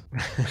Waiters?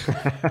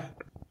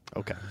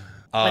 Okay.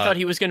 I thought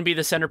he was going to be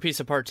the centerpiece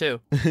of part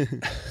 2.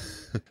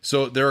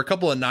 So there are a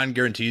couple of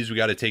non-guarantees we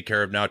got to take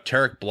care of now.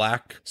 Tarek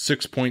Black,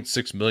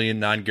 $6.6 million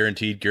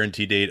non-guaranteed,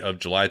 guarantee date of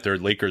July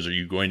 3rd. Lakers, are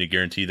you going to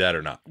guarantee that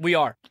or not? We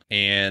are.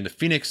 And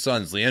Phoenix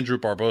Suns, Leandro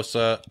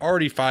Barbosa,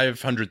 already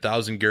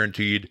 $500,000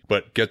 guaranteed,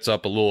 but gets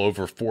up a little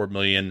over $4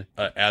 million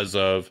as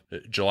of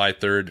July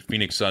 3rd.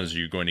 Phoenix Suns, are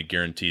you going to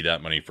guarantee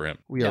that money for him?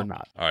 We are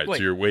not. All right, Wait.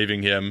 So you're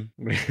waiving him.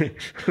 We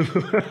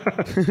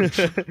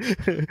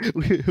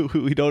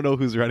don't know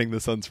who's running the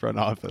Suns front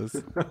office.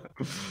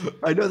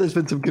 I know there's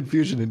been some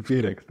confusion in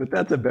Phoenix, but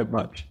that's a bit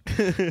much.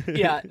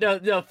 Yeah,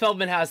 no,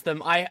 Feldman has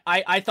them.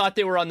 I thought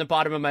they were on the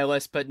bottom of my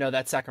list, but no,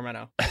 that's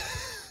Sacramento.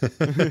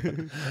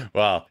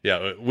 Well,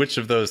 yeah, which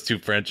of those two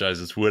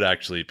franchises would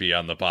actually be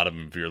on the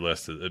bottom of your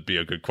list? It'd be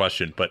a good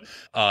question. But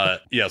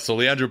so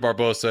Leandro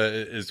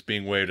Barbosa is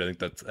being waived. I think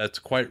that's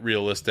quite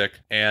realistic.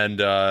 And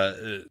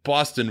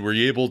Boston, were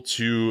you able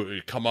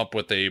to come up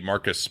with a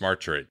Marcus Smart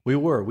trade?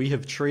 We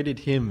have traded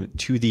him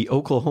to the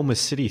Oklahoma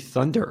City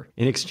Thunder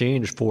in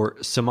exchange for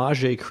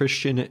Samaje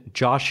Christian,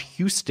 Josh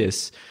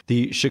Hustis,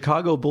 the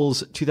Chicago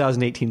Bulls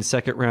 2018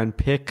 second round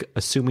pick,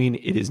 assuming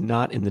it is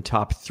not in the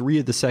top 3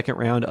 of the second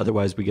round.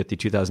 Otherwise, we get the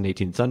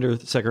 2018 Thunder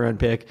second round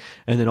pick,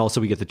 and then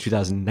also we get the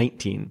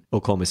 2019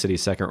 Oklahoma City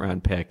second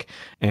round pick.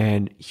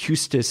 And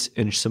Hustis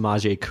and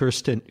Samaje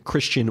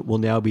Christian will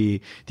now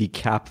be the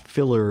cap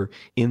filler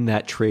in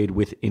that trade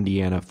with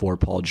Indiana for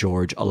Paul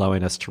George,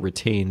 allowing us to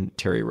retain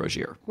Terry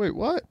Rozier. Wait,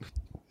 what?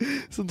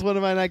 Since when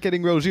am I not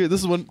getting Rozier?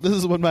 This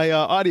is when my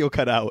audio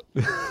cut out.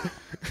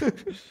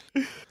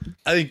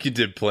 I think you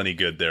did plenty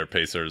good there,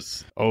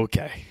 Pacers.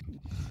 Okay.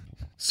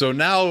 So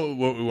now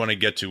what we want to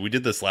get to, we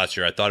did this last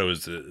year, I thought it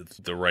was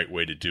the right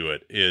way to do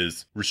it,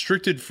 is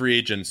restricted free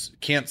agents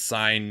can't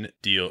sign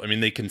deals. I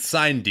mean, they can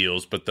sign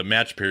deals, but the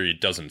match period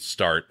doesn't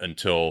start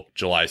until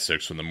July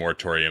 6th when the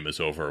moratorium is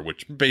over,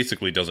 which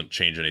basically doesn't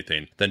change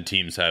anything. Then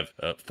teams have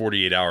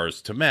 48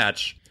 hours to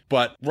match.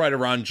 But right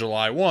around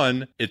July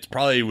 1, it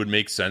probably would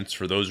make sense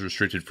for those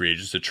restricted free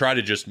agents to try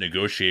to just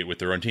negotiate with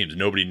their own teams.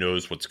 Nobody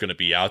knows what's going to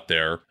be out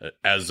there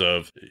as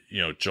of,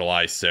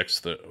 July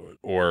 6th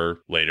or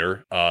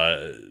later,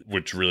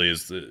 which really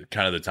is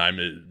kind of the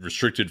time.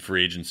 Restricted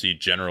free agency,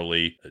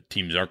 generally,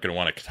 teams aren't going to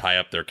want to tie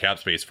up their cap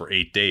space for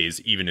 8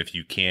 days, even if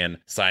you can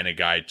sign a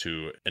guy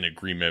to an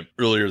agreement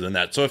earlier than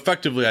that. So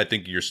effectively, I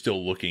think you're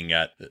still looking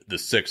at the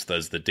 6th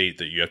as the date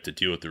that you have to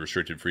deal with the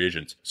restricted free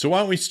agents. So why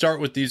don't we start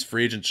with these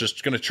free agents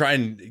just going to try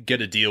and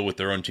get a deal with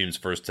their own teams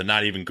first, to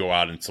not even go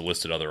out and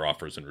solicit other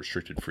offers in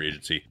restricted free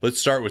agency.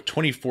 Let's start with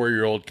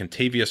 24-year-old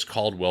Kentavious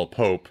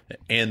Caldwell-Pope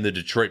and the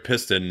Detroit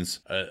Pistons.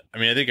 I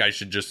think I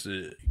should just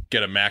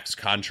get a max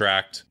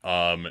contract,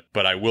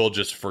 but I will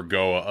just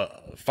forgo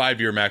a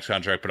 5-year max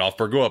contract, but I'll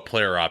forgo a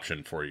player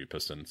option for you,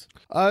 Pistons.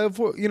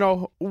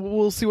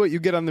 We'll see what you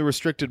get on the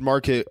restricted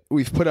market.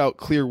 We've put out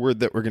clear word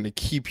that we're going to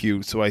keep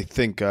you, so I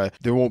think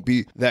there won't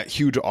be that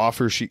huge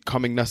offer sheet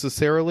coming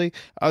necessarily.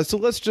 So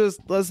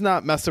let's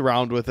not mess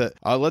around with it.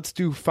 Let's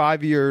do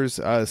 5 years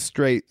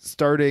straight,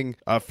 starting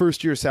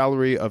first year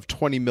salary of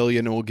 $20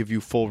 million, and we'll give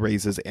you full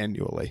raises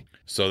annually.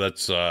 So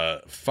that's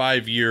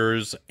 5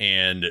 years,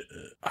 and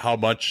how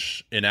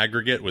much in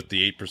aggregate with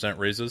the 8%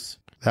 raises?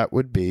 That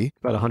would be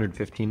about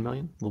 $115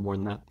 million, a little more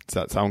than that. Does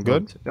that sound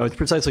good? No, it's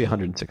precisely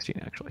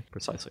 116, actually.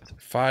 Precisely.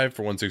 5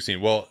 for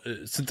 116. Well,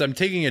 since I'm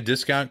taking a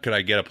discount, could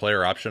I get a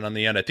player option on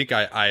the end? I think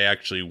I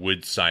actually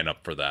would sign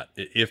up for that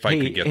if I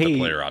could get the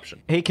player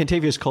option. Hey,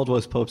 Kentavious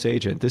Caldwell-Pope's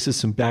agent, this is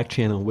some back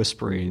channel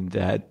whispering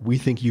that we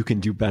think you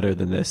can do better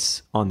than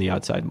this on the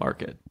outside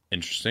market.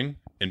 Interesting.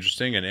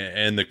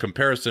 And the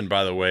comparison,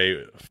 by the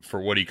way,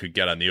 for what he could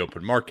get on the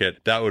open market,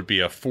 that would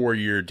be a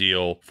 4-year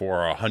deal for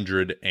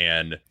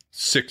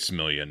 $106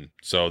 million.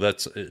 So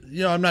that's,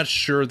 I'm not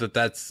sure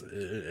that's,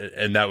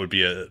 and that would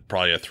be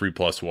probably a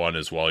 3+1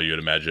 as well. You'd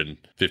imagine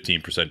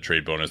 15%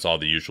 trade bonus, all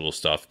the usual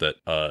stuff that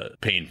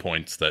pain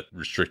points that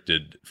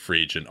restricted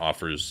free agent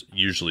offers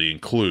usually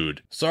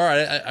include. So, all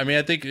right,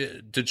 I think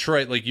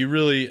Detroit,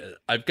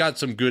 I've got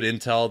some good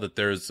intel that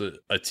there's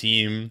a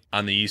team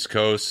on the East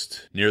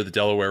Coast near the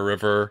Delaware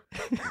River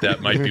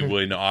that might be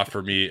willing to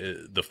offer me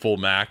the full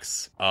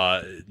max.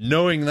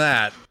 Knowing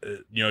that,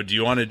 do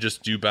you want to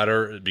just do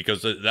better?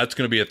 Because that's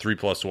going to be a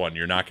 3+1.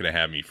 You're not going to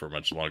have me for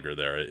much longer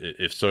there.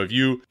 If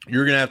you're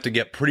going to have to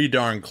get pretty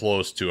darn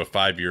close to a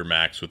 5-year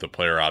max with a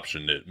player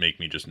option to make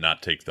me just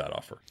not take that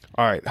offer.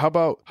 All right. How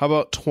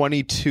about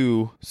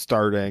 22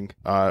 starting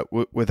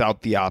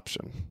without the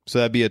option? So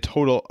that'd be a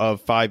total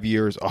of 5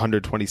 years,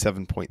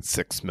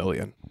 127.6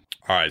 million.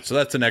 All right, so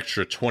that's an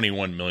extra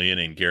 $21 million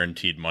in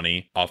guaranteed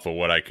money off of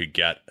what I could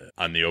get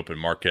on the open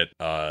market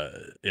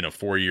in a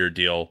 4-year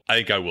deal. I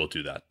think I will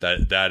do that.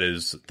 That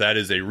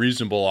is a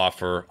reasonable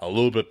offer, a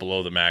little bit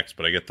below the max,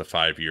 but I get the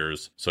 5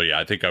 years. So yeah,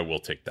 I think I will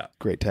take that.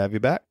 Great to have you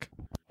back.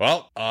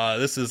 Well,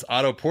 this is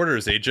Otto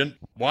Porter's agent.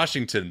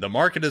 Washington, the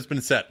market has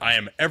been set. I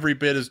am every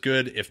bit as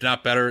good, if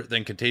not better,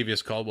 than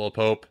Kentavious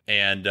Caldwell-Pope,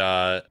 and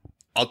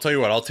I'll tell you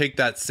what, I'll take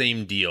that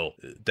same deal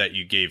that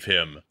you gave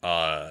him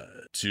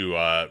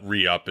to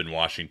re-up in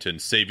Washington,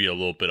 save you a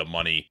little bit of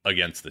money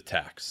against the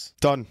tax.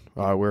 Done.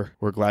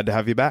 We're glad to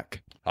have you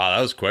back.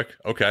 That was quick.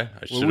 Okay,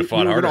 I should have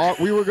fought harder.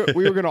 We were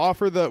going to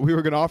offer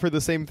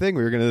the same thing.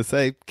 We were going to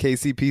say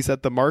KCP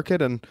set the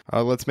market, and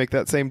let's make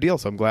that same deal.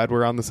 So I'm glad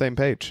we're on the same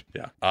page.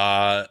 Yeah.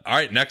 All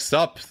right. Next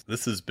up,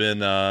 this has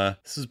been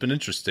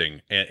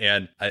interesting,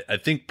 and I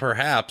think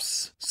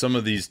perhaps some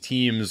of these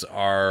teams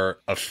are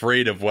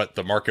afraid of what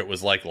the market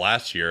was like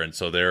last year, and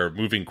so they're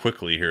moving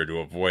quickly here to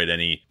avoid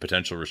any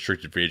potential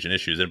restricted free agent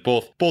issues. And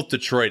both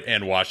Detroit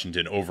and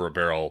Washington over a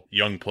barrel,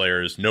 young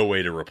players, no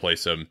way to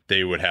replace them.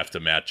 They would have to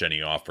match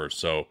any offer.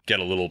 So get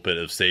a little bit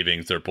of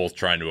savings. They're both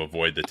trying to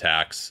avoid the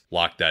tax,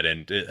 lock that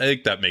in. I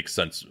think that makes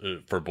sense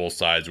for both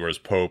sides. Whereas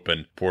Pope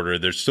and Porter,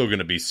 there's still going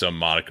to be some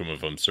modicum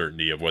of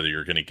uncertainty of whether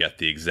you're going to get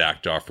the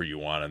exact offer you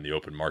want on the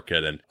open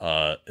market. And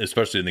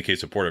especially in the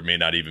case of Porter, it may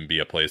not even be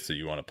a place that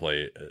you want to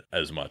play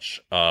as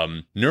much.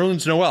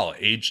 Nerlens Noel,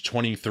 age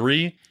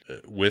 23,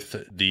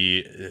 with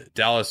the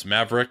Dallas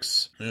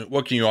Mavericks.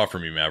 What can you offer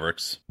me,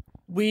 Mavericks?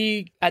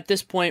 We, at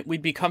this point,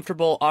 we'd be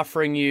comfortable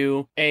offering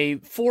you a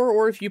 4,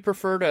 or if you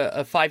preferred,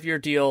 a 5-year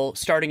deal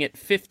starting at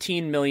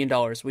 $15 million.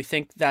 We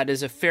think that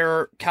is a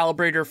fair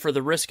calibrator for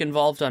the risk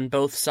involved on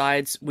both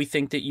sides. We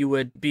think that you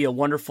would be a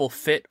wonderful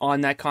fit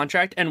on that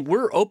contract, and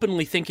we're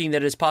openly thinking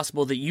that it's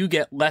possible that you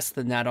get less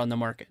than that on the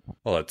market.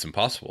 Well, that's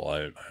impossible.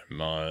 I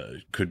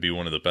could be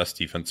one of the best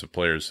defensive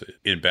players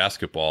in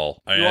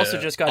basketball. You also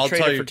just got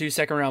traded for 2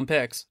 second-round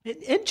picks.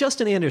 And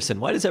Justin Anderson.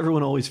 Why does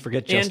everyone always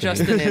forget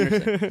Justin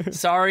Anderson?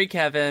 Sorry,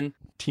 Kevin.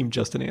 Team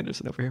Justin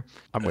Anderson over here.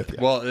 I'm with you.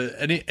 Well,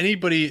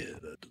 anybody,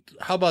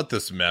 how about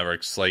this,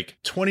 Mavericks? Like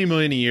 $20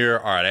 million a year.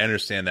 All right, I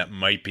understand that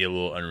might be a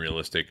little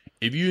unrealistic.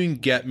 If you can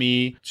get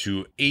me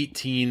to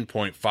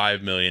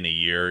 $18.5 million a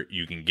year,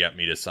 you can get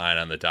me to sign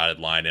on the dotted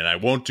line, and I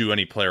won't do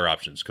any player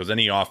options because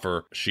any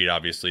offer sheet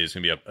obviously is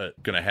going to be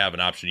going to have an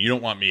option. You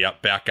don't want me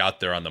back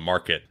out there on the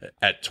market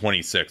at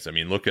 26. I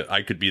mean,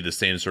 I could be the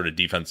same sort of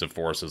defensive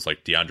force as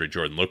like DeAndre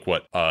Jordan. Look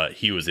what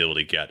he was able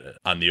to get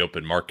on the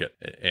open market,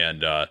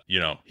 and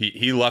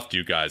he left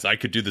you guys. I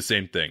could do the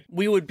same thing.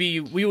 We would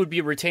be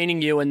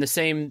retaining you, and the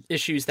same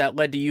issues that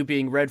led to you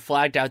being red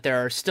flagged out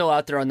there are still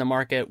out there on the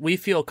market. We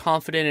feel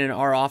confident in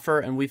our offer,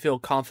 and we feel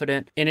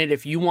confident in it.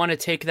 If you want to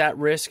take that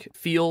risk,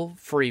 feel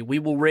free. We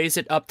will raise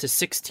it up to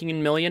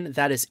 $16 million.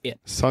 That is it.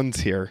 Sun's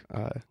here.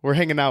 We're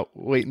hanging out,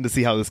 waiting to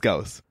see how this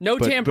goes. No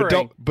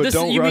tampering. But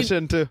don't rush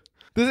into.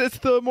 It's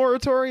the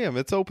moratorium.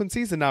 It's open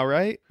season now,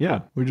 right? Yeah.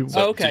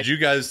 Okay.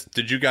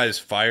 Did you guys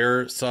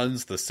fire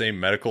Suns, the same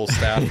medical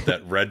staff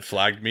that red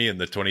flagged me in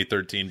the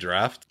 2013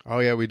 draft? Oh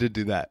yeah, we did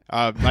do that.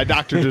 My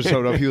doctor just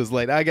showed up. He was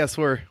late. I guess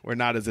we're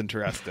not as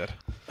interested.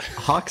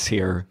 Hawks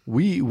here.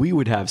 We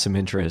would have some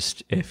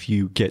interest if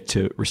you get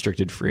to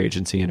restricted free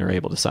agency and are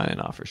able to sign an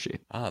offer sheet.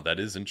 That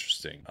is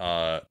interesting.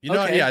 I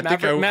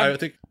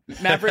think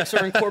Mavericks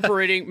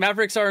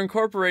are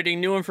incorporating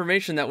new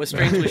information that was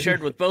strangely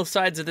shared with both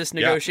sides of this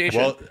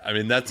negotiation. Yeah, well, I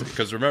mean, that's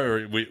because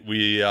remember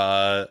we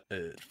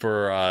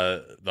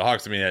for the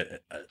Hawks. I mean,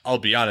 I'll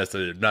be honest.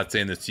 I'm not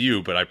saying this to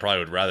you, but I probably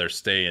would rather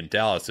stay in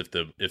Dallas if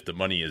the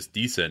money is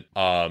decent.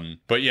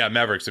 But yeah,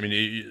 Mavericks. I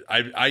mean,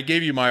 I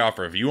gave you my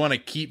offer. If you want to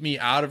keep me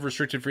out of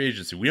restricted free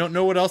agency, we don't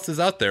know what else is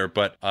out there,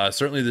 but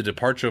certainly the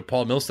departure of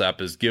Paul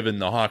Millsap has given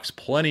the Hawks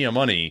plenty of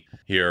money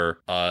here,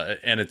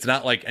 and it's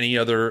not like any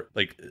other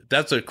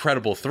that's a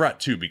credible threat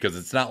too, because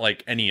it's not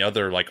like any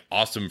other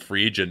awesome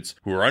free agents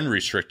who are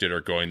unrestricted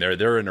are going there.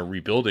 They're in a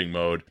rebuilding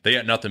mode. They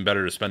got nothing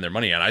better to spend their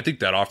money on. I think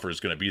that offer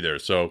is going to be there.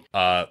 So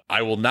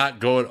I will not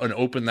go and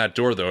open that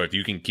door though if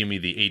you can give me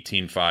the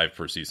 18.5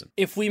 per season.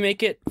 If we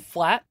make it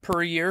flat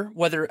per year,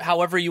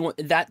 however you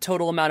want that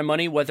total amount of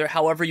money,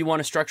 however you want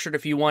to structure it,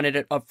 if you wanted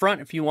it up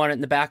front, if you want it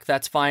in the back,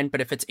 that's fine.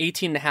 But if it's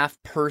 18.5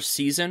 per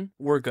season,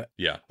 we're good.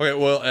 Yeah. Okay.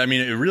 Well, I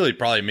mean, it really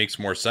probably makes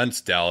more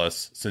sense,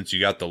 Dallas, since you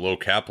got the low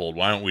cap hold.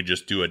 Why don't we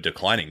just do a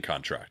declining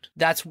contract?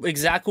 That's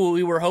exactly what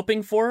we were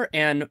hoping for,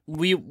 and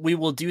we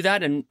will do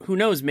that. And who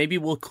knows, maybe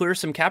we'll clear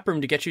some cap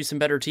room to get you some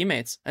better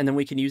teammates, and then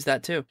we can use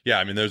that too. Yeah,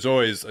 I mean, there's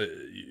always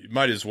you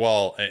might as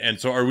well. And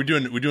so, are we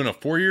doing a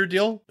 4-year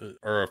deal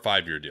or a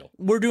 5-year deal?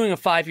 We're doing a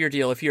 5-year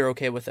deal if you're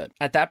okay with it.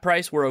 At that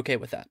price, we're okay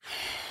with that.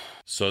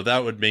 So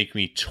that would make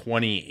me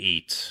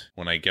 28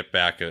 when I get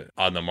back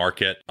on the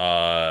market.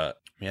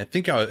 I mean, I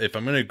think if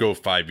I'm going to go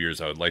 5 years,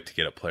 I would like to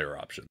get a player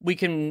option. We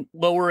can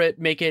lower it,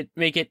 make it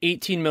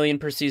 18 million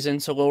per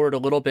season, so lower it a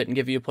little bit and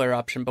give you a player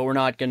option, but we're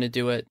not going to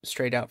do it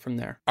straight out from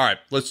there. All right,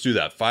 let's do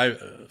that.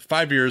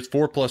 5 years,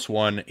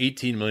 4+1,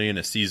 18 million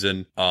a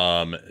season,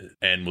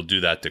 and we'll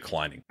do that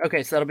declining.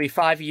 Okay, so that'll be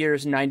 5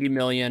 years, 90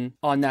 million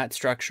on that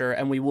structure,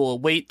 and we will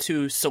wait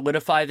to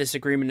solidify this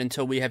agreement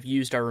until we have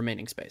used our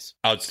remaining space.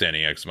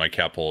 Outstanding, because my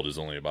cap hold is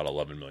only about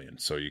 11 million,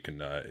 so you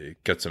can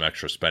get some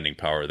extra spending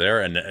power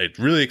there. And I'm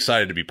really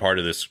excited to be part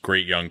of this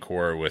great young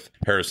core with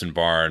Harrison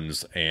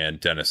Barnes and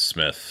Dennis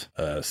Smith,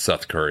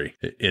 Seth Curry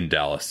in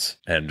Dallas,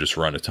 and just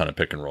run a ton of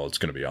pick and roll. It's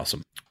going to be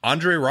awesome.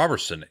 Andre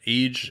Robertson,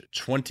 age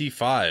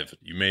 25.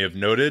 You may have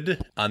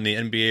noted on the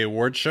NBA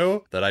award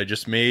show that I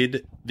just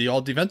made the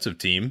all-defensive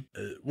team.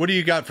 What do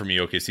you got for me,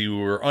 OKC?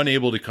 We were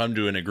unable to come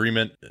to an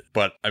agreement,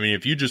 but I mean,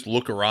 if you just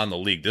look around the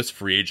league, this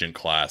free agent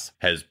class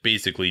has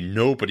basically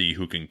nobody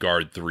who can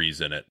guard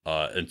threes in it,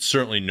 and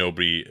certainly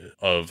nobody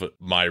of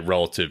my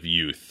relative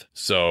youth.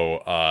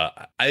 So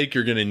I think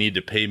you're going to need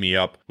to pay me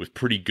up with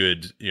pretty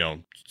good,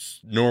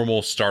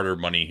 normal starter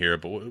money here.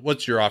 But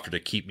what's your offer to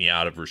keep me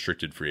out of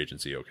restricted free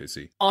agency,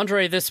 OKC?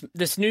 Andre,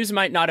 this news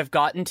might not have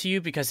gotten to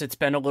you because it's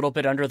been a little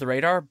bit under the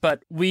radar,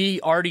 but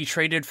we already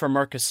traded for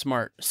Marcus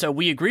Smart. So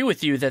we agree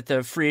with you that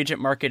the free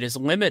agent market is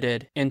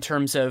limited in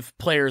terms of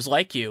players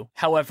like you.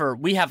 However,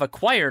 we have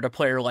acquired a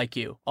player like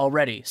you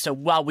already. So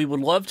while we would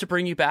love to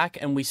bring you back,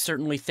 and we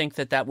certainly think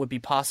that that would be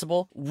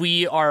possible,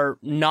 we are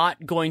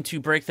not going to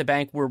break the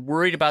bank. We're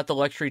worried about the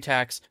luxury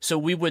tax. So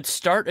we would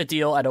start a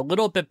deal at a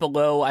little bit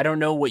below, I don't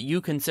know what you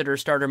consider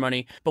starter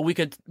money, but we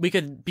could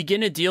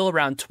begin a deal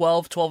around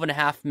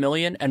 12.5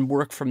 million and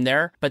work from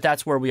there. But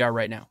that's where we are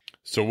right now.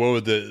 So what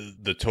would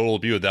the total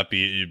be? Would that be,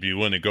 you'd be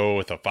willing to go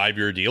with a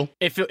 5-year deal?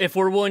 If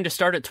we're willing to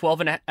start at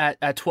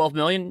 12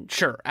 million,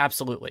 sure,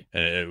 absolutely.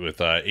 With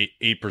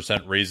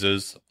 8%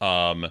 raises.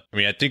 I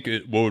mean, I think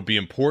what would be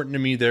important to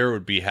me there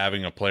would be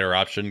having a player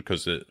option,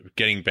 because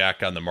getting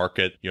back on the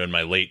market, in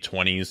my late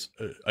 20s,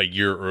 a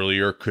year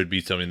earlier, could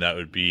be something that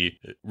would be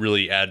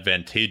really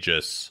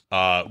advantageous.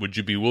 Would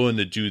you be willing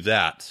to do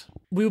that?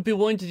 We would be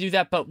willing to do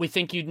that, but we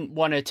think we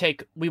want to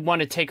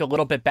take a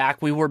little bit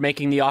back. We were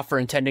making the offer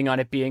intending on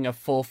it being a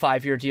full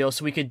 5-year deal,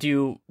 so we could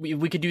do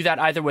that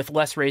either with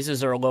less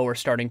raises or a lower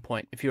starting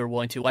point if you were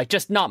willing to, like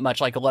just not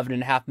much, like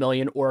 11.5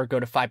 million, or go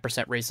to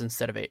 5% raise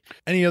instead of 8.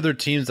 Any other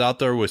teams out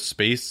there with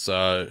space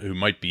who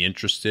might be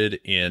interested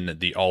in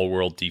the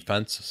all-world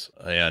defense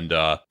and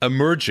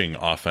emerging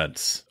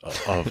offense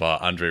of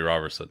Andre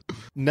Robertson?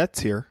 Nets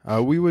here.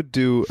 We would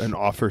do an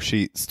offer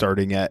sheet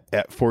starting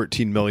at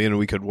 14 million, and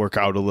we could work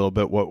out a little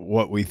bit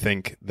what we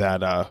think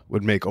that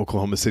would make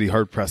Oklahoma City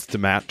hard pressed to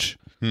match.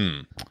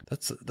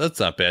 That's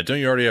not bad. Don't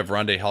you already have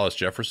Rondae Hollis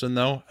Jefferson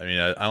though? I mean,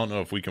 I don't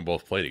know if we can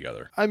both play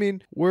together. I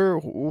mean,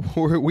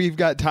 we've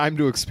got time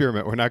to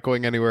experiment. We're not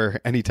going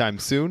anywhere anytime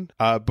soon,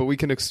 but we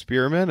can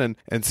experiment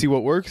and see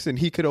what works. And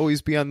he could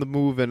always be on the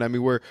move. And I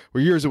mean, we're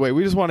years away.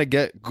 We just want to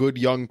get good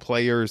young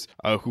players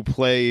who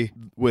play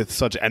with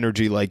such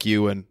energy like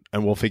you, and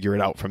we'll figure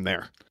it out from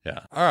there.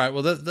 Yeah. All right.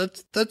 Well,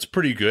 that's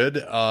pretty good.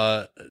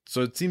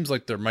 So it seems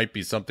like there might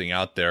be something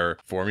out there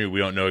for me. We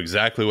don't know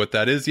exactly what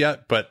that is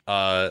yet, but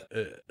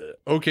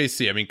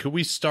OKC. I mean, could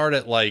we start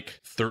at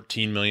like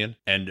 13 million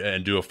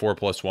and do a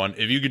 4+1?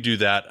 If you could do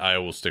that, I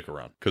will stick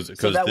around, because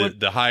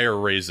the higher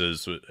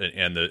raises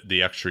and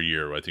the extra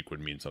year, I think,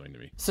 would mean something to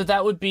me. So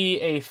that would be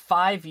a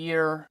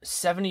 5-year,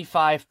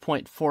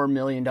 $75.4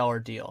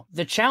 million deal.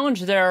 The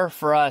challenge there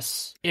for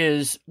us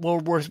is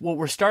what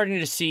we're starting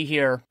to see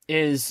here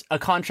is a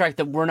contract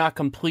that we're not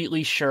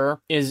completely sure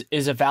is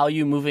a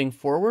value moving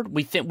forward.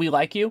 We think we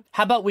like you.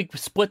 How about we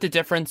split the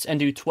difference and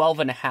do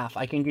 12.5?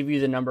 I can give you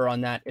the number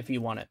on that if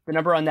you want it. The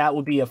number on that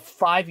would be a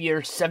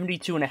 5-year,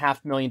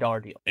 $72.5 million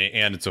deal.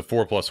 And it's a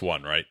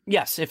 4+1, right?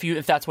 Yes,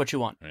 if that's what you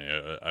want.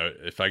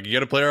 If I could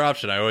get a player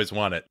option, I always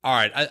want it. All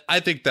right, I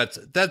think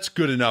that's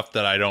good enough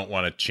that I don't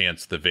want to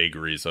chance the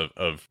vagaries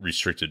of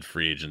restricted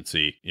free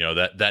agency.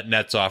 That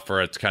Nets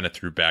offer, it's kind of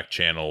through back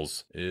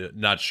channels.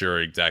 Not sure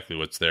exactly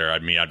what's there. I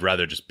mean, I'd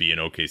rather just be in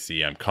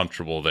OKC. I'm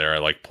comfortable there. I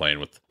like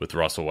playing with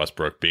Russell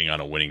Westbrook, being on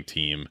a winning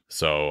team.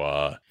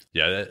 So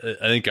yeah,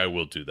 I think I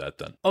will do that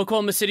then.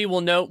 Oklahoma City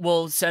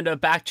will send a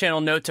back channel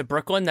note to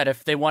Brooklyn that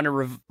if they want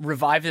to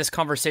revive this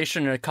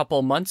conversation in a couple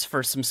of months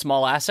for some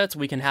small assets,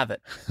 we can have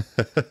it.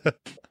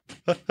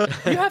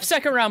 You have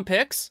second round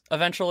picks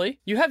eventually.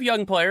 You have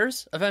young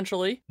players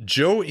eventually.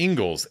 Joe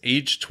Ingles,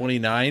 age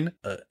 29,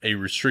 a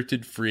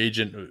restricted free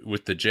agent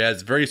with the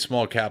Jazz, very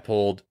small cap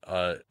hold.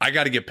 I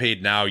got to get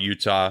paid now,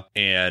 Utah.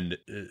 And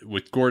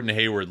with Gordon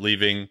Hayward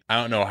leaving, I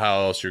don't know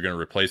how else you're going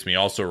to replace me.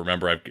 Also,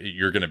 remember,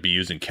 you're going to be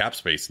using cap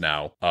space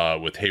now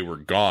with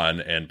Hayward gone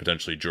and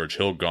potentially George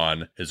Hill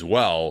gone as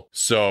well.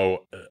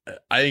 So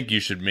I think you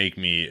should make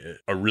me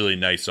a really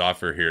nice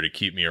offer here to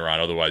keep me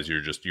around. Otherwise,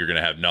 you're going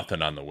to have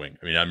nothing on the wing.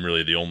 I mean, I'm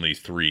really the only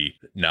 3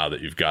 now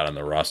that you've got on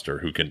the roster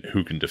who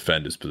can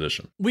defend his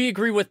position. We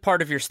agree with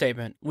part of your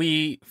statement.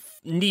 We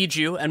need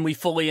you and we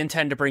fully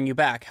intend to bring you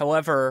back.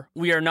 However,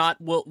 we are not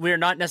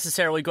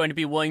necessarily going to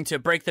be willing to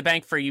break the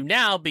bank for you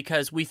now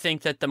because we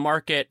think that the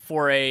market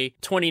for a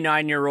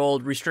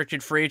 29-year-old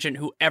restricted free agent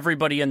who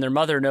everybody and their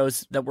mother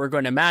knows that we're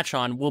going to match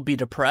on will be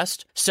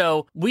depressed.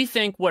 So we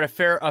think what a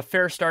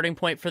fair starting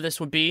point for this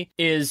would be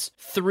is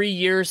 3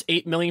 years,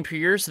 $8 million per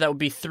year. So that would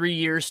be 3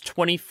 years,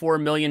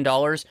 $24 million.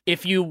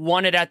 If you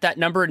want it at that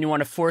number and you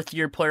want a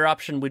fourth-year player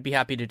option, we'd be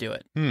happy to do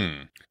it.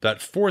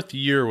 That fourth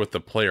year with the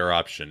player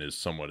option is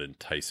somewhat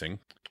enticing.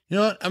 You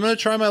know what? I'm going to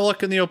try my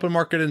luck in the open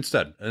market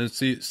instead and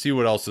see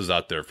what else is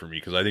out there for me,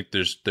 because I think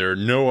there are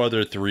no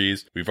other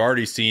threes. We've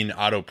already seen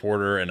Otto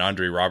Porter and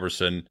Andre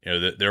Robertson. You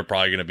know, they're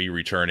probably going to be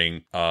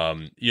returning.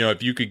 You know,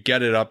 if you could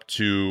get it up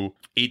to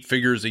 8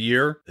 figures a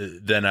year,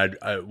 then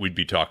we'd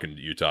be talking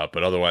to Utah.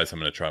 But otherwise, I'm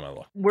going to try my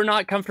luck. We're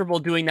not comfortable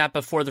doing that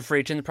before the free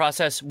agent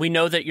process. We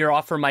know that your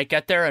offer might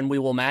get there and we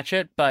will match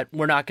it, but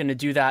we're not going to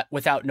do that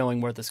without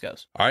knowing where this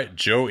goes. All right.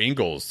 Joe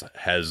Ingles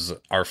has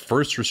our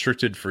first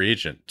restricted free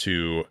agent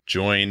to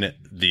join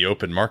the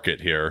open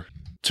market here.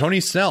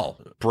 Tony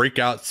Snell,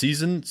 breakout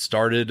season,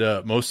 started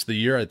most of the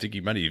year. I think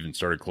he might have even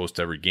started close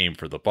to every game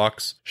for the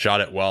Bucks.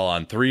 Shot it well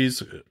on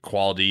threes,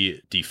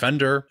 quality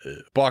defender.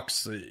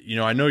 Bucks, you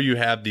know, I know you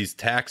have these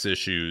tax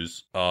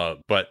issues,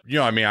 but, you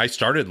know, I mean, I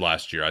started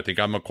last year. I think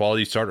I'm a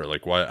quality starter.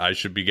 Like, why I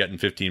should be getting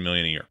 $15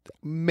 million a year.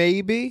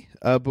 Maybe,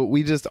 but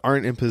we just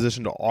aren't in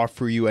position to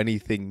offer you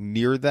anything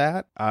near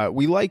that.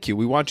 We like you.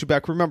 We want you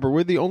back. Remember,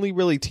 we're the only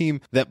really team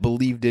that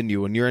believed in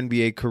you. When your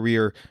NBA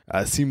career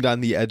seemed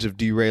on the edge of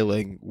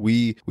derailing,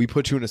 we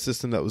put you in a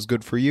system that was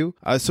good for you.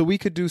 So we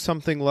could do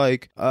something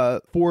like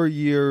 4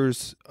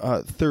 years,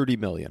 $30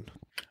 million.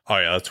 Oh,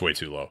 yeah, that's way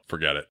too low.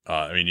 Forget it.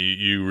 I mean,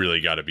 you really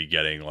got to be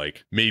getting,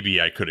 like, maybe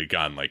I could have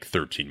gone like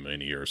 13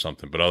 million a year or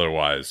something, but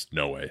otherwise,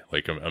 no way.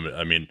 Like,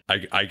 I mean,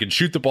 I can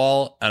shoot the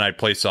ball and I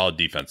play solid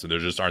defense, and there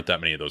just aren't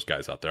that many of those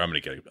guys out there. I'm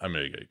gonna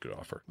get a good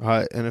offer.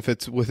 And if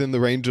it's within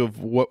the range of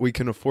what we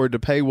can afford to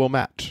pay, we'll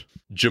match.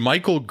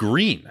 JaMychal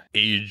Green,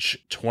 age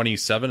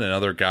 27,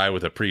 another guy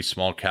with a pretty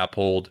small cap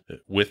hold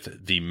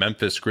with the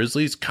Memphis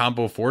Grizzlies.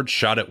 Combo forward,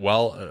 shot it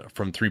well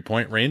from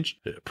 3-point range.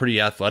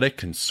 Pretty athletic,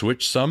 can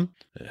switch some.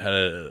 Had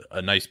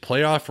a nice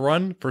playoff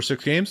run for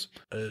 6 games.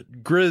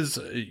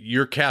 Grizz,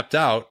 you're capped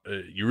out.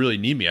 You really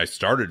need me. I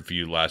started for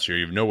you last year.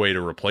 You have no way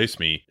to replace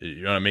me.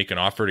 You want to make an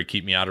offer to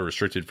keep me out of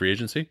restricted free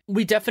agency?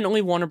 We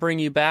definitely want to bring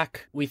you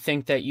back. We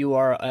think that you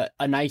are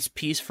a nice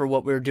piece for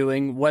what we're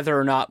doing, whether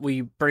or not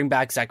we bring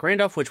back Zach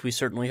Randolph, which we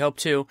certainly hope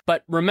to.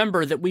 But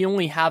remember that we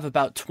only have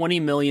about $20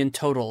 million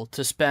total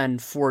to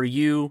spend for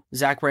you,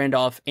 Zach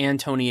Randolph, and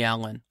Tony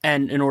Allen.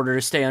 And in order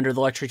to stay under the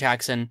luxury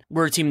tax, and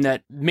we're a team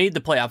that made the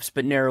playoffs,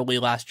 but narrowly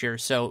last year.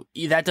 So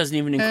that doesn't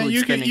even include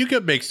spending. You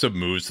could make some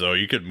moves, though.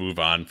 You could move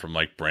on from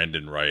like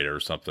Brandon Wright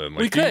or something. Like,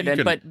 we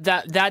could, but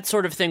that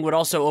sort of thing would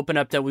also open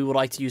up that we would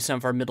like to use some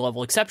of our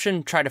mid-level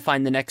exception, try to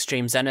find the next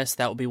James Ennis.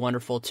 That would be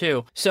wonderful,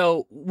 too.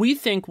 So we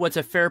think what's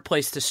a fair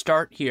place to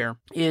start here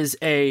is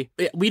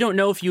we don't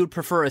know if you would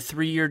prefer a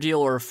 3-year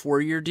deal or a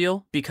 4-year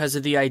deal because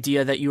of the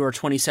idea that you are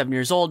 27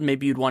 years old.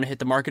 Maybe you'd want to hit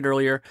the market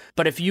earlier.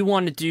 But if you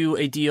want to do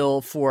a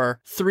deal for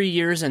 3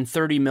 years and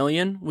 $30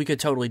 million, we could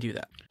totally do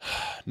that.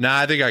 Nah,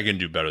 I think I can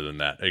do better than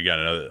that. Again,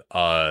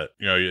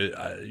 you know,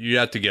 you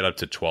have to get up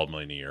to $12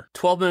 million a year.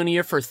 $12 million a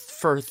year for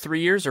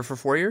 3 years or for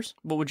 4 years?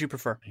 What would you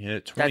prefer? Yeah,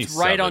 that's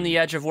right on the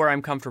edge of where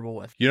I'm comfortable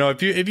with. You know,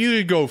 if you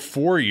could go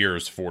 4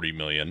 years, $40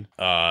 million,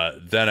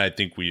 then I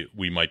think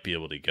we might be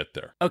able to get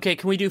there. Okay,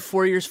 can we do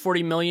 4 years,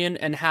 $40 million,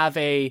 and have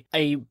a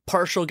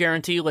partial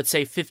guarantee? Let's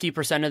say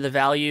 50% of the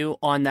value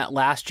on that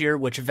last year,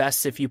 which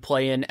vests if you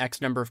play in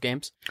X number of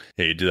games.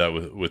 Yeah, you do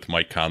that with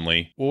Mike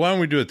Conley. Well, why don't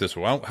we do it this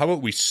way? How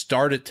about we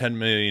start at $10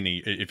 million?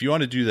 If you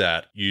want to do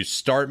that, you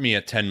start me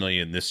at $10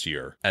 million this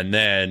year, and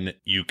then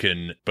you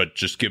can, but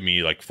just give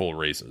me like full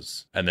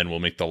raises, and then we'll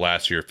make the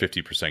last year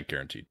 50%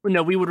 guaranteed.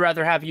 No, we would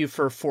rather have you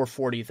for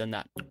 $440 than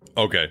that.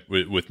 Okay,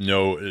 with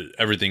no,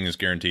 everything is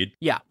guaranteed.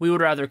 Yeah, we would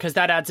rather, because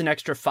that adds an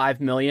extra $5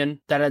 million.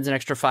 That adds an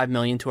extra $5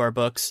 million to our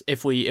books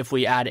if we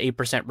add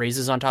 8%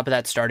 raises on top of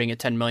that, starting at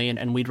 $10 million,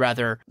 and we'd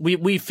rather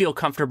we feel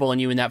comfortable in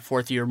you in that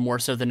fourth year more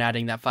so than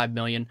adding that $5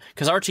 million,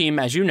 because our team,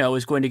 as you know,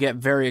 is going to get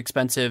very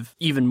expensive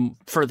even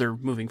further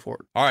moving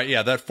forward. All right,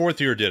 yeah, that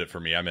fourth year did it for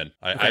me. I'm in.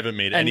 I haven't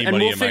made any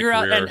money in my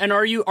career. And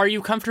are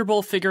you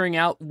comfortable figuring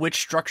out which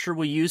structure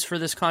we use for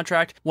this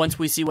contract once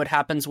we see what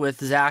happens with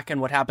Zach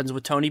and what happens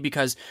with Tony?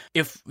 Because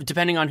if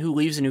depending on who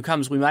leaves and who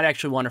comes, we might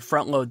actually want to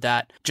front load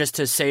that just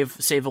to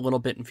save a little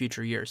bit in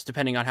future years,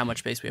 depending on how much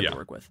space we have to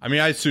work with. I mean,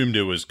 I assumed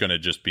it was going to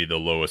just be the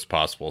lowest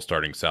possible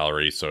starting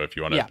salary. So if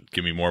you want to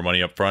give me more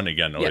money up front,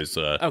 again, always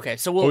okay.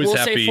 So we'll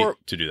happy say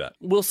to do that.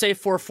 We'll say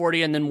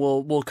 440, and then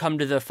we'll come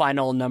to the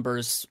final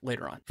numbers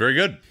later on. Very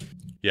good.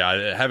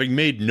 Yeah, having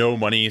made no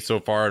money so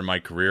far in my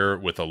career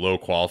with a low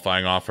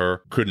qualifying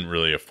offer, couldn't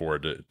really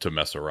afford to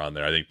mess around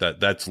there. I think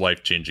that's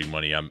life-changing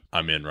money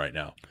I'm in right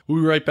now.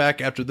 We'll be right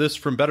back after this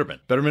from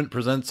Betterment. Betterment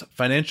presents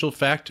financial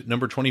fact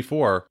number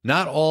 24.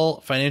 Not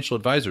all financial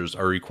advisors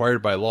are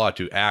required by law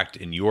to act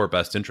in your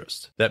best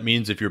interest. That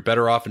means if you're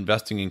better off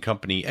investing in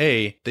company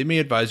A, they may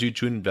advise you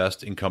to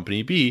invest in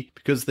company B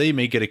because they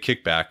may get a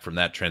kickback from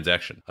that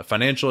transaction. A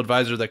financial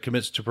advisor that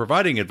commits to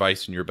providing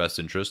advice in your best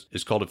interest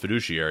is called a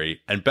fiduciary,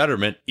 and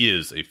Betterment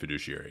is a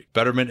fiduciary.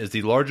 Betterment is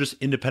the largest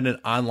independent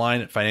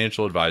online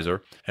financial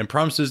advisor and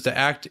promises to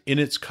act in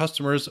its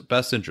customers'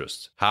 best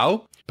interests.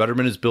 How?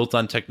 Betterment is built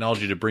on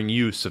technology to bring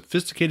you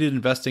sophisticated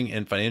investing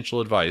and financial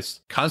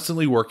advice,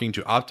 constantly working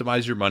to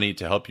optimize your money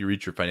to help you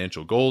reach your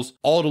financial goals,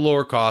 all at a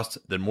lower cost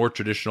than more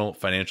traditional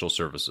financial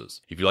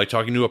services. If you like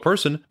talking to a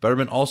person,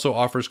 Betterment also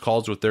offers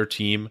calls with their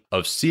team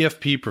of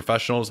CFP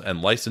professionals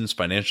and licensed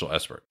financial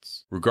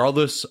experts.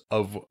 Regardless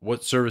of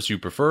what service you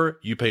prefer,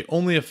 you pay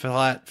only a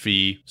flat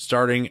fee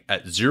starting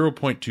at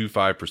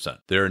 0.25%.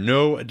 There are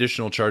no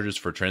additional charges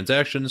for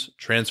transactions,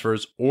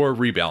 transfers, or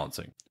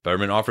rebalancing.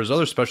 Betterment offers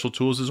other special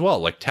tools as well,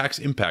 like Tax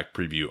Impact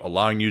Preview,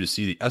 allowing you to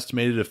see the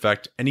estimated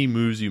effect any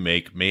moves you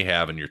make may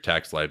have on your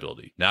tax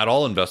liability. Not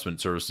all investment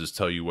services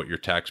tell you what your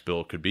tax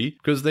bill could be,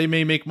 because they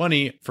may make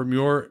money from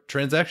your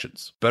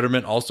transactions.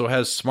 Betterment also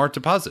has Smart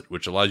Deposit,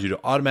 which allows you to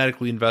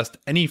automatically invest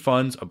any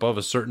funds above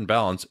a certain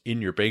balance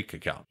in your bank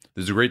account.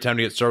 This is a great time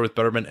to get started with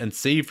Betterment and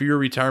save for your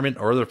retirement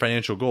or other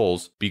financial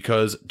goals,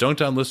 because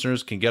Dunkdown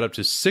listeners can get up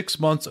to 6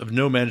 months of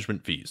no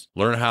management fees.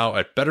 Learn how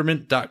at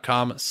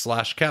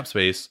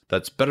betterment.com/capspace.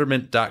 That's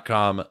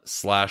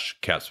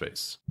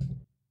betterment.com/capspace.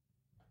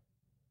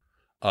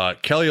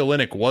 Kelly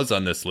Olynyk was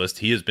on this list.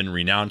 He has been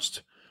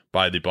renounced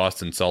by the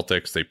Boston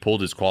Celtics. They pulled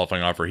his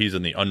qualifying offer. He's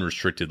on the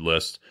unrestricted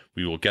list.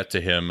 We will get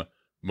to him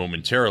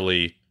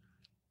momentarily.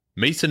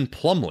 Mason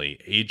Plumlee,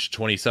 age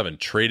 27,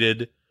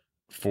 traded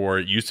for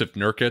Yusuf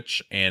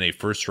Nurkic and a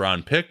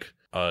first-round pick.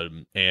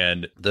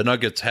 And the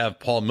Nuggets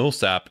have Paul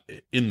Millsap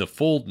in the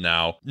fold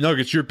now.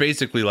 Nuggets, you're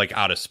basically like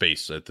out of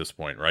space at this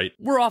point, right?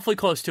 We're awfully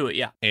close to it,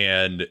 yeah.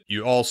 And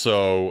you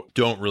also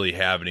don't really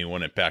have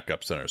anyone at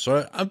backup center.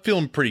 So I'm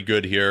feeling pretty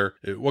good here.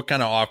 What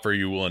kind of offer are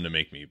you willing to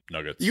make me,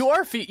 Nuggets? You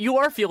are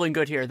feeling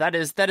good here. That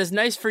is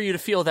nice for you to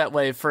feel that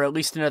way for at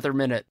least another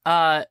minute.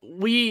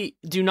 We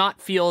do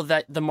not feel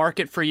that the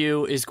market for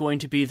you is going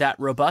to be that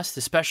robust,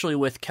 especially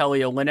with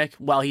Kelly Olynyk.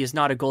 While he is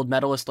not a gold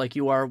medalist like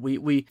you are,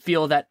 we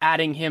feel that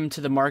adding him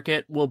to the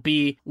market will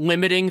be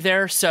limiting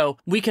there. So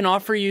we can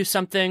offer you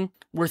something.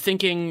 We're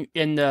thinking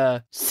in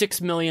the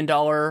 $6 million,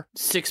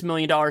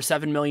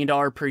 $7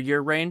 million per year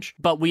range,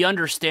 but we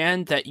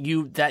understand that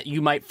you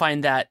might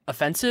find that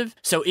offensive.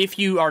 So if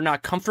you are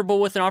not comfortable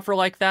with an offer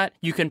like that,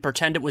 you can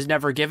pretend it was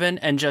never given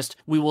and just,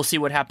 we will see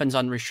what happens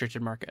on the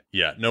restricted market.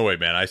 Yeah, no way,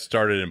 man. I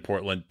started in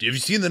Portland. Have you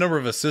seen the number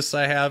of assists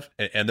I have?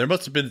 And there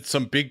must have been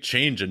some big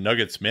change in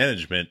Nuggets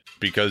management,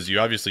 because you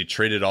obviously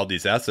traded all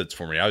these assets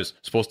for me. I was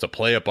supposed to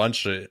play a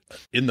bunch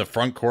in the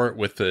front court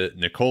with the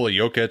Nikola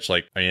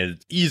Jokic.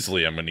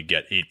 Easily I'm going to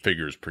get 8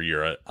 figures per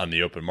year on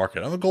the open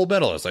market. I'm a gold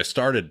medalist. I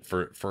started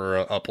for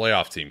a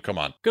playoff team. Come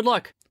on. Good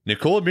luck.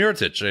 Nikola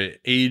Mirotic,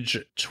 age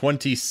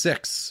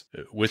 26,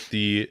 with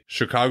the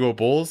Chicago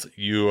Bulls.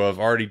 You have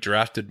already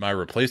drafted my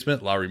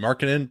replacement, Lauri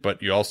Markkanen, but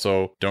you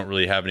also don't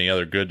really have any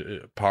other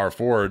good power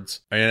forwards.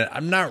 And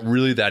I'm not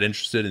really that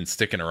interested in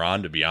sticking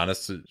around, to be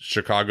honest.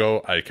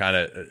 Chicago, I kind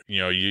of,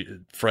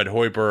 Fred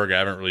Hoiberg, I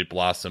haven't really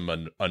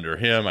blossomed under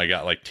him. I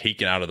got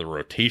taken out of the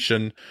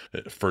rotation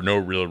for no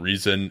real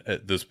reason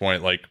at this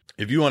point.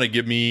 If you want to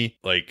give me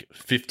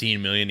 $15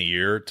 million a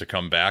year to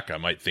come back, I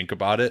might think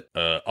about it.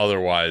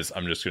 Otherwise,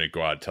 I'm just going to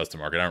go out and test the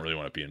market. I don't really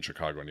want to be in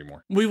Chicago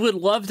anymore. We would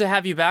love to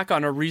have you back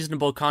on a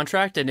reasonable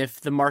contract. And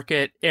if the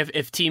market,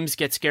 if teams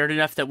get scared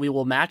enough that we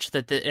will match,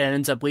 that it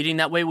ends up leading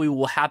that way, we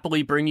will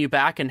happily bring you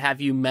back and have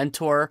you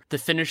mentor the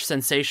Finnish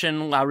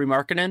sensation, Lauri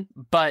Markkanen.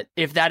 But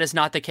if that is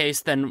not the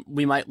case, then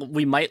we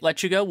might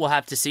let you go. We'll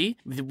have to see.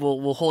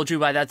 We'll hold you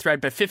by that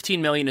thread. But $15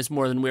 million is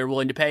more than we're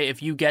willing to pay.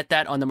 If you get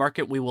that on the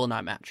market, we will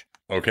not match.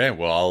 Okay,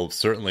 well, I'll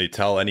certainly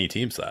tell any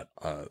teams that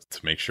to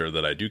make sure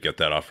that I do get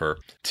that offer.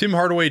 Tim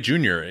Hardaway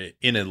Jr.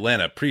 in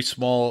Atlanta, pretty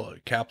small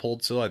cap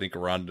hold still, I think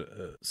around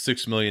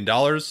 $6 million.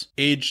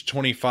 Age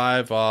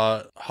 25,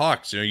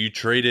 Hawks, you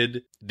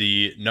traded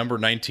the number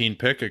 19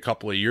 pick a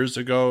couple of years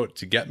ago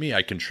to get me.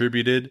 I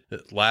contributed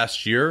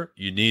last year.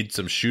 You need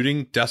some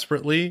shooting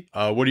desperately.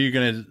 What are you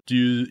going to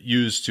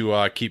use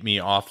to keep me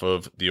off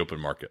of the open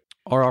market?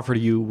 Our offer to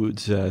you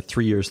was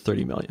 3 years,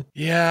 $30 million.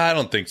 Yeah, I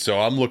don't think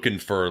so. I'm looking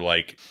for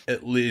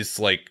at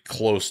least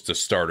close to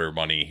starter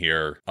money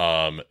here.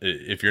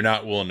 If you're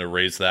not willing to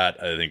raise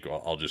that, I think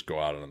I'll just go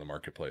out on the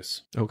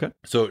marketplace. Okay.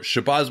 So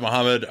Shabazz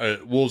Muhammad,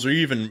 Wolves, are you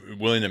even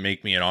willing to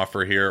make me an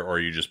offer here, or are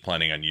you just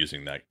planning on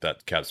using that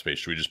cap space?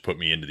 Should we just put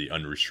me into the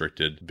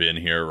unrestricted bin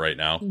here right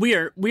now? We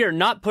are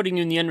not putting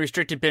you in the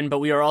unrestricted bin, but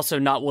we are also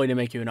not willing to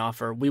make you an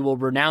offer. We will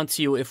renounce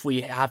you if we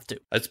have to.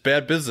 That's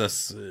bad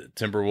business,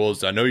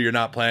 Timberwolves. I know you're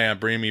not planning on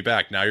bringing me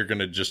back. Now you're going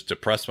to just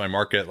depress my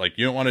market. Like,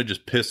 you don't want to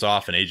just piss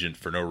off an agent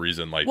for no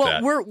reason like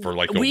that for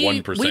like a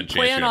 1% chance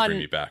you're going to bring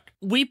me back.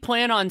 We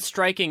plan on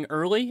striking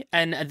early,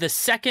 and the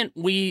second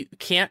we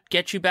can't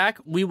get you back,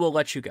 we will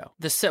let you go.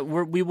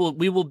 We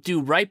will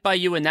do right by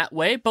you in that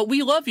way, but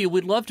we love you.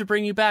 We'd love to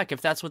bring you back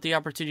if that's what the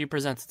opportunity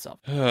presents itself.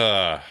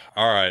 All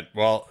right.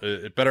 Well,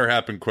 it better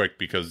happen quick,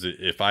 because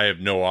if I have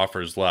no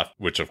offers left,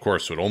 which of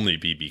course would only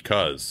be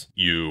because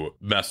you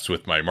messed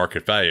with my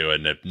market value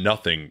and have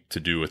nothing to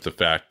do with the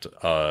fact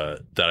that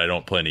I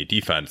don't play any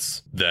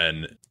defense,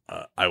 then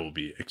I will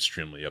be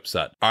extremely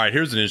upset. All right,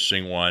 here's an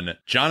interesting one.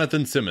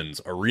 Jonathan Simmons,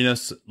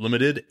 Arenas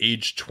Limited,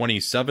 age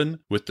 27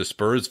 with the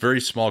Spurs.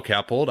 Very small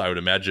cap hold. I would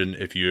imagine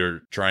if you're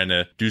trying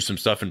to do some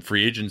stuff in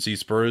free agency,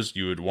 Spurs,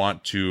 you would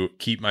want to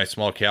keep my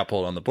small cap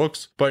hold on the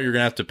books, but you're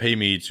going to have to pay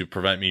me to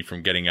prevent me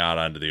from getting out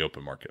onto the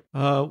open market.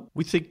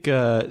 We think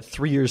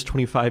 3 years,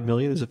 $25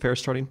 million is a fair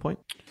starting point.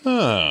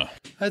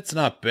 That's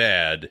not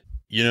bad.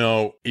 You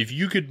know, if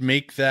you could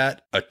make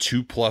that a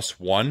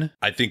 2+1,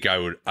 I think I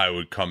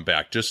would come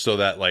back, just so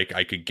that like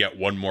I could get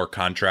one more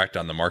contract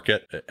on the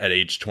market at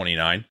age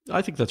 29.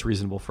 I think that's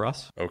reasonable for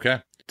us.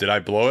 Okay. Did I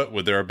blow it?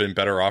 Would there have been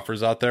better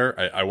offers out there?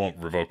 I won't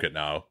revoke it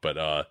now, but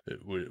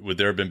would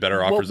there have been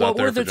better offers out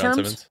there for John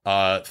Simmons?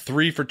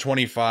 3 for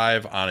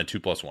 25 on a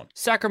 2+1.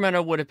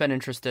 Sacramento would have been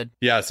interested.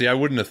 Yeah, see, I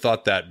wouldn't have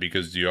thought that,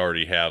 because you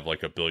already have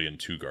like 1 billion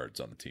 2 guards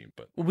on the team.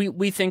 But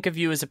we think of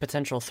you as a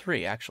potential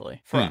 3,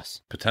 actually, for us.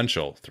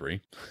 Potential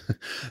 3.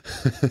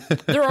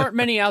 There aren't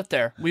many out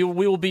there. We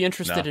will be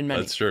interested in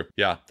many. That's true.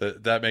 Yeah,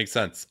 that makes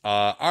sense.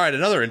 All right,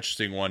 another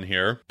interesting one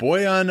here.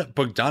 Bojan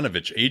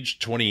Bogdanovic, age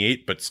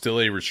 28, but still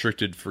a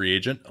restricted free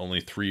agent,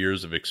 only 3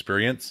 years of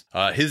experience.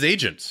 His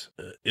agent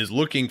is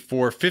looking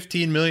for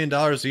 $15 million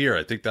a year.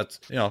 I think that's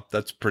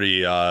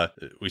pretty,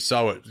 we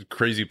saw what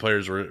crazy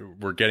players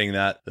were getting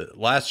that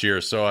last year.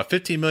 So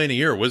 $15 million a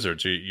year,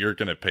 Wizards, you're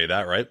going to pay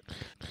that, right?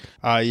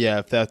 Yeah,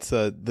 if that's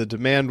the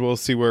demand, we'll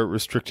see where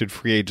restricted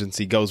free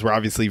agency goes. We're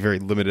obviously very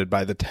limited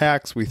by the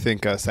tax. We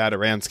think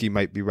Satoransky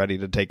might be ready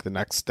to take the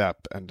next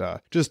step, and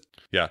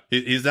yeah,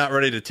 he's not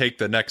ready to take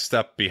the next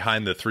step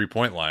behind the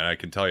 3-point line, I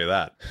can tell you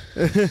that.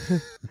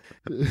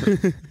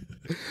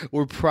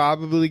 We're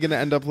probably going to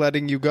end up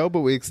letting you go,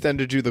 but we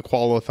extended you the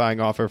qualifying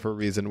offer for a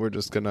reason. We're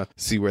just going to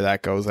see where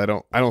that goes. I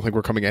don't think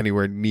we're coming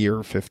anywhere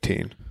near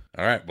 15.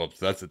 All right, well,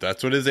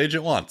 that's what his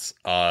agent wants.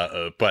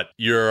 But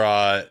you're,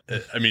 I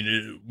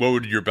mean, what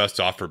would your best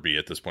offer be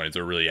at this point? Is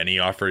there really any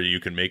offer you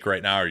can make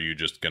right now, or are you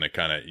just going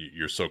to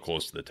you're so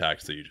close to the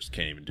tax that you just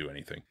can't even do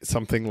anything?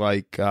 Something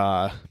like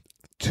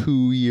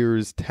 2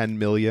 years, $10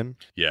 million.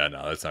 Yeah,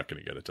 no, that's not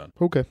going to get it done.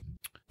 Okay.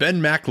 Ben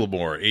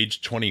McLemore,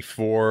 age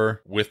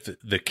 24 with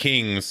the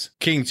Kings.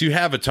 Kings, you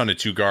have a ton of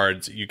 2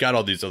 guards. You got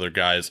all these other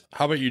guys.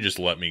 How about you just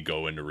let me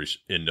go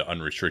into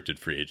unrestricted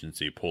free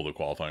agency, pull the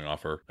qualifying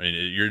offer? I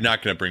mean, you're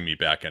not going to bring me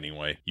back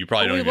anyway. You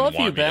probably don't even want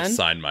me to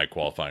sign my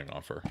qualifying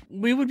offer.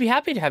 We would be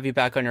happy to have you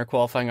back on your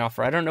qualifying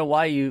offer. I don't know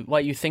why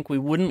you think we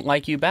wouldn't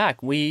like you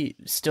back. We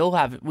still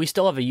have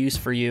a use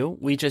for you.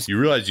 You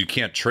realize you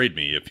can't trade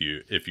me if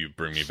you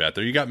bring me back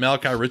there. You got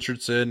Malachi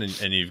Richardson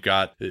and you've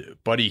got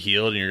Buddy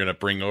Hield, and you're going to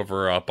bring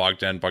over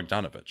Bogdan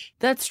Bogdanovic.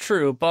 That's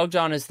true.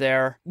 Bogdan is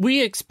there.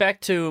 We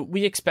expect to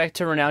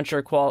renounce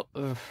your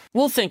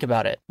We'll think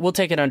about it. We'll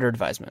take it under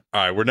advisement.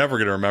 All right, we're never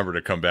going to remember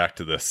to come back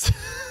to this.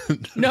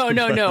 No.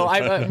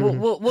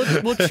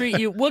 We'll treat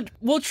you.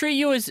 We'll treat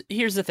you as.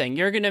 Here's the thing.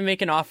 You're going to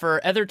make an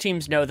offer. Other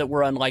teams know that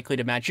we're unlikely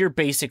to match. You're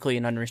basically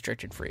an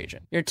unrestricted free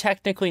agent. You're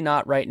technically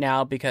not right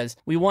now, because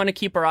we want to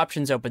keep our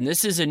options open.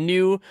 This is a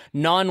new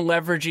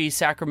non-leveragey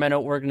Sacramento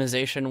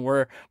organization.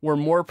 We're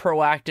more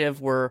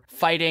proactive. We're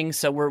fighting.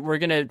 So we're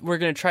gonna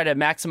try to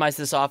maximize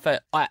this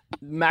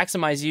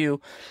maximize you,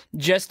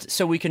 just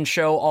so we can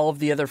show all of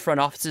the other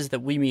front offices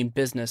that we mean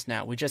business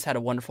now. We just had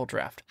a wonderful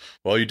draft.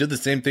 Well, you did the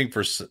same thing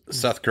for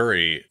Seth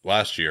Curry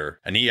last year,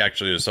 and he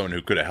actually is someone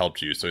who could have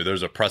helped you. So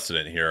there's a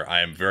precedent here. I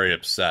am very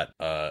upset,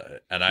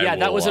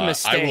 that was a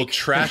mistake. I will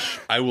trash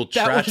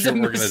your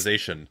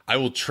organization. I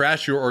will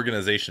trash your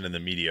organization in the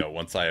media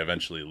once I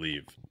eventually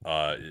leave.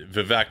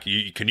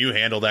 Vivek, can you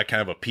handle that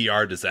kind of a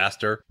PR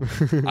disaster?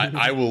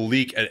 I will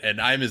leak, and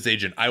I'm his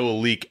agent. I will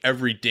leak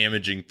every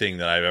damaging thing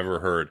that I've ever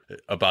heard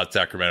about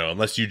Sacramento,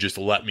 unless you just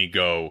let me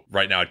go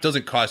right now. It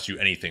doesn't cost you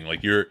anything.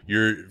 Like,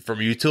 you're from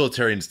a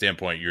utilitarian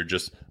standpoint, you're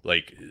just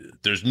like,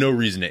 there's no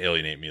reason to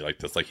alienate me like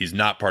this. Like, he's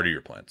not part of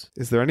your plans.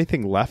 Is there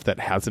anything left that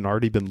hasn't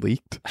already been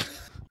leaked?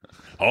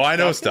 Oh, I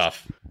know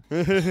stuff.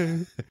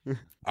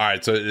 All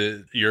right,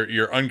 so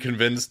you're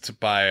unconvinced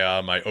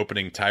by my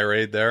opening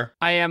tirade there?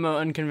 I am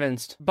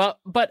unconvinced, but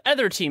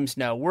other teams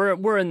know.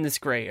 We're in this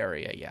gray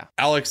area, yeah.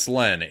 Alex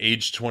Len,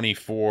 age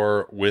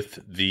 24 with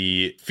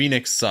the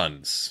Phoenix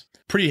Suns.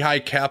 pretty high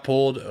cap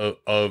hold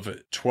of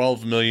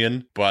 $12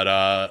 million,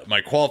 but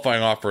my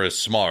qualifying offer is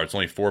smaller. It's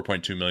only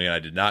 $4.2 million. I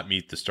did not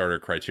meet the starter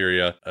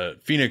criteria.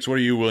 Phoenix, what are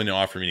you willing to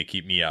offer me to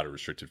keep me out of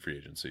restricted free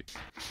agency?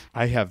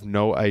 I have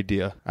no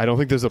idea. I don't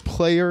think there's a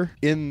player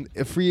in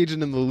a free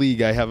agent in the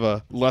league I have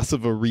a less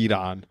of a read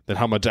on than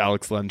how much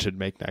Alex Len should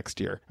make next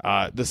year.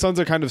 The Suns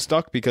are kind of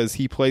stuck because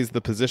he plays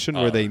the position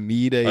where they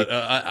need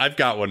I've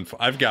got one.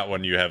 I've got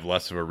one you have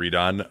less of a read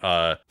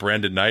on.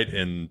 Brandon Knight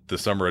in the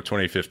summer of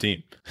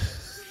 2015.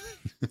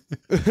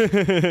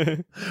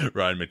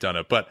 Ryan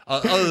McDonough. But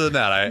other than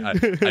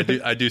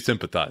that, I do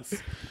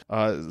sympathize.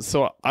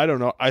 So I don't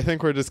know. I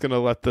think we're just going to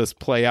let this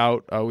play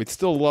out. We'd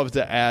still love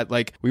to add,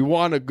 we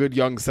want a good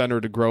young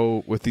center to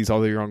grow with these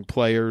other young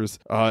players.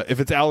 If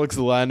it's Alex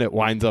Len, it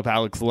winds up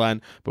Alex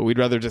Len, but we'd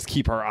rather just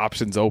keep our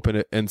options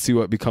open and see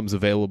what becomes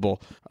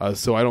available.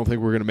 So I don't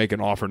think we're going to make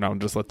an offer now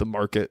and just let the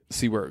market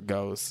see where it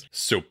goes.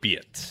 So be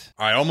it.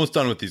 All right, almost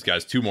done with these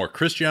guys. Two more.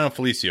 Cristiano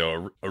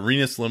Felicio,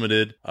 Arenas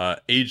Limited,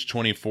 age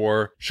 24.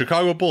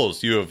 Chicago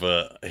Bulls, you have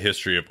a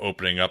history of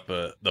opening up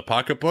the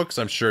pocketbooks.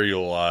 I'm sure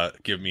you'll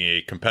give me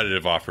a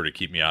competitive offer to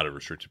keep me out of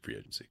restricted free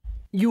agency.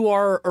 You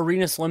are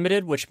Arenas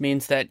Limited, which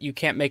means that you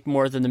can't make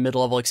more than the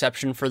mid-level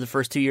exception for the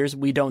first 2 years.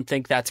 We don't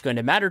think that's going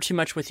to matter too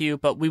much with you,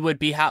 but we'd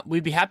be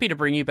happy to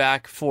bring you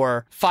back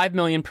for $5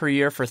 million per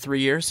year for 3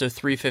 years, so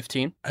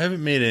 $315. I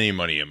haven't made any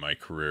money in my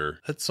career.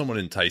 That's somewhat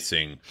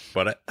enticing,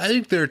 but I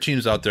think there are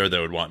teams out there that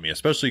would want me,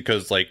 especially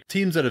because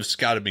teams that have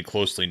scouted me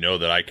closely know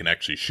that I can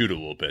actually shoot a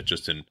little bit.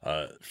 Just in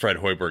Fred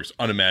Hoiberg's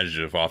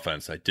unimaginative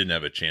offense, I didn't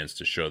have a chance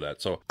to show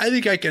that. So I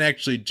think I can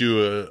actually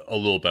do a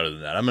little better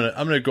than that. I'm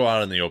gonna go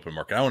out in the open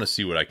market. I want to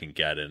see what I can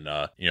get, and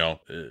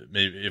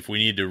maybe if we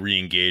need to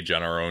re-engage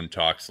on our own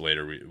talks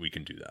later, we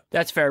can do that.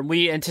 That's fair.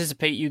 We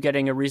anticipate you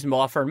getting a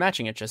reasonable offer and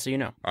matching it, just so you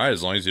know. All right,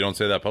 as long as you don't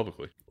say that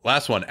publicly.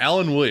 Last one,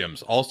 Alan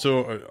Williams,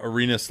 also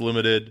Arenas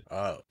Limited,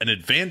 an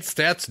advanced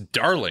stats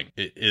darling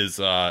is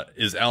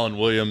Alan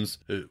Williams.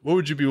 What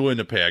would you be willing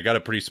to pay? I got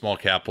a pretty small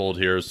cap hold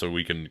here, so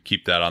we can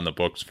keep that on the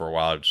books for a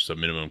while, just a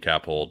minimum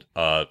cap hold.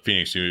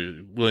 Phoenix,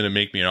 you willing to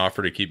make me an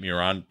offer to keep me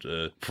around,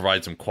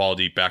 provide some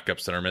quality backup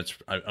center minutes?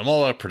 I'm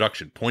all about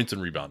production, points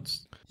and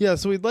rebounds. Yeah,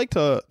 so we'd like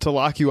to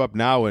lock you up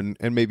now and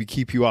maybe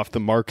keep you off the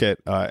market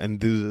and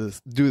do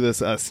this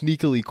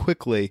sneakily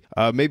quickly.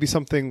 Maybe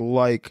something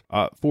like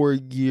 4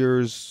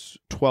 years,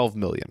 $12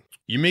 million.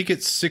 You make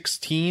it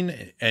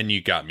 16 and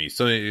you got me.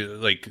 So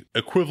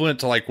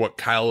equivalent to what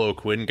Kyle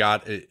O'Quinn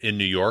got in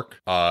New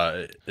York.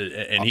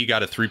 And he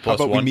got a 3+1. How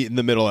about we meet in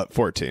the middle at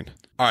 14?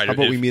 All right. How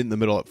about we meet in the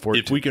middle at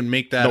 14? If we can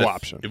make that no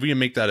option. If we can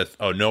make that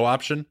no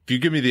option. If you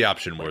give me the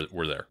option,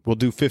 we're there. We'll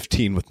do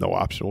 15 with no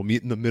option. We'll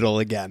meet in the middle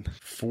again.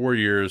 4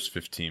 years,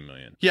 $15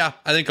 million. Yeah,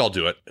 I think I'll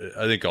do it.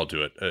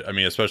 I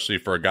mean, especially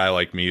for a guy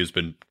like me who's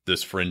been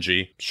this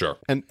fringy. Sure.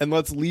 And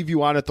let's leave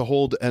you on it to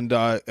hold, and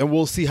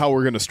we'll see how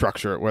we're going to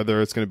structure it,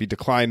 whether it's going to be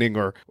declining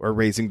or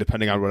raising,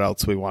 depending on what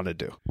else we want to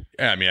do.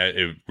 Yeah, I mean,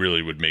 it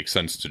really would make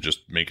sense to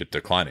just make it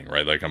declining,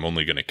 right? I'm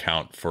only going to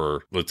count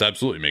for. Let's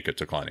absolutely make it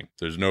declining.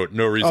 There's no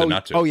reason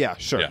not to. Oh yeah,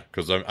 sure. Yeah,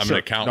 because I'm going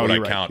to count what I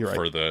count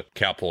for the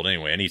cap hold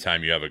anyway.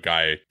 Anytime you have a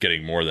guy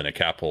getting more than a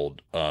cap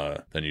hold,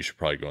 then you should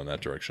probably go in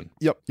that direction.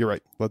 Yep, you're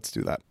right. Let's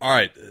do that. All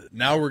right,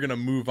 now we're going to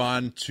move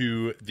on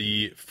to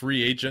the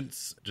free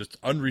agents, just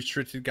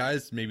unrestricted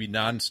guys, maybe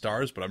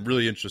non-stars, but I'm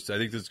really interested. I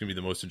think this is going to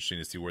be the most interesting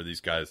to see where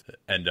these guys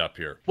end up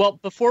here. Well,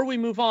 before we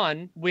move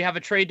on, we have a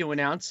trade to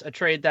announce, a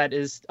trade that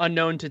is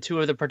unknown to two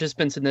of the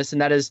participants in this,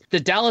 and that is the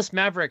Dallas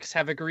Mavericks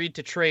have agreed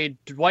to trade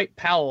Dwight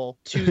Powell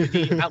to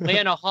the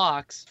Atlanta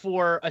Hawks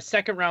for a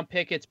second-round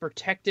pick. It's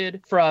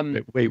protected from...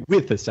 Wait,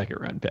 with a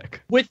second-round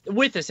pick. With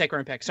a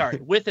second-round pick, sorry.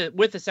 with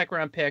a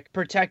second-round pick,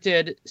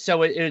 protected,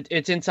 so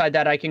it's inside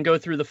that. I can go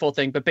through the full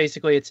thing, but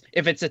basically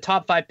if it's a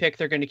top 5 pick,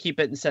 they're going to keep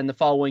it and send the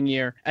following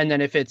year, and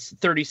then if it's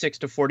 36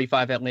 to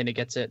 45, Atlanta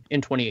gets it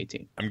in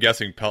 2018. I'm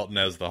guessing Pelton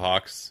has the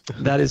Hawks.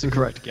 That is a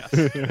correct guess.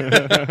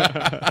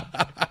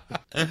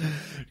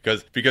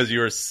 Because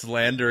you are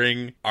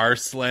slandering our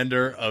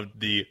slander of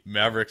the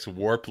Mavericks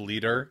warp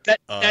leader. That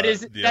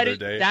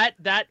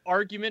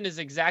argument is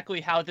exactly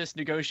how this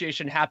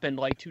negotiation happened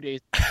 2 days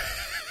ago.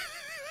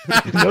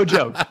 No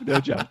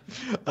joke.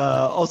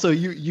 Also,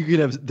 you can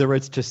have the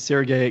rights to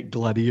Sergei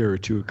Gladier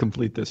to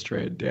complete this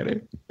trade,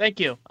 Danny. Thank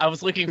you. I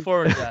was looking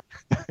forward to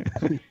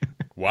that.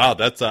 Wow,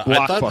 that's I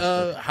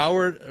thought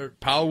Howard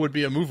Powell would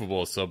be a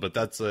movable, but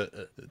that's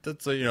an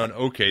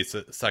okay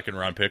second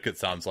round pick. It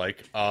sounds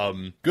like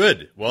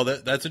good. Well,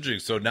 that's interesting.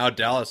 So now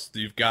Dallas,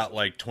 you've got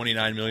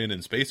 $29 million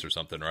in space or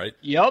something, right?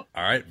 Yep.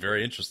 All right,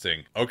 very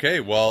interesting. Okay,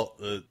 well,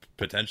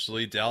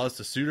 potentially Dallas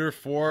a suitor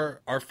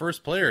for our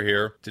first player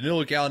here.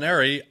 Danilo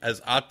Gallinari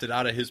has opted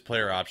out of his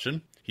player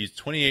option. He's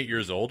 28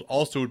 years old,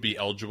 also would be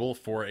eligible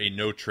for a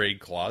no-trade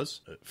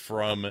clause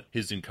from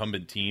his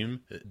incumbent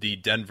team, the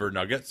Denver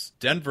Nuggets.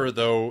 Denver,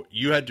 though,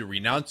 you had to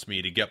renounce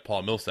me to get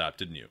Paul Millsap,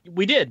 didn't you?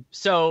 We did.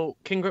 So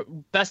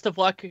best of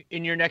luck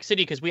in your next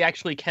city, because we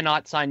actually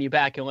cannot sign you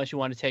back unless you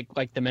want to take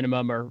like the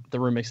minimum or the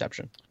room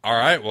exception. All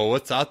right. Well,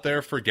 what's out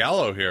there for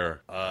Gallo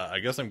here? I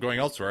guess I'm going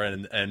elsewhere.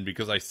 And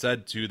because I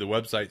said to the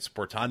website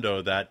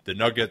Sportando that the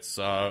Nuggets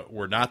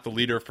were not the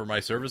leader for my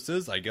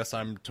services, I guess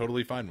I'm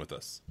totally fine with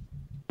this.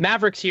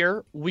 Mavericks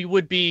here, we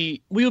would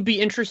be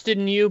interested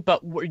in you,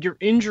 but your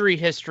injury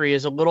history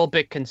is a little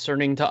bit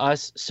concerning to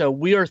us. So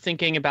we are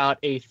thinking about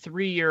a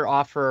 3-year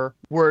offer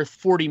worth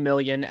 $40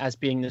 million as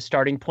being the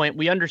starting point.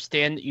 We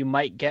understand that you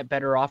might get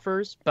better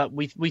offers, but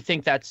we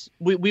think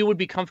we would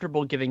be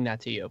comfortable giving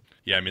that to you.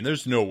 Yeah, I mean,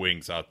 there's no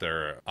wings out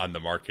there on the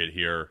market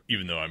here,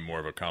 even though I'm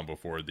more of a combo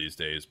forward these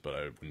days, but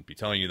I wouldn't be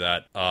telling you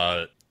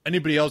that.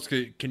 Anybody else,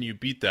 can you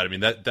beat that? I mean,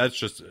 that's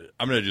just,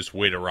 I'm going to just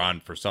wait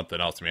around for something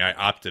else. I mean, I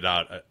opted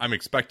out. I'm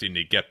expecting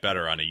to get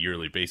better on a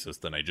yearly basis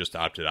than I just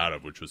opted out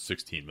of, which was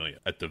 $16 million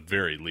at the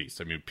very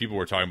least. I mean, people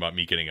were talking about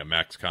me getting a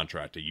max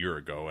contract a year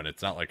ago, and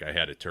it's not like I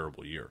had a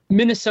terrible year.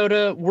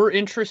 Minnesota, we're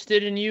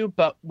interested in you,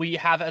 but we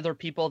have other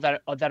people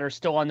that are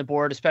still on the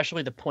board,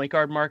 especially the point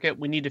guard market.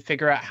 We need to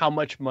figure out how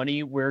much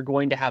money we're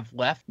going to have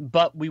left,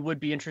 but we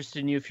would be interested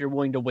in you if you're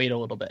willing to wait a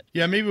little bit.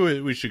 Yeah,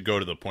 maybe we should go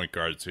to the point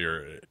guards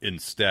here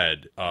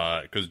instead.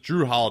 Because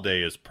Drew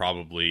Holiday is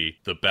probably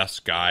the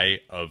best guy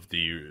of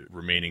the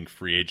remaining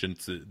free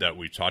agents that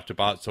we talked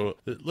about. So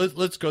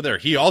let's go there.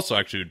 He also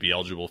actually would be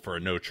eligible for a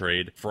no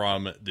trade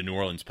from the New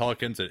Orleans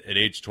Pelicans at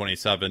age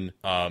 27.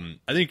 I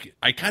think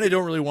I kind of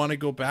don't really want to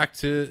go back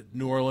to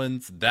New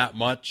Orleans that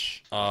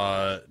much.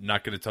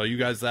 Not going to tell you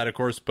guys that, of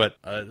course, but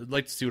I'd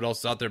like to see what else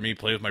is out there. Maybe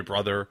play with my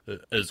brother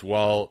as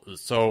well.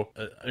 So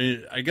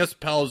I guess,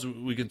 pals,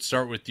 we can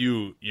start with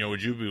you. You know,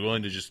 would you be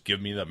willing to just give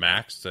me the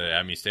max to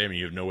have me stay? I mean,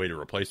 you have no way to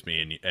replace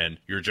me. And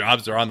your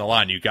jobs are on the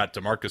line. You got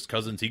DeMarcus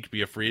Cousins. He could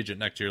be a free agent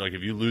next year. Like,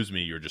 if you lose me,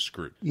 you're just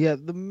screwed. Yeah,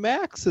 the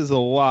max is a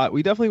lot.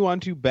 We definitely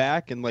want you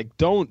back, and like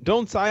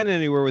don't sign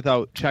anywhere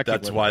without checking.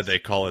 That's why they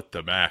call it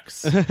the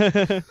max.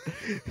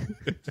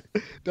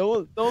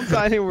 Don't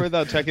sign anywhere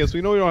without checking us.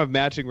 We know we don't have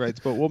matching rights,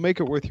 but we'll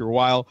make it worth your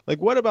while. Like,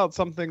 what about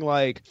something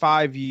like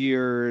 5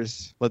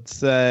 years? Let's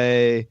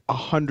say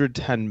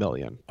 $110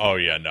 million. Oh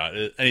yeah,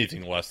 no,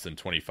 anything less than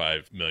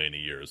 $25 million a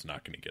year is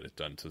not going to get it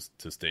done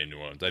to stay in New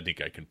Orleans. I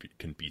think I can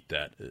beat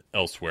that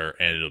elsewhere,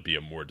 and it'll be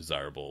a more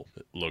desirable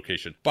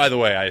location. By the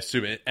way, I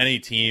assume any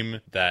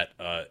team that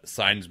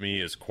signs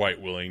me is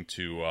quite willing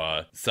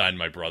to sign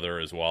my brother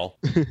as well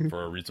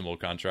for a reasonable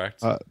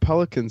contract.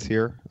 Pelicans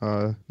here,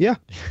 yeah,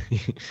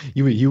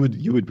 you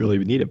would really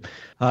need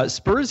him.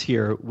 Spurs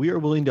here, we are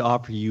willing to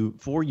offer you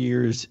 4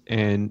 years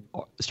and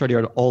starting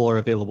out all our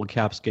available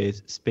cap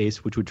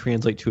space, which would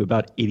translate to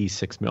about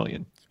 $86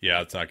 million.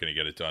 Yeah, it's not going to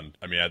get it done.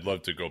 I mean, I'd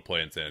love to go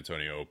play in San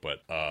Antonio,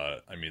 but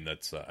I mean,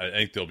 that's I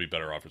think there'll be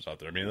better offers out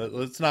there. I mean,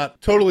 let's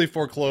not totally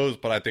foreclose,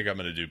 but I think I'm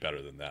going to do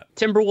better than that.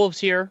 Timberwolves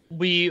here.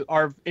 We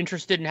are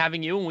interested in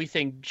having you, and we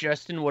think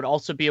Justin would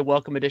also be a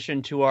welcome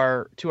addition to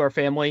our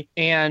family.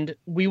 And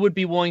we would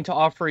be willing to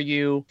offer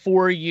you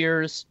 4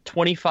 years,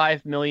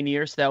 $25 million a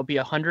year, so that would be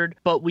 $100.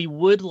 But we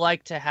would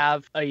like to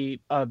have a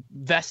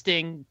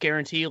vesting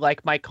guarantee,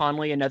 like Mike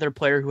Conley, another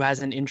player who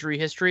has an injury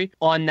history,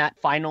 on that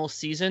final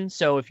season.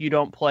 So if you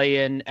don't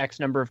play in X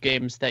number of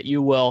games, that you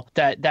will,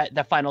 that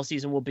the final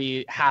season will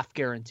be half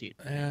guaranteed.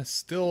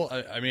 Still,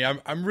 I mean,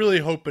 I'm really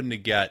hoping to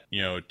get,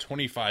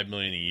 $25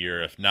 million a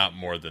year, if not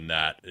more than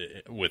that,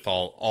 with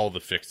all the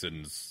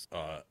fixins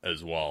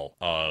as well.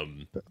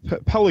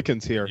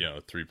 Pelicans here.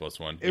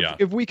 3+1.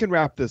 If we can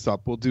wrap this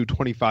up, we'll do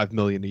 $25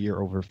 million a year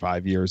over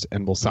 5 years,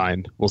 and we'll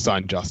sign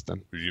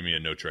Justin. Would you give me a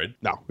no trade?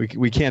 No,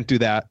 we can't do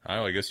that.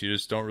 Oh, I guess you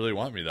just don't really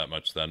want me that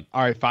much then.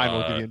 All right, fine.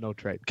 We'll give you a no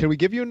trade. Can we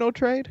give you a no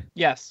trade?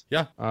 Yes.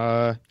 Yeah.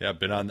 I've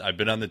been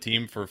on the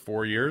team for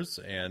 4 years,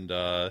 and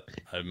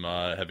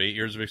have 8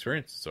 years of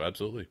experience. So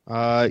absolutely.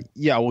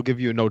 Yeah, we'll give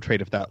you a no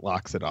trade if that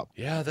locks it up.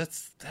 Yeah,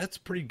 that's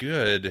pretty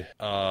good.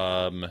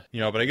 But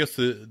I guess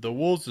the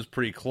Wolves is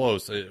pretty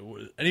close.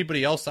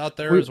 Anybody else out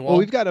there as well? Well,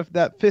 we've got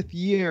that 5th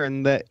year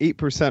and that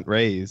 8%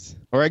 raise.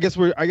 Or I guess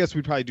we'd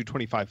probably do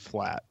 25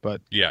 flat,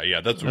 but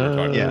yeah, that's what we're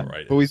talking about,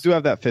 right? But we do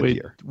have that 5th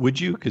year. Would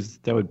you? Because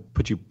that would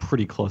put you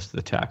pretty close to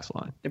the tax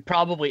line. It'd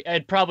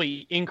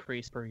probably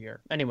increase per year.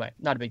 Anyway,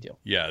 not a big deal.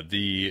 Yeah,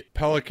 the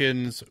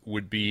Pelicans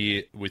would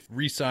be, with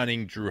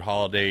re-signing Drew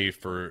Holiday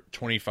for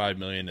 $25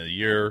 million a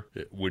year,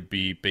 it would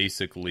be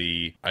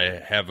basically, I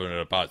have it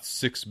about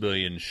 $6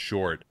 million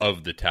short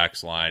of the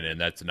tax line,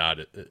 and that's not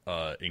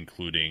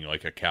including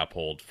like a cap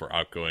hold for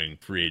outgoing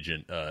free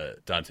agent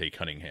Dante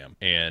Cunningham,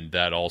 and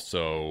that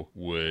also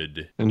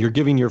would. And you're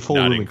giving your full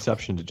room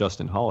exception to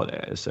Justin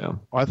Holiday, I assume.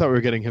 Oh, I thought we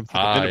were getting him for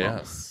the minimum.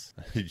 Yes.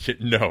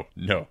 No,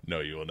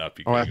 you will not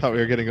be. Oh, I thought we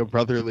were getting a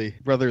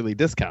brotherly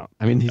discount.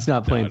 I mean, he's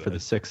not playing for the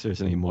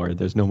Sixers anymore.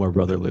 There's no more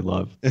brotherly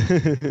love.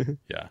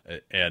 Yeah,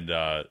 and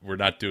we're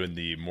not doing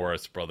the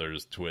Morris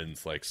brothers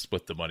twins like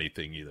split the money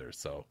thing either.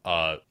 So,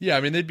 yeah,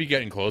 I mean they'd be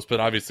getting close, but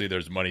obviously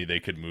there's money they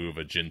could move.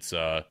 A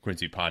Jinsa,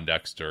 Quincy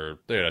Pondexter,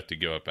 they'd have to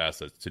give up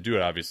assets to do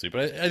it, obviously.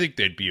 But I think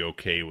they'd be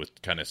okay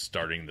with kind of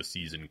starting the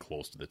season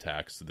close to the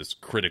tax, this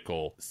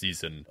critical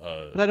season.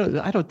 But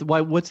I don't.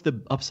 Why? What's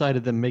the upside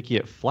of them making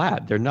it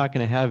flat? They're not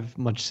going to have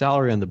much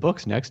salary on the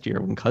books next year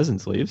when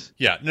Cousins leaves.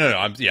 Yeah, no.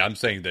 I'm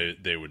saying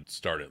they would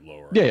start it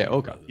lower. Yeah,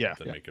 okay.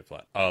 Than make it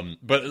flat.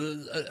 But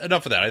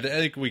enough of that.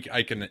 I think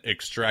I can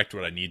extract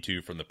what I need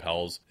to from the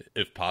Pels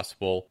if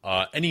possible.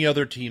 Any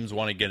other teams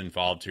want to get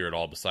involved here at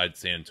all besides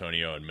San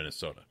Antonio and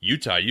Minnesota?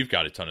 Utah, you've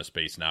got a ton of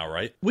space now,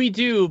 right? We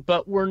do,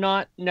 but we're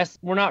not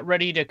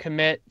ready to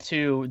commit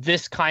to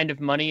this kind of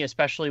money,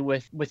 especially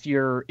with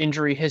your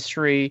injury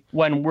history.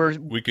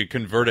 We could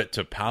convert it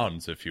to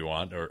pounds if you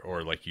want,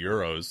 or like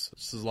euros,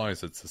 just as long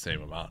as it's the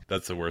same amount.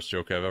 That's the worst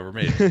joke I've ever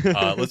made.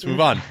 Let's move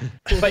on.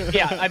 But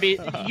yeah, I mean,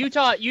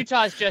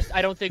 Utah's just.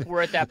 I don't think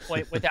we're at that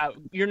point without.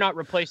 You're not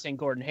replacing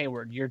Gordon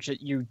Hayward.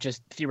 You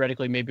just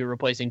theoretically maybe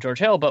replacing George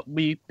Hill, but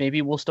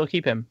we'll still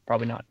keep him.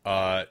 Probably not.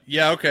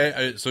 Yeah,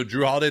 okay. So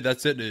Drew Holiday,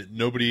 that's it.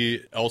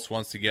 Nobody else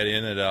wants to get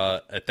in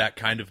at that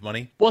kind of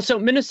money. Well, so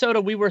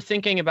Minnesota, we were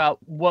thinking about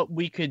what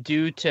we could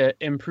do to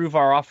improve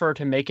our offer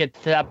to make it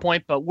to that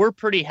point, but we're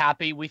pretty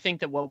happy. We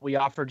think that what we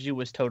offered you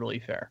was totally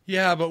fair.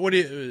 Yeah, but what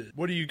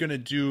are you going to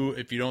do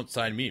if you don't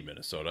sign me,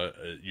 Minnesota?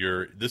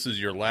 This is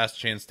your last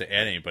chance to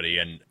add anybody,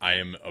 and I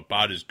am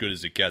about as good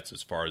as it gets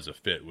as far as a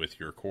fit with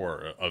your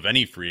core of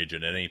any free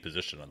agent at any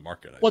position on the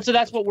market. Well, so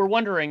that's what we're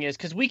wondering is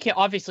because we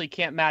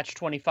can't match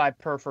 25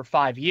 per for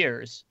 5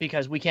 years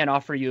because we can't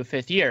offer you a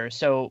fifth year.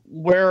 So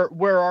where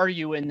are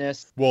you in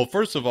this? Well,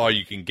 first of all,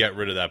 you can get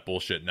rid of that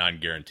bullshit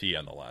non-guarantee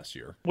on the last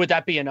year. Would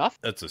that be enough?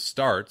 That's a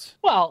start.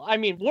 Well, I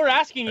mean, we're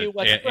asking you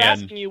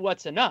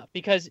what's enough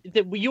because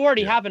you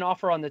already have an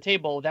offer on the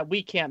table that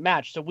we can't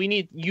match. So we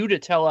need you to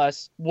tell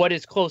us what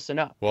is close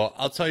enough. Well,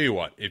 I'll tell you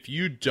what. If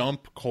you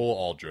dump Cole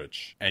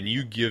Aldrich and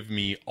you give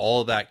me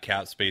all that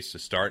cap space to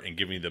start and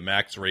give me the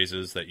max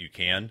raises that you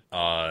can,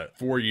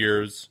 4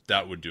 years,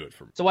 that would do it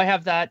for me. So I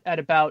have that at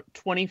about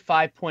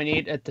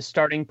 25.8 at the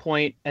starting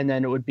point, and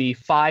then it would be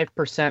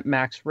 5%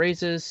 max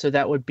raises. So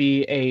that would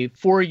be a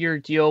 4-year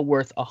deal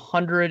worth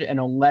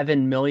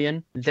 $111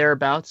 million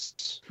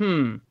thereabouts.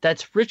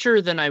 That's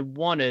richer than I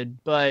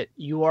wanted, but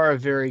you are a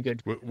very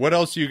good. What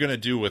else are you going to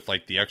do with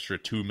like the extra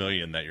 $2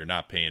 million that you're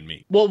not paying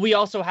me? Well, we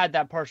also had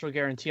that partial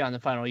guarantee on the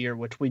final year,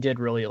 which we did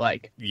really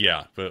like.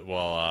 Yeah, but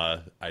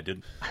I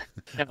didn't.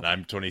 And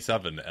I'm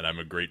 27 and I'm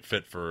a great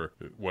fit for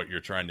what you're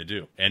trying to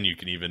do. And you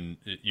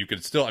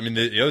could still, I mean,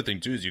 the other thing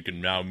too is you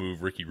can now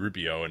move Ricky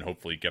Rubio and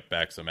hopefully get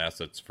back some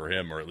assets for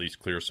him, or at least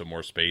clear some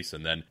more space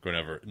and then go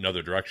in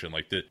another direction.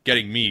 Like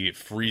getting me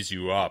frees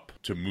you up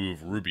to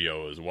move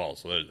Rubio as well.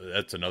 So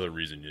that's another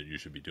reason that you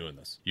should be doing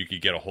this. You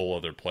could get a whole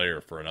other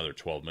player for another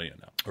 $12 million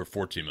now, or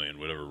 $14 million,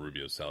 whatever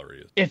Rubio's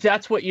salary is. If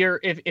that's what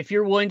if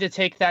you're willing to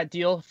take that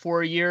deal,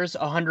 4 years,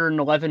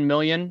 $111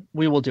 million,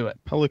 we will do it.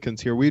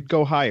 Pelicans here, we'd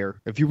go higher.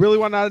 If you really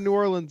want out of New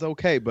Orleans,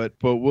 okay, but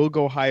we'll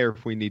go higher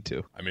if we need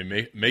to. I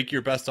mean, make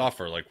your best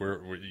offer. Like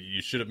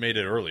you should have made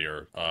it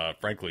earlier,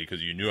 frankly,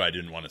 because you knew I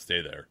didn't want to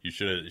stay there. You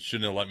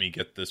shouldn't have let me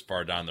get this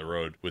far down the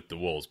road with the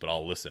Wolves, but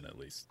I'll listen at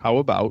least. How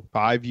about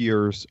 5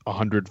 years,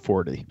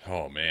 140?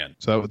 Oh man!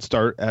 So that would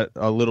start at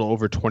a little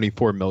over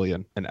 24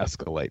 million and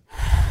escalate.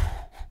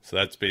 So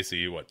that's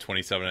basically what,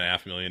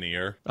 $27.5 million a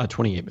year?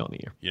 $28 million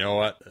a year. You know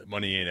what?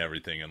 Money ain't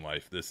everything in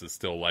life. This is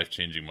still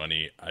life-changing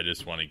money. I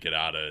just want to get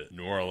out of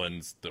New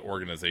Orleans. The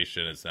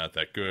organization is not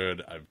that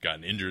good. I've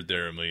gotten injured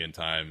there a million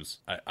times.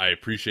 I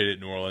appreciate it,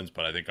 New Orleans,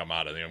 but I think I'm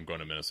out. I think I'm going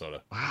to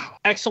Minnesota. Wow.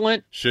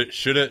 Excellent.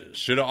 Should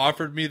have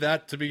offered me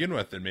that to begin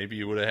with, and maybe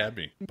you would have had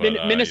me. But,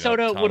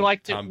 Minnesota would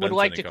like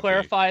to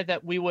clarify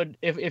that we would,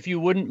 if you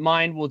wouldn't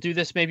mind, we'll do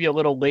this maybe a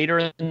little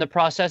later in the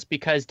process,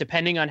 because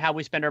depending on how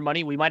we spend our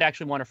money, we might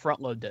actually want to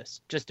front load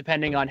this, just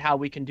depending on how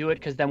we can do it,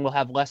 because then we'll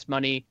have less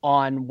money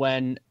on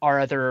when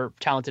our other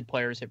talented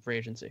players hit free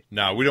agency.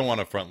 No, we don't want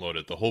to front load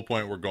it. The whole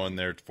point we're going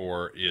there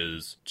for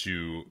is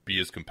to be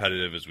as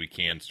competitive as we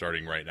can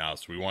starting right now.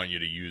 So we want you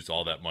to use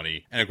all that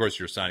money. And of course,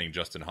 you're signing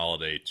Justin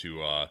Holiday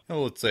to,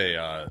 let's say,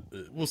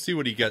 we'll see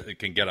what he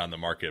can get on the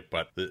market,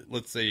 but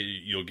let's say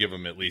you'll give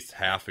him at least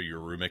half of your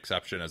room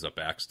exception as a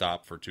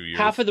backstop for 2 years.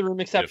 Half of the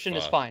room exception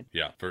is fine.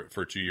 Yeah,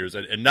 for 2 years.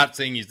 And not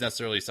saying he's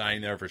necessarily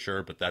signing there for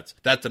sure, but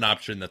that's an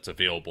option that's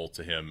available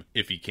to him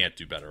if he can't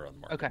do better on the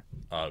market.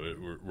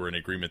 Okay. We're in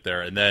agreement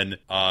there. And then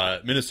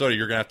Minnesota,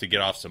 you're going to have to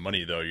get off some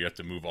money, though. You have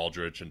to move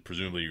Aldrich, and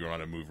presumably you're going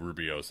to move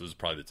Rubio, so this is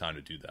probably the time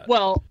to do that.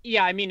 Well,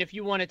 yeah, I mean, if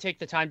you want to take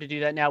the time to do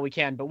that now, we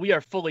can, but we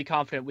are fully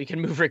confident we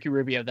can move Ricky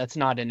Rubio. That's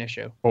not an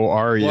issue. Oh,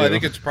 are you? Well, I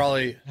think it's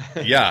probably,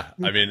 yeah.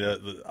 I mean,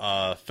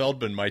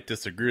 Feldman might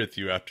disagree with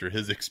you after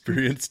his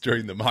experience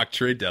during the mock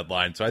trade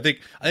deadline. So I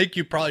think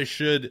you probably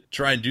should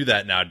try and do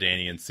that now,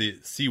 Danny, and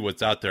see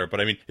what's out there.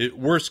 But I mean,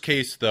 worst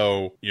case,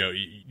 though, you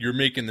you're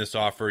making this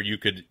offer.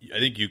 I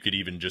think you could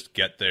even just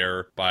get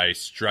there by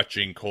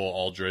stretching Cole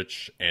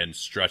Aldrich and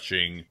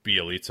stretching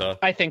Bielitsa.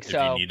 I think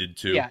so. If you needed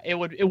to. Yeah, it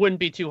wouldn't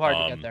be too hard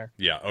to get there.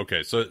 Yeah.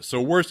 Okay.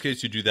 So worst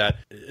case, you do that.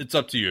 It's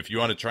up to you if you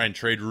want to try and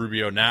trade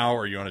Rubio now,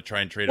 or you want to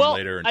try and trade him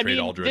later and trade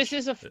Aldrich.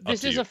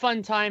 This is a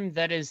fun time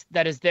that is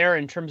there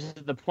in terms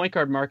of the point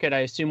guard market. I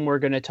assume we're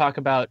going to talk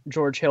about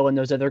George Hill and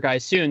those other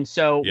guys soon.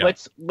 So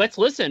let's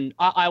listen.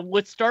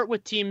 Let's start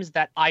with teams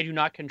that I do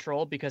not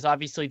control, because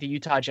obviously the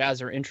Utah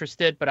Jazz are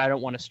interested, but I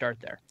don't want to start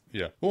there.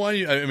 Yeah. Well, I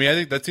mean, I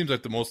think that seems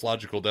like the most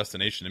logical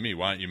destination to me.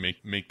 Why don't you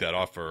make that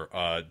offer?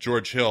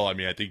 George Hill, I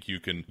mean, I think you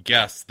can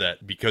guess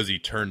that because he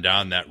turned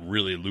down that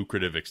really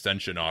lucrative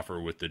extension offer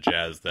with the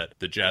Jazz, that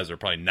the Jazz are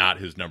probably not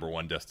his number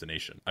one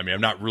destination. I mean,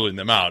 I'm not ruling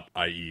them out,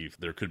 i.e.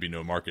 there could be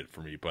no market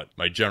for me, but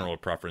my general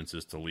preference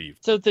is to leave.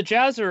 So the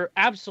Jazz are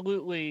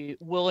absolutely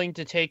willing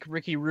to take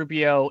Ricky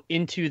Rubio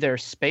into their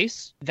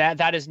space.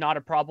 That is not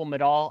a problem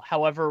at all.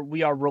 However,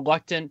 we are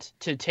reluctant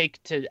to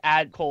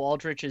add Cole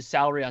Aldrich's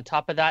salary on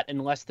top of that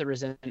unless there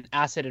is an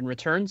asset in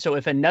return. So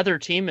if another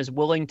team is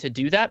willing to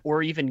do that,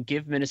 or even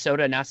give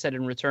Minnesota an asset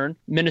in return,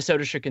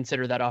 Minnesota should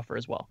consider that offer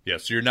as well. Yeah,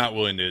 so you're not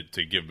willing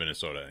to give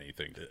Minnesota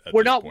anything.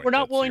 We're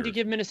not willing to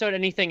give Minnesota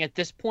anything at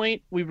this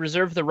point. We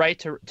reserve the right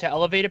to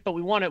elevate it, but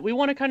we want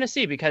to kind of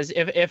see, because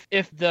if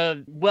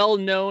the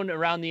well-known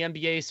around the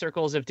NBA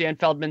circles of Dan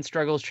Feldman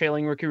struggles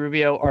trailing Ricky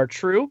Rubio are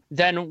true,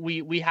 then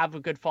we have a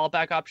good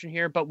fallback option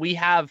here. But we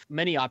have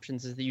many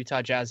options as the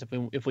Utah Jazz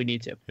if we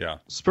need to. Yeah.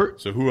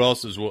 So who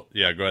else is?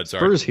 Yeah, go ahead. Sorry.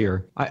 Spurs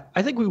here.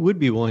 I think we would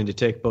be willing to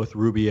take both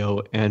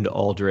Rubio and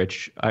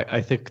Aldrich.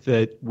 I think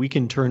that we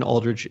can turn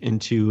Aldrich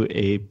into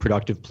a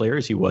productive player,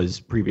 as he was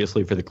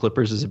previously for the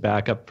Clippers, as a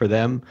backup for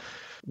them.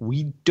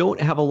 We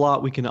don't have a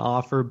lot we can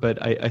offer,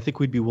 but I think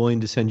we'd be willing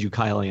to send you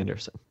Kyle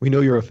Anderson. We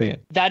know you're a fan.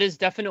 That is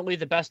definitely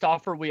the best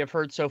offer we have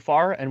heard so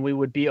far, and we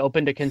would be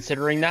open to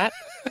considering that.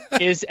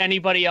 Is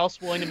anybody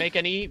else willing to make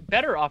any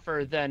better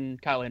offer than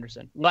Kyle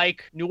Anderson?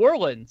 Like New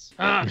Orleans.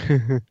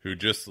 Who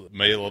just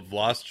may have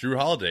lost Drew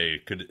Holiday,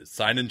 could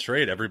sign and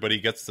trade. Everybody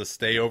gets to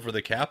stay over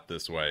the cap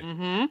this way.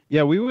 Mm-hmm.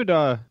 Yeah, we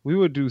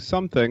would do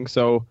something.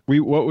 So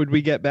what would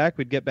we get back?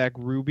 We'd get back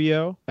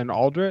Rubio and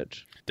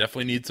Aldrich.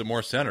 Definitely need some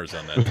more centers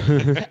on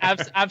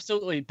that.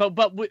 Absolutely.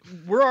 But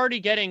we're already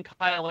getting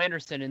Kyle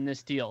Anderson in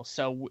this deal,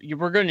 so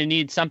we're going to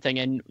need something.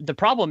 And the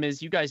problem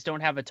is you guys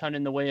don't have a ton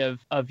in the way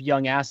of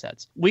young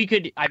assets. We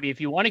could, I mean,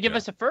 if you want to give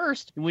us a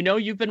first, we know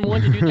you've been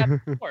willing to do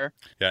that before.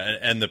 Yeah,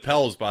 and the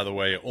Pels, by the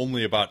way,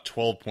 only about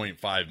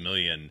 $12.5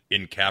 million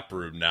in cap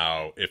room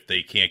now if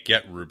they can't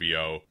get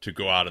Rubio to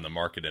go out in the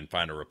market and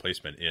find a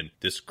replacement in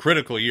this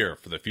critical year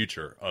for the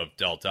future of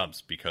Dell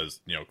Demps, because,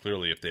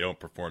 clearly if they don't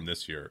perform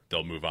this year,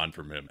 they'll move on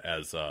from him,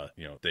 as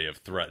they have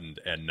threatened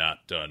and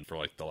not done for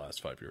like the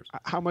last 5 years.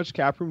 How much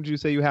cap room did you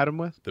say you had him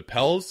with? The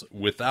Pels,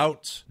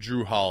 without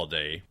Drew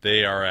Holiday,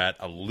 they are at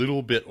a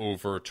little bit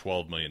over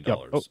 $12 million. Yep.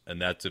 Oh.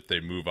 And that's if they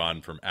move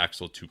on from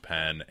Axel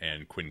Tupan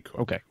and Quinn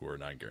Cook, who are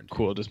non-guaranteed.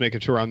 Cool. Just making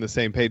sure we're on the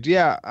same page.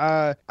 Yeah,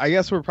 I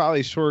guess we're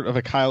probably short of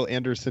a Kyle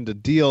Anderson to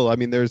deal. I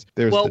mean, there's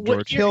the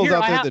George Hills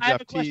out there, the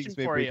Jeff Teagues.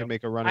 Maybe we can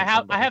make a run at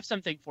somebody. I have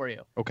something for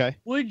you. Okay.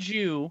 Would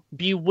you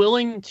be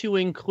willing to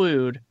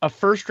include a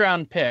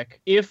first-round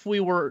pick if we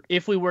were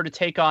to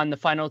take on the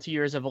final 2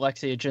 years of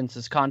Alexei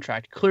Ajince's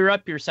contract, clear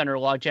up your center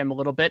logjam a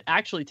little bit,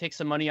 actually take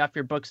some money off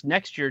your books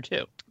next year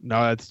too?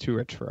 No, that's too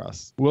rich for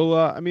us. Well,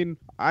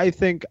 I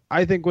think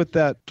with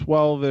that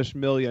 12-ish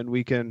million,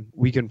 we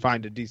can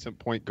find a decent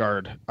point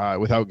guard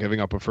without giving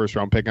up a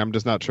first-round pick. I'm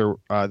just not sure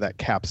that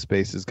cap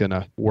space is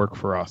gonna work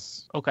for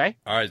us. Okay.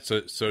 All right.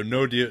 So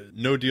no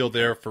deal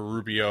there for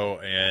Rubio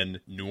and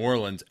New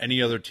Orleans.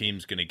 Any other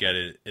team's gonna get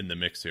it in the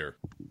mix here?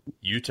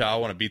 Utah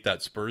want to beat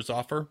that Spurs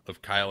offer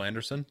of Kyle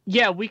Anderson?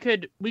 Yeah, we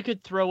could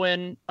throw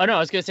in. Oh no, I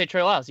was gonna say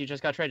Trey Lyles. He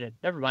just got traded.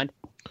 Never mind.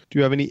 Do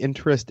you have any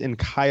interest in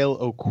Kyle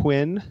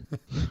O'Quinn?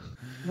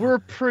 We're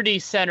pretty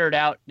centered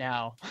out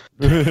now.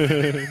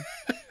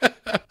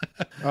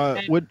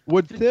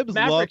 Would Tibbs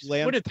love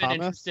Lance would have been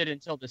Thomas? Interested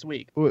until this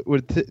week.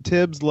 Would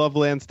Tibbs love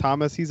Lance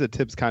Thomas? He's a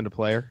Tibbs kind of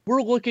player.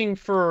 We're looking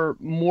for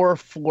more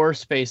floor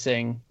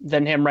spacing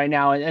than him right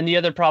now. And the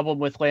other problem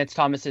with Lance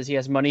Thomas is he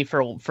has money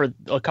for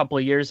a couple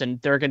of years,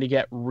 and they're going to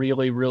get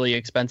really, really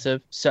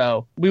expensive.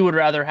 So we would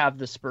rather have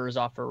the Spurs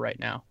offer right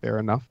now. Fair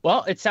enough.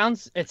 Well, it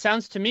sounds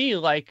to me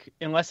like,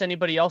 unless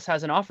anybody else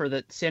has an offer,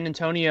 that San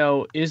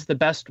Antonio is the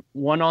best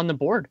one on the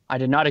board. I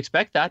did not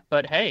expect that,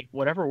 but hey,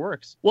 whatever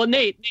works. Well,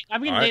 Nate,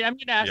 I'm going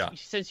to ask you,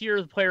 since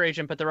you're the player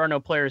agent, but there are no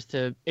players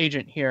to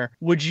agent here,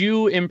 would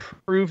you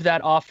improve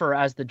that offer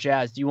as the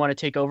Jazz? Do you want to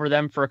take over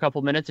them for a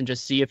couple minutes and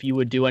just see if you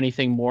would do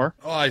anything more?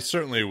 Oh, I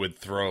certainly would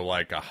throw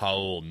like a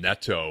Raul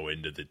Neto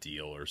into the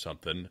deal or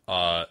something.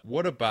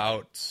 What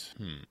about,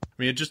 I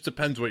mean, it just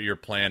depends what your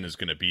plan is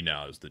going to be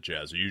now as the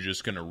Jazz. Are you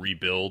just going to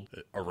rebuild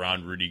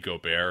around Rudy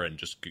Gobert and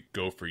just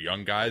go for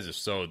young guys? If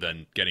so,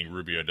 then getting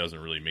Rubio doesn't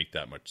really make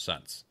that much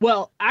sense.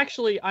 Well,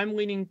 actually, I'm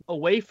leaning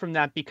away from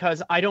that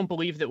because I don't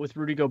believe that with with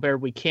Rudy Gobert,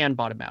 we can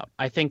bottom out.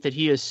 I think that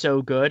he is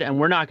so good, and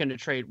we're not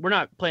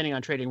planning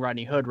on trading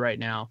Rodney Hood right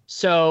now.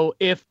 So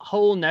if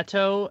Raul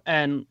Neto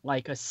and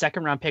like a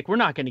second round pick, we're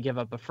not going to give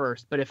up a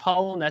first, but if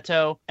Raul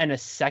Neto and a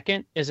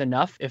second is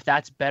enough, if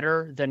that's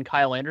better than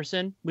Kyle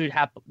Anderson,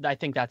 I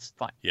think that's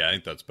fine. Yeah, I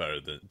think that's better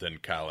than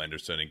Kyle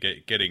Anderson, and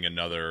getting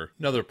another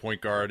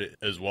point guard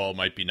as well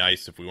might be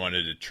nice if we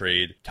wanted to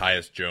trade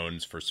Tyus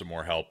Jones for some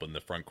more help in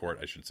the front court.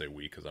 I shouldn't say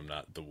we, because I'm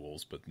not the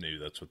Wolves, but maybe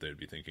that's what they would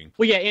be thinking.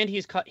 Well, yeah, and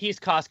he's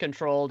cost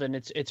controlled, and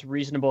it's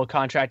reasonable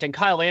contract. And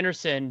Kyle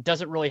Anderson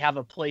doesn't really have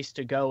a place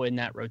to go in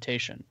that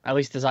rotation, at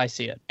least as I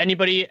see it.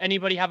 Anybody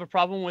have a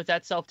problem with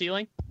that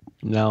self-dealing?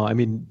 No, I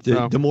mean,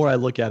 the more I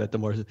look at it,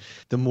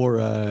 the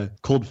more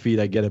cold feet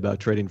I get about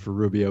trading for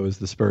Rubio as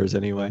the Spurs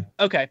anyway.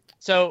 Okay,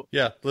 so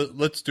yeah,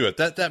 let's do it.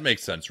 That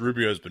makes sense.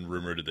 Rubio has been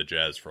rumored to the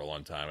Jazz for a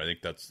long time. I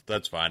think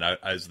that's fine.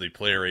 As the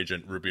player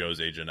agent,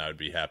 Rubio's agent, I would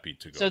be happy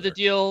to go. So the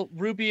deal: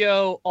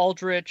 Rubio,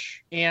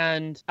 Aldridge,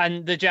 and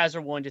the Jazz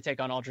are willing to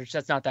take on Aldridge.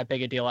 That's not that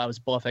big a deal. I was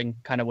bluffing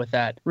kind of with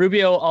that.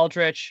 Rubio,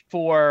 Aldridge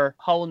for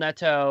Raul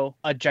Neto,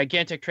 a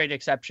gigantic trade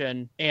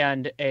exception,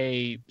 and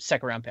a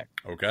second round pick.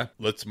 Okay,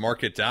 let's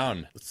mark it down.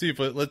 Let's see if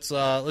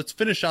let's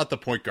finish out the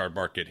point guard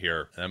market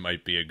here. That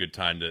might be a good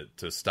time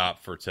to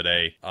stop for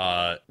today.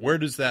 Where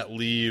does that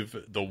leave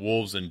the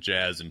Wolves and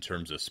Jazz in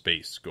terms of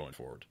space going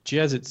forward?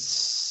 Jazz at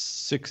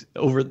 6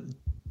 over.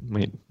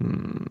 Wait,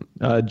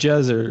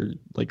 Jazz are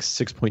like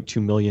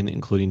 6.2 million,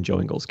 including Joe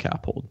Ingles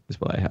cap hold,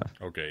 is what I have.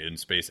 Okay, in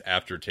space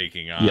after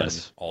taking on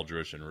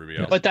Aldridge and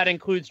Rubio. Yes. But that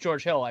includes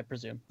George Hill, I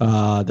presume.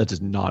 That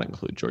does not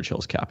include George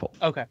Hill's cap hold.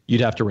 Okay.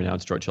 You'd have to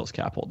renounce George Hill's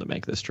cap hold to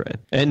make this trade,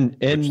 and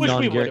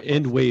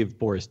waive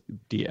Boris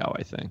Diaw,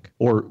 I think,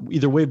 or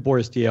either waive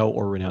Boris Diaw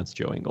or renounce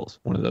Joe Ingles,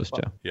 one of those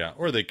two. Yeah,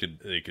 or they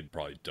could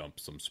probably dump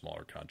some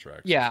smaller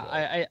contracts. Yeah,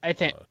 well. I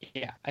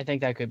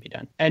think that could be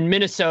done. And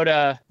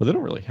Minnesota. Well, they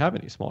don't really have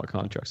any smaller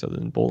contracts other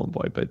than Bowling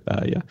Boy, but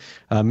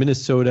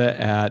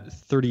Minnesota at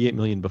 38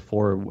 million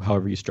before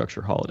however you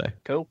structure Holiday.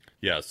 Cool.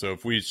 Yeah, so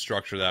if we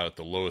structure that with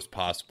the lowest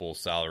possible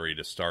salary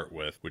to start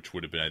with, which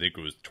would have been, I think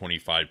it was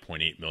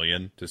 25.8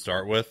 million to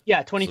start with.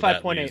 Yeah,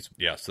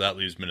 25.8. So that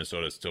leaves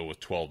Minnesota still with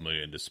 12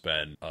 million to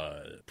spend,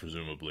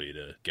 presumably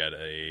to get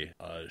a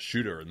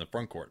shooter in the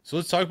front court. So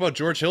let's talk about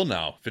George Hill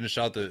now. Finish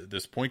out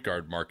this point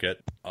guard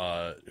market.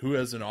 Who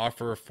has an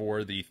offer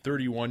for the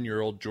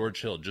 31-year-old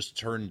George Hill? Just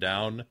turned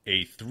down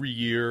a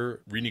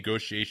 3-year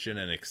renegotiation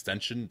and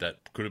extension that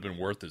could have been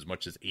worth as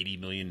much as $80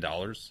 million.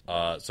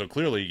 So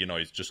clearly,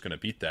 he's just going to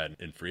beat that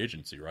in free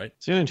agency, right?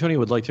 San Antonio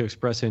would like to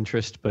express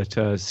interest, but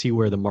see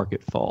where the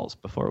market falls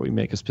before we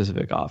make a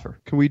specific offer.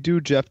 Can we do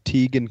Jeff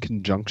Teague in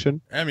conjunction?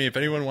 I mean, if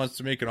anyone wants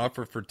to make an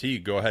offer for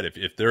Teague, go ahead.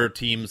 If there are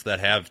teams that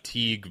have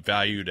Teague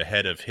valued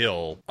ahead of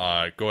Hill,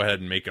 go ahead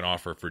and make an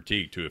offer for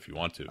Teague too if you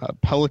want to.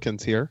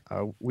 Pelicans here.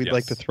 We'd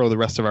like to throw the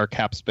rest of our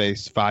cap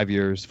space, 5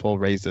 years, full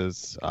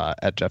raises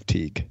at Jeff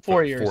Teague.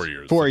 4 years. 4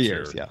 years. 4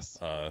 years, yes.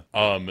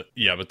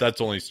 Yeah, but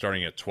that's only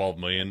starting at 12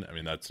 million. I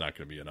mean, that's not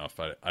going to be enough.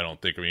 I don't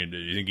think. I mean, do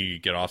you think you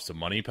could get off some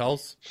money,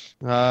 Pels?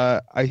 I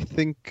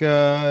think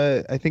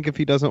if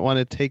he doesn't want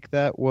to take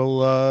that,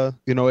 we'll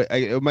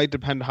it might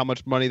depend how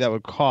much money that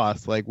would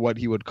cost, like what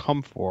he would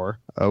come for.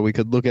 We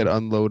could look at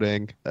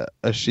unloading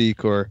a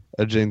Sheik or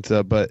a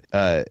Jinta, but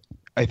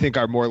I think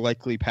our more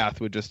likely path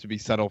would just to be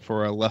settle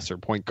for a lesser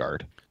point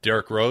guard.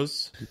 Derrick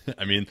Rose.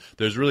 I mean,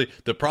 there's really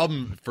the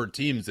problem for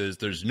teams is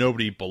there's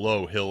nobody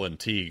below Hill and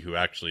Teague who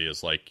actually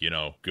is like,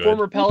 good.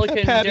 Former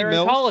Pelican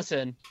Darren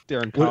Collison.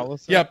 Darren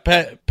Collison. Yeah,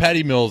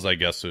 Patty Mills, I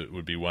guess it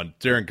would be one.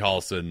 Darren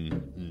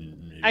Collison.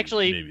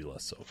 Maybe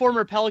less so.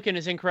 Former Pelican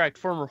is incorrect.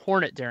 Former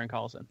Hornet Darren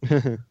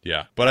Collison.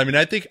 Yeah, but I mean,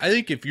 I think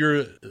if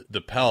you're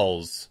the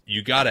Pels,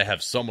 you got to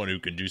have someone who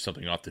can do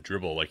something off the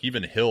dribble. Like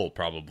even Hill,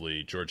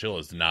 probably George Hill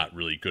is not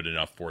really good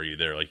enough for you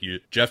there. Like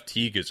Jeff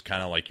Teague is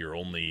kind of like your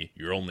only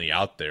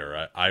out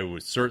there. I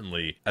would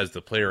certainly, as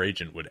the player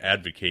agent, would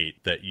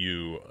advocate that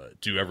you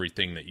do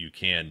everything that you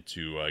can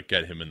to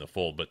get him in the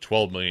fold. But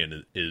 12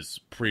 million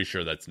is pretty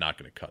sure that's not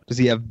going to cut. Does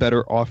he have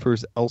better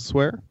offers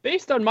elsewhere?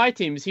 Based on my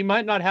teams, he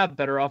might not have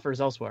better offers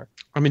elsewhere.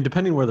 I mean,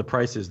 depending where the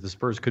price is, the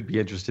Spurs could be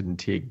interested in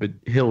Teague, but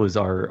Hill is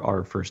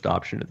our first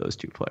option of those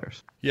two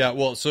players. Yeah,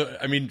 well, so,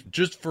 I mean,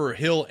 just for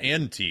Hill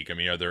and Teague, I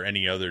mean, are there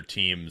any other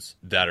teams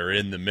that are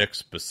in the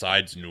mix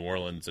besides New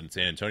Orleans and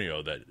San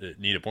Antonio that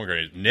need a point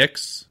guard?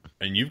 Knicks?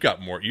 And you've got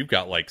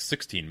like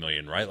 16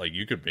 million, right? Like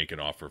you could make an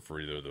offer for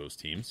either of those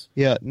teams.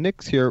 Yeah,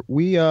 Knicks here.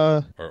 We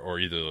or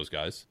either of those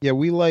guys. Yeah,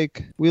 we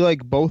like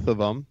both of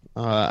them.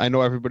 I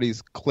know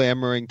everybody's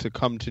clamoring to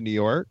come to New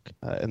York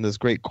and this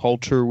great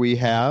culture we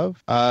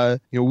have.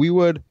 We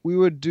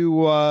would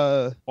do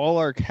all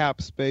our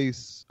cap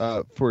space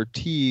for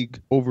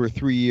Teague over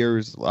 3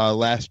 years.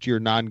 Last year,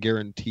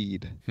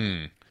 non-guaranteed.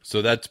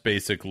 So that's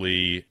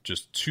basically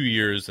just 2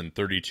 years and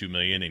 32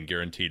 million in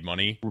guaranteed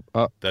money.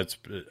 That's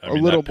a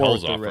little that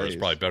Pels more offer is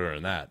probably better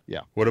than that.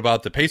 Yeah. What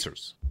about the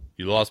Pacers?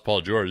 You lost Paul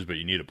George, but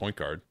you need a point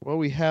guard. Well,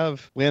 we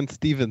have Lance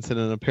Stevenson,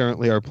 and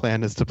apparently our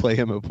plan is to play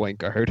him at point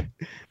guard.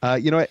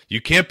 You know what?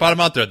 You can't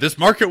bottom out there. This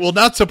market will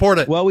not support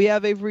it. Well, we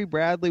have Avery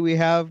Bradley. We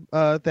have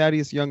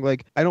Thaddeus Young.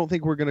 Like, I don't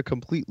think we're going to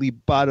completely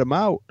bottom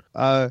out,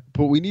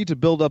 but we need to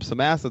build up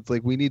some assets.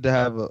 Like, we need to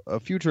have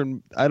a future.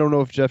 And I don't know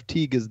if Jeff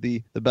Teague is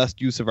the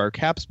best use of our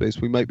cap space.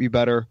 We might be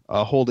better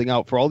holding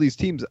out for all these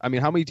teams. I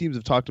mean, how many teams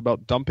have talked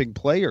about dumping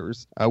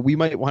players? We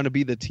might want to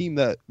be the team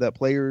that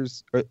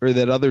players or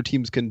that other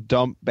teams can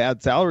dump bad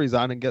salaries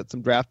on and get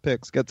some draft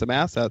picks, get some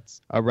assets,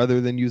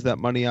 rather than use that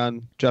money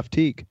on Jeff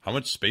Teague. How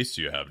much space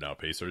do you have now,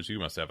 Pacers? You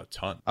must have a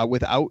ton.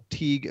 Without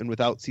Teague and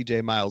without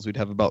CJ Miles, we'd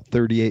have about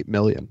 $38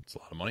 million. That's a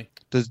lot of money.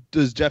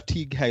 Does Jeff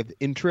Teague have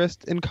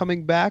interest in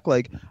coming back?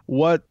 Like,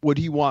 what would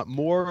he want,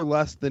 more or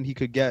less than he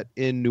could get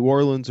in New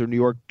Orleans or New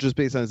York, just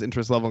based on his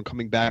interest level in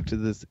coming back to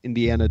this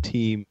Indiana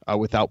team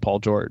without Paul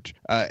George?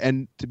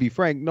 And to be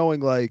frank,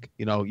 knowing, like,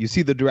 you know, you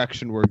see the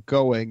direction we're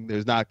going,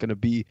 there's not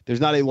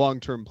a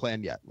long-term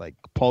plan yet. Like,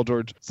 Paul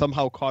George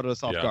somehow caught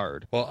us off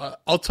guard. Well,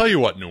 I'll tell you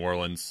what, New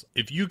Orleans,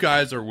 if you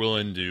guys are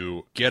willing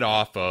to get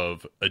off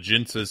of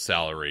Ajince's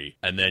salary,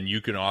 and then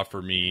you can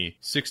offer me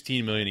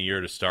 $16 million a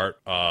year to start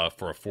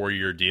for a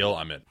 4-year deal,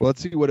 I'm in. Well,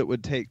 let's see what it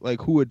would take.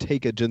 Like, who would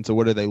take Ajince?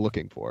 What are they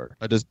looking for?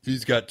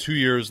 He's got 2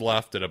 years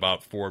left at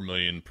about $4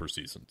 million per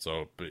season,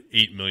 so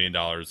 $8 million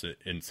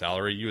in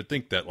salary. You would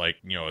think that, like,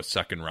 you know, a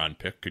second-round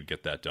pick could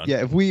get that done.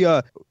 Yeah, if we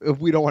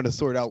don't want to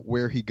sort out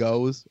where he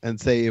goes and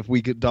say if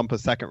we could dump a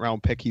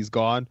second-round pick, he's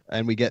gone,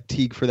 and we get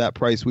Teague for that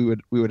price, we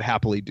would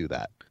happily do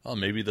that. Well,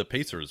 maybe the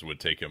Pacers would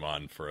take him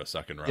on for a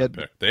second-round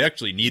pick. They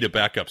actually need a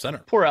backup center.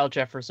 Poor Al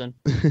Jefferson.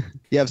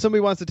 Yeah, if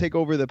somebody wants to take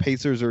over the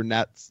Pacers or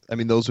Nets, I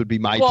mean, those would be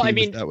my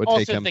teams that would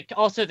take him.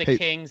 Also the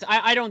Kings.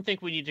 I don't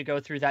think we need to go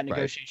through that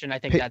negotiation. Right. I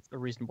think that's a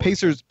reasonable.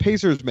 Pacers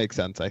make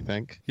sense, I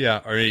think.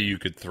 Yeah, or you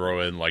could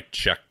throw in, like,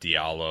 Check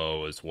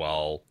Diallo as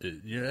well. I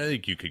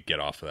think you could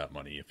get off of that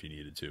money if you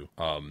needed to.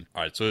 All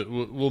right, so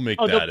we'll make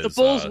that as... The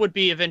Bulls would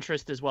be of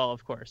interest as well,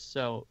 of course.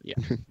 So, yeah.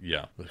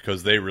 Yeah,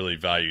 because they really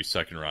value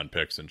second-round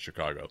picks in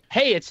Chicago.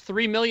 Hey, it's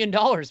 $3 million,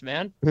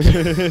 man.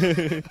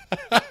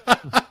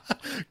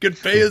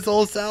 Could pay his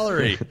whole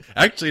salary.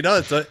 Actually,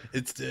 no.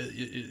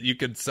 You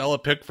can sell a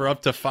pick for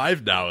up to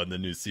 $5 now in the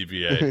new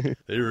CBA.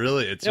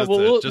 It's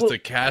just a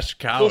cash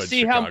cow. We'll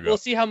see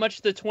how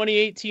much the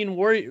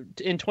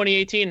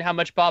 2018 how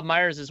much Bob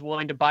Myers is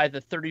willing to buy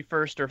the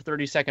 31st or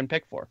 32nd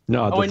pick for.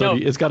 No,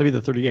 it's got to be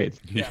the 38th.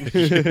 Yeah.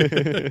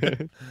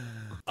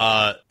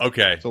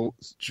 Okay. So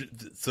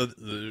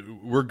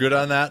we're good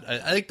on that.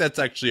 I think that's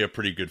actually a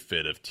pretty good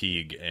fit of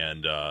Teague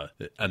and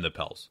the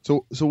Pels.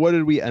 So what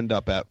did we end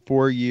up at?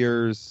 4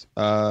 years,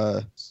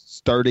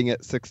 starting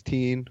at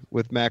 16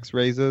 with max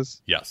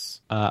raises?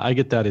 Yes. I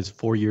get that as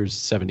 4 years,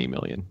 $70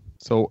 million.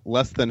 So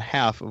less than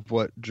half of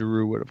what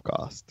Giroux would have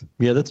cost.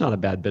 Yeah, that's not a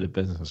bad bit of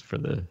business for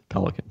the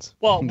Pelicans.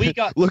 Well, we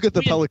got look at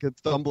the Pelicans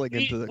stumbling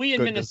into the. We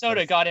in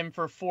Minnesota got him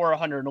for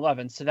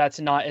 $411, so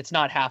it's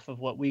not half of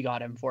what we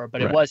got him for, but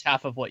right. It was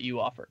half of what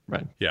you offered.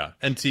 Right. Yeah,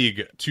 and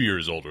Teague 2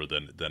 years older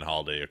than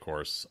Holiday, of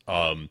course.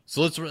 So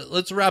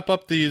let's wrap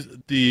up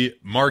the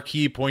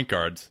marquee point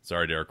guards.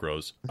 Sorry, Derrick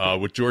Rose.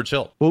 With George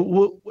Hill.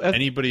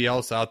 Anybody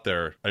else out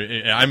there?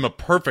 I'm a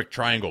perfect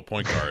triangle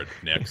point guard.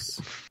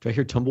 Knicks. Do I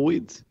hear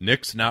tumbleweeds?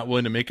 Knicks not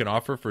willing to make an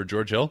offer for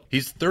George Hill?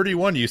 He's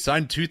 31. You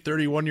signed 2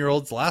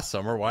 31-year-olds last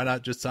summer. Why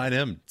not just sign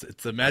him?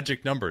 It's a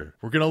magic number.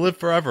 We're going to live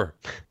forever.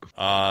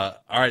 All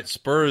right,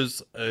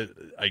 Spurs,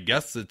 I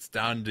guess it's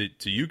down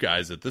to you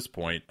guys at this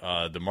point.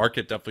 The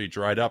market definitely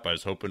dried up. I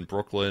was hoping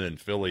Brooklyn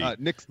and Philly would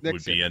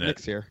be in it.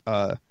 Knicks here.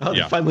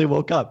 They finally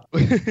woke up.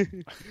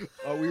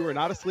 We were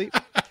not asleep.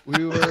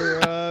 We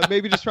were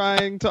maybe just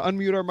trying to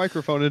unmute our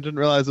microphone and didn't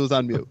realize it was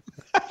on mute.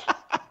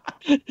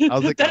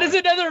 That is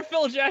another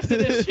Phil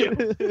Jackson issue.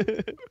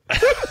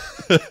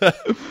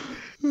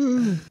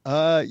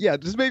 Yeah,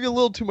 just maybe a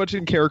little too much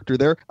in character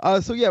there.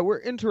 So yeah, we're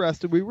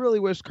interested. We really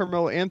wish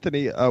Carmelo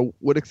Anthony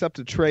would accept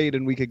a trade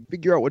and we could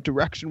figure out what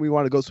direction we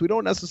want to go. So we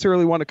don't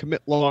necessarily want to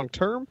commit long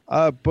term,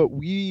 but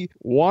we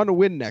want to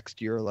win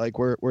next year. Like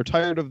we're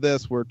tired of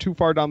this. We're too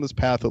far down this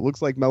path. It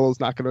looks like Melo's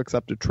not going to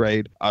accept a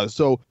trade.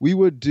 So we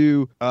would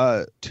do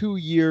 2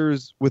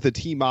 years with a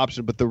team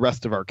option, but the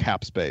rest of our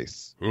cap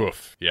space.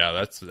 Oof. Yeah,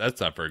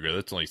 that's not very good.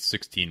 That's only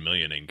 $16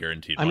 million in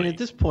guaranteed money. I mean, at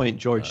this point,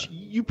 George,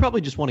 you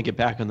probably just want to get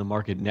back on the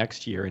market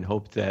next year and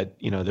hope that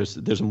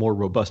there's a more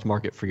robust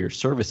market for your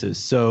services.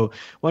 So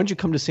why don't you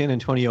come to San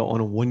Antonio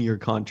on a 1-year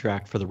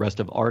contract for the rest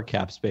of our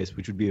cap space,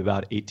 which would be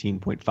about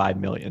 $18.5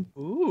 million.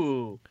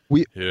 Ooh.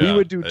 We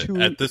would do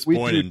at this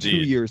point, indeed. 2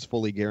 years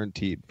fully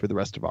guaranteed for the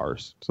rest of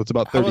ours. So it's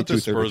about 32. How about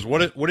this, Spurs?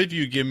 What if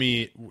you give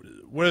me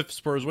what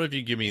if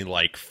you give me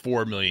like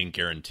 $4 million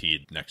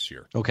guaranteed next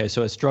year? Okay,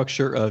 so a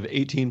structure of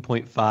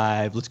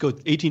 18.5. Let's go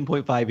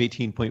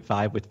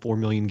 18.5 with $4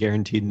 million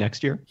guaranteed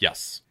next year.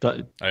 Yes.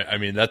 I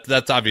mean,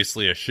 that's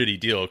obviously a shitty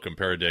deal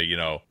compared to,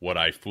 what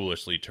I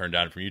foolishly turned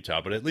down from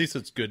Utah, but at least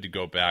it's good to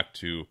go back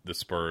to the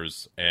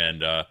Spurs.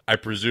 And I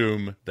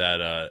presume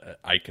that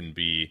I can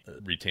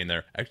retained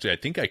there. Actually, I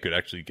think I could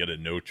actually get a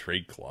no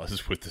trade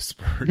clause with the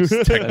Spurs.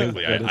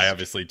 Technically, I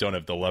obviously don't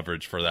have the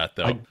leverage for that,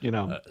 though.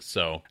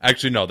 So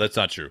actually, no, that's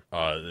not true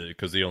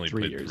because they only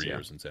played 3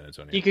 years in San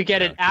Antonio. You could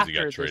get it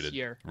after this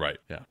year. Right.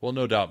 Yeah. Well,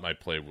 no doubt my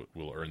play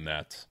will earn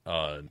that.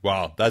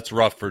 Wow, that's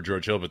rough for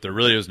George Hill, but there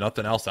really is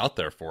nothing else out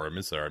there for him,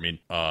 is there? I mean,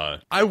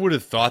 I would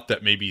have thought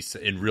that maybe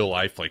in real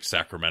life, like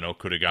Sacramento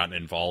could have gotten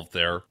involved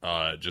there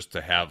just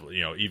to have,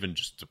 even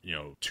just,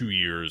 2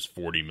 years,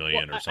 $40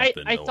 million or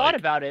something. I thought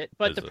about it,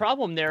 but the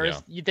problem there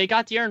is they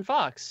got De'Aaron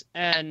Fox,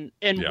 and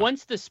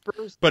once the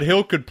Spurs... But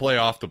Hill could play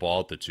off the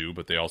ball at the 2,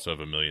 but they also have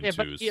a million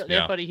twos.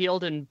 Buddy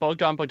Hield and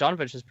Bogdan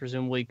Bogdanovic is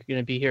presumably going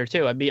to be here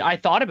too. I mean, I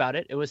thought about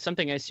it. It was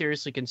something I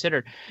seriously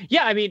considered.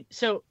 Yeah, I mean,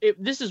 so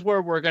this is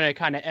where we're going to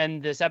kind of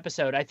end this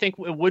episode. I think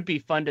it would be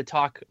fun to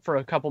talk for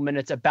a couple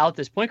minutes about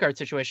this point guard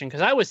situation,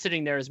 because I was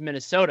sitting there as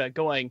Minnesota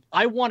going,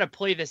 I want to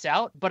play this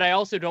out, but I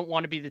also don't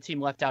want to be the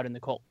team left out in the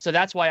cold. So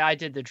that's why I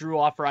did the Drew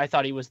offer. I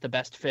thought he was the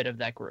best fit of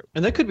that group.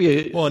 And that could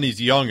be and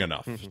he's young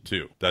enough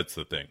too. That's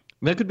the thing.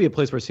 That could be a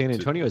place where San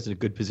Antonio is in a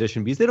good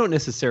position because they don't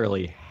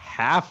necessarily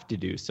have to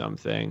do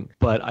something,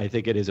 but I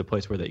think it is a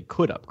place where they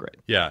could upgrade.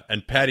 Yeah,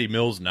 and Patty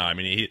Mills now, I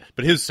mean,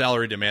 but his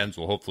salary demands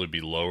will hopefully be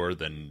lower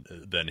than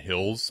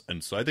Hill's,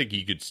 and so I think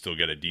he could still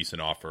get a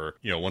decent offer.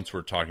 Once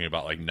we're talking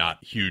about like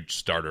not huge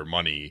starter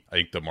money, I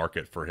think the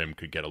market for him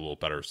could get a little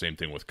better. Same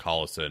thing with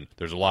Collison.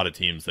 There's a lot of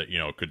teams that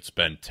could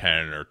spend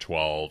 10 or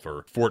 12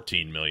 or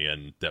 14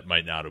 million that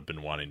might not have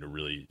been wanting to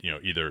really,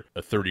 either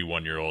a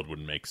 31-year-old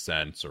wouldn't make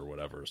sense or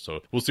whatever.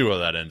 So we'll see whether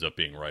that ends up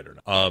being right or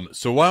not.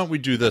 So why don't we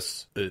do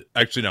this?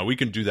 Actually, no, we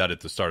can do that at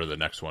the start of the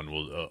next one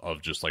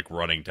of just like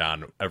running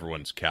down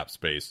everyone's cap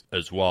space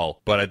as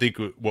well. But I think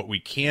what we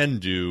can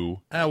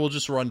do, we'll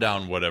just run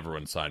down what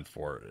everyone signed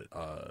for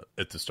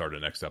at the start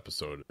of next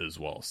episode as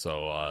well.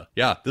 So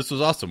this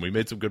was awesome. We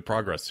made some good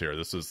progress here. It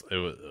was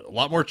a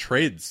lot more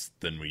trades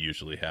than we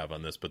usually have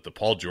on this, but the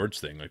Paul George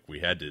thing, like we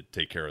had to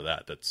take care of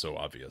that. That's so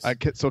obvious.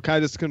 So can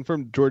I just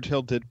confirm George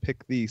Hill did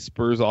pick the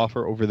Spurs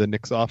offer over the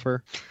Knicks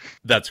offer?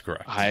 That's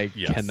correct. I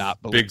cannot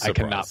believe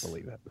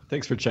it.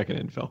 Thanks for checking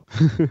in, Phil.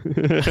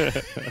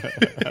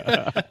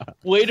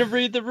 Way to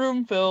read the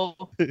room, Phil.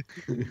 All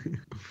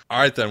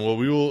right, then. Well,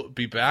 we will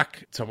be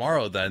back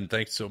tomorrow then.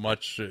 Thanks so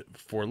much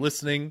for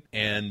listening.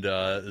 And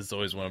this is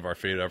always one of our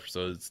favorite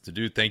episodes to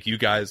do. Thank you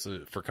guys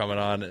for coming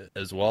on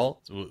as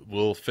well. So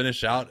we'll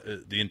finish out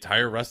the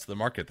entire rest of the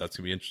market. That's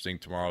going to be interesting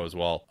tomorrow as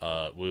well.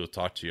 We will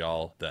talk to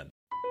y'all then.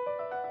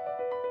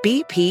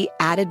 BP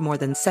added more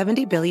than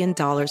 $70 billion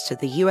to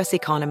the U.S.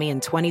 economy in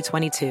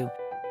 2022.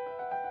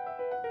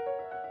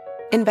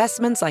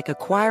 Investments like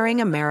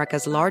acquiring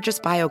America's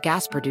largest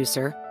biogas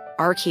producer,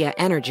 Archaea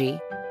Energy,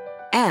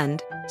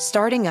 and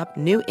starting up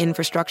new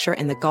infrastructure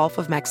in the Gulf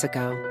of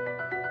Mexico.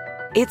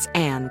 It's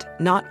and,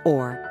 not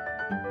or.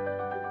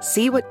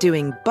 See what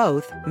doing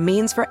both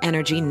means for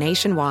energy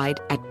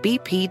nationwide at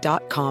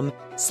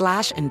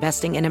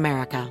bp.com/investing in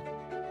America.